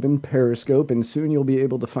YouTube and Periscope, and soon you'll be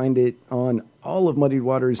able to find it on all of Muddied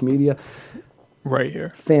Waters Media. Right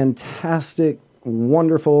here. Fantastic,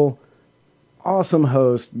 wonderful, awesome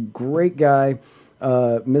host, great guy.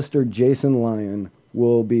 Mr. Jason Lyon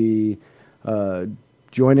will be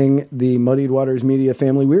joining the Muddied Waters Media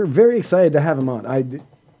family. We're very excited to have him on.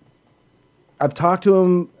 I've talked to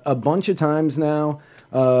him a bunch of times now.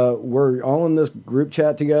 We're all in this group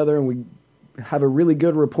chat together, and we have a really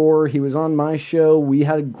good rapport. He was on my show. We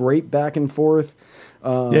had a great back and forth.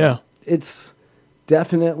 It's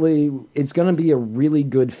going to be a really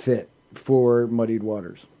good fit for Muddied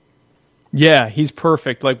Waters. Yeah, he's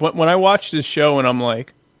perfect. Like when I watched this show, and I'm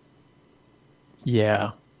like,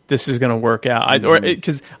 yeah, this is going to work out.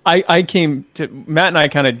 Because I came to Matt and I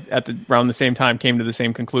kind of around the same time came to the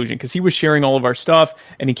same conclusion, because he was sharing all of our stuff,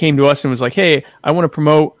 and he came to us and was like, "Hey, I want to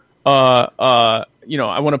promote, I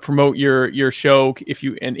want to promote your show."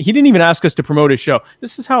 And he didn't even ask us to promote his show.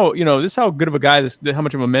 This is how good of a guy, how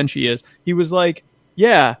much of a mensch he is. He was like,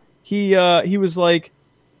 "Yeah," he was like,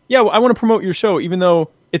 "Yeah, I want to promote your show, even though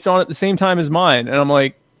it's on at the same time as mine." And I'm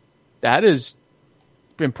like, "That is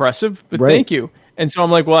impressive, but thank you." And so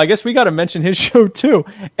I'm like, well, I guess we got to mention his show too.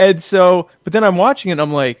 And so, but then I'm watching it and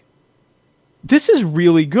I'm like, this is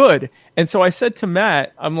really good. And so I said to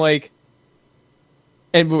Matt, I'm like,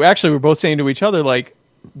 and we're both saying to each other, like,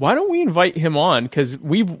 why don't we invite him on? Because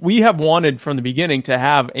we have wanted from the beginning to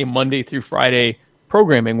have a Monday through Friday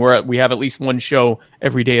programming where we have at least one show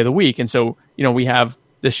every day of the week. And so, we have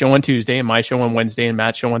this show on Tuesday and my show on Wednesday and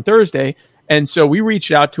Matt's show on Thursday. And so we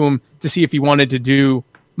reached out to him to see if he wanted to do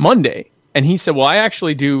Monday. And he said, well, I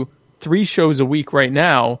actually do 3 shows a week right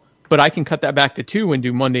now, but I can cut that back to 2 and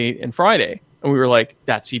do Monday and Friday. And we were like,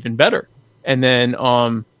 that's even better. And then,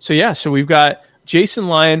 so we've got Jason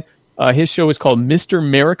Lyon. His show is called Mr.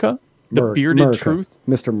 America, The Bearded Truth.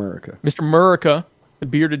 Mr. America. Mr. America, The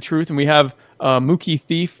Bearded Truth. And we have Mookie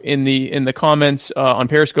Thief in the comments on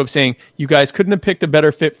Periscope saying, you guys couldn't have picked a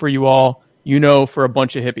better fit for you all, for a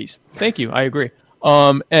bunch of hippies. Thank you. I agree.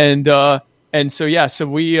 So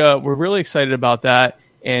we're really excited about that.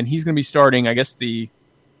 And he's going to be starting, I guess, the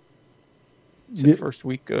first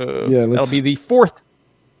week. That'll be the 4th.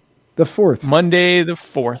 The 4th. Monday the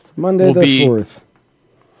 4th. Monday the 4th.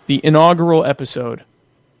 The inaugural episode.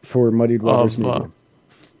 For Muddied Waters Media.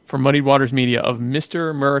 For Muddied Waters Media of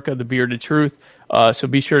Mr. America, The Bearded Truth. So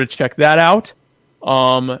be sure to check that out.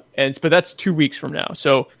 But that's 2 weeks from now.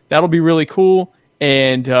 So that'll be really cool.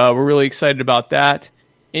 And we're really excited about that.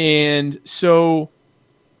 And so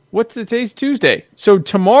today's Tuesday. So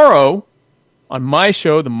tomorrow on my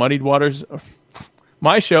show, The Muddied Waters,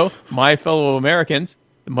 my show, My Fellow Americans,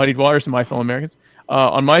 The Muddied Waters and My Fellow Americans.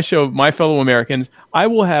 On my show, My Fellow Americans, I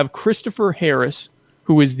will have Christopher Harris,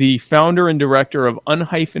 who is the founder and director of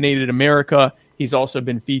Unhyphenated America. He's also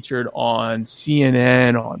been featured on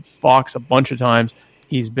CNN, on Fox a bunch of times.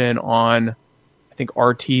 He's been on, I think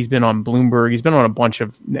RT's been on Bloomberg. He's been on a bunch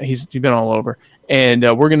of, he's been all over. And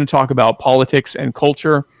we're going to talk about politics and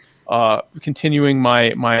culture, continuing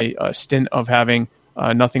my stint of having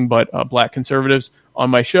nothing but black conservatives on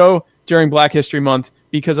my show during Black History Month,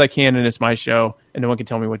 because I can, and it's my show, and no one can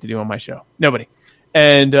tell me what to do on my show. Nobody.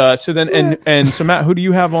 And so Matt, who do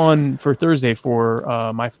you have on for Thursday for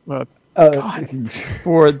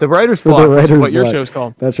for the Writer's Block? What your show's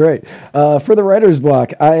called? That's right. For the Writer's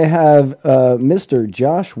Block, I have Mr.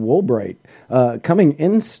 Josh Woolbright coming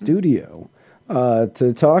in studio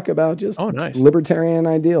to talk about just libertarian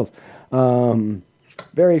ideals.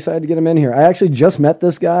 Very excited to get him in here. I actually just met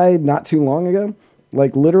this guy not too long ago.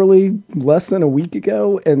 Like literally less than a week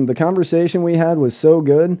ago, and the conversation we had was so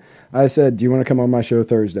good. I said, "Do you want to come on my show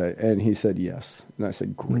Thursday?" And he said yes. And I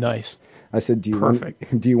said, "Great." Nice. I said, "Do you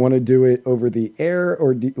want to do it over the air,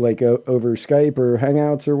 or over Skype or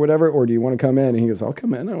Hangouts or whatever, or do you want to come in?" And he goes, "I'll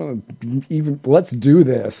come in. I want to let's do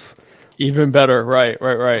this." Even better,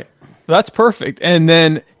 right. That's perfect. And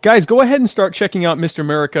then, guys, go ahead and start checking out Mr.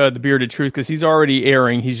 America, The Bearded Truth, because he's already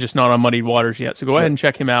airing. He's just not on Muddied Waters yet. So go ahead and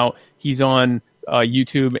check him out. He's on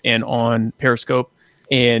YouTube and on Periscope,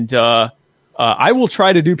 and I will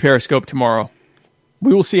try to do Periscope tomorrow.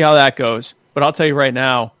 We will see how that goes, but I'll tell you right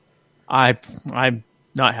now, I'm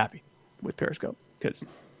not happy with Periscope because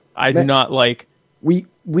I do not like. We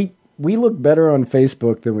look better on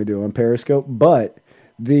Facebook than we do on Periscope, but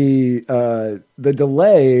the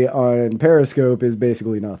delay on Periscope is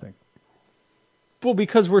basically nothing. Well,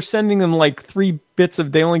 because we're sending them like 3 bits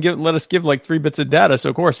of, they only let us give like 3 bits of data,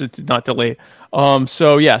 so of course it's not delayed.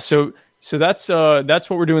 So that's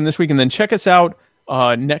what we're doing this week, and then check us out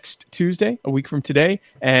next Tuesday, a week from today,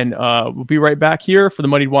 and we'll be right back here for the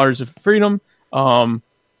Muddied Waters of Freedom, and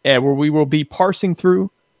where we will be parsing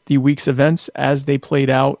through the week's events as they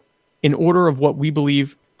played out in order of what we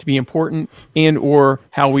believe to be important and or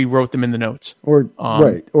how we wrote them in the notes, or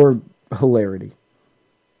hilarity.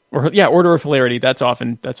 Order of hilarity. That's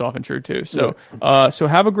often true too. So, so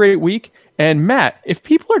have a great week. And Matt, if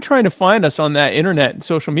people are trying to find us on that internet and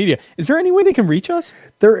social media, is there any way they can reach us?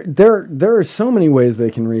 There are so many ways they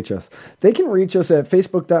can reach us. They can reach us at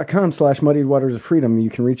facebook.com/Muddied Waters of Freedom. You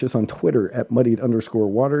can reach us on Twitter at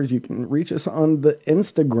 @Muddied_Waters. You can reach us on the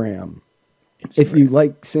Instagram. If you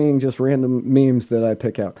like seeing just random memes that I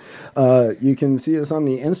pick out, you can see us on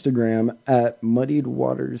the Instagram at Muddied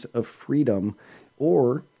Waters of Freedom,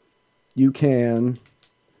 or you can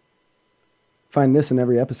find this in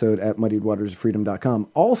every episode at muddiedwatersofreedom.com.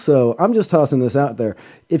 Also, I'm just tossing this out there.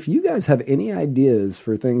 If you guys have any ideas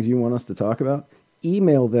for things you want us to talk about,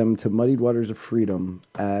 email them to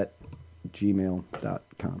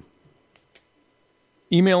muddiedwatersofreedom@gmail.com.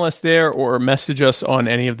 Email us there or message us on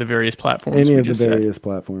any of the various platforms.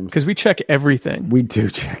 Platforms. Because we check everything. We do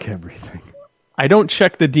check everything. I don't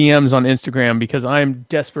check the DMs on Instagram because I'm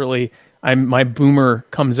desperately... my boomer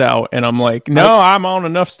comes out and I'm like, no, I'm on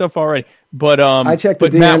enough stuff already. But I check the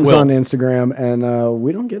DMs on Instagram and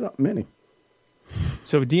we don't get up many.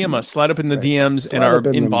 So DM us, slide up in the DMs in our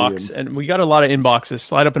inbox, and we got a lot of inboxes.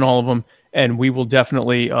 Slide up in all of them, and we will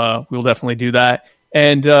definitely do that.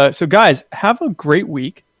 And so, guys, have a great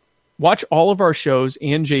week. Watch all of our shows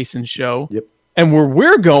and Jason's show. Yep. And where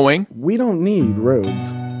we're going, we don't need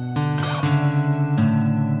roads.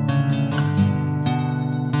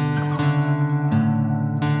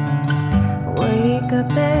 Wake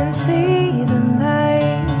up and see the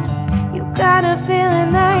light.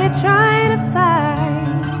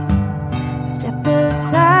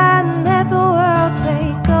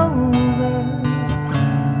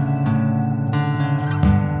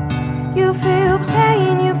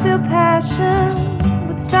 passion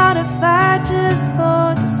would start a fight just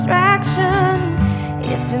for distraction.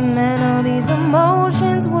 If it meant all these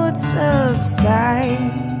emotions would subside.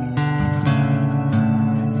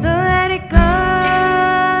 So let it go.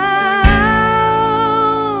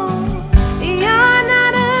 You're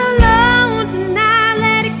not alone tonight.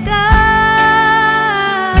 Let it go.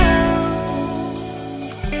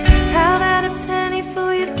 How about a penny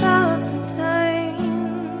for your thoughts and time?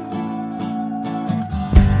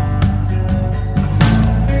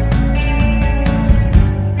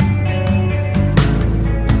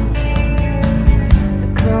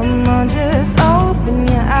 Come on, just open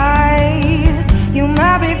your eyes. You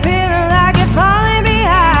might be feeling like you're falling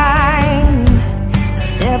behind.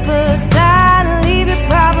 Step aside and leave your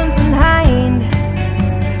problems behind.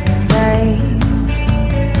 Say,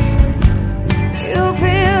 you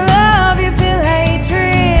feel love, you feel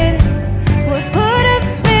hatred. Would put a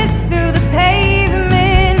fist through the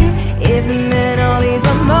pavement if it meant all these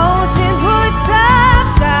emotions would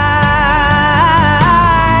subside.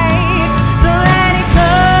 So let it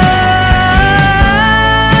go.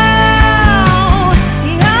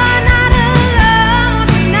 You're not alone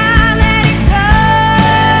tonight. Let it go.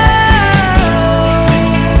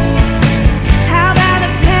 How about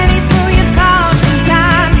a penny for your thoughts and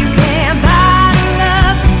time? You can't bottle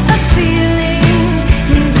up a feeling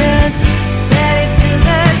and just set it to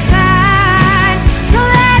the side. So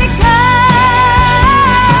let it go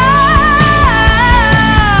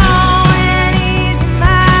and ease your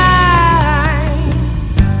mind.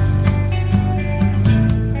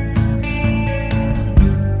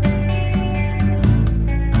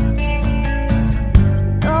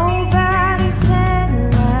 Nobody said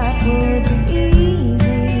life would be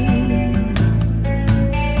easy.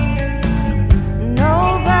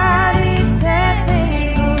 Nobody said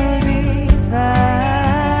things would be fine.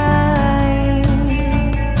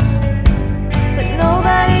 But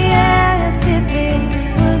nobody asked if it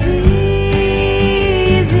was easy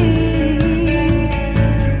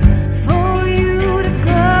for you to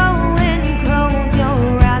go and close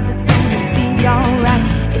your eyes. It's gonna be alright.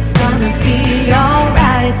 It's gonna be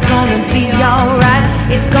alright. It's gonna be alright.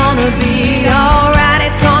 It's gonna be alright.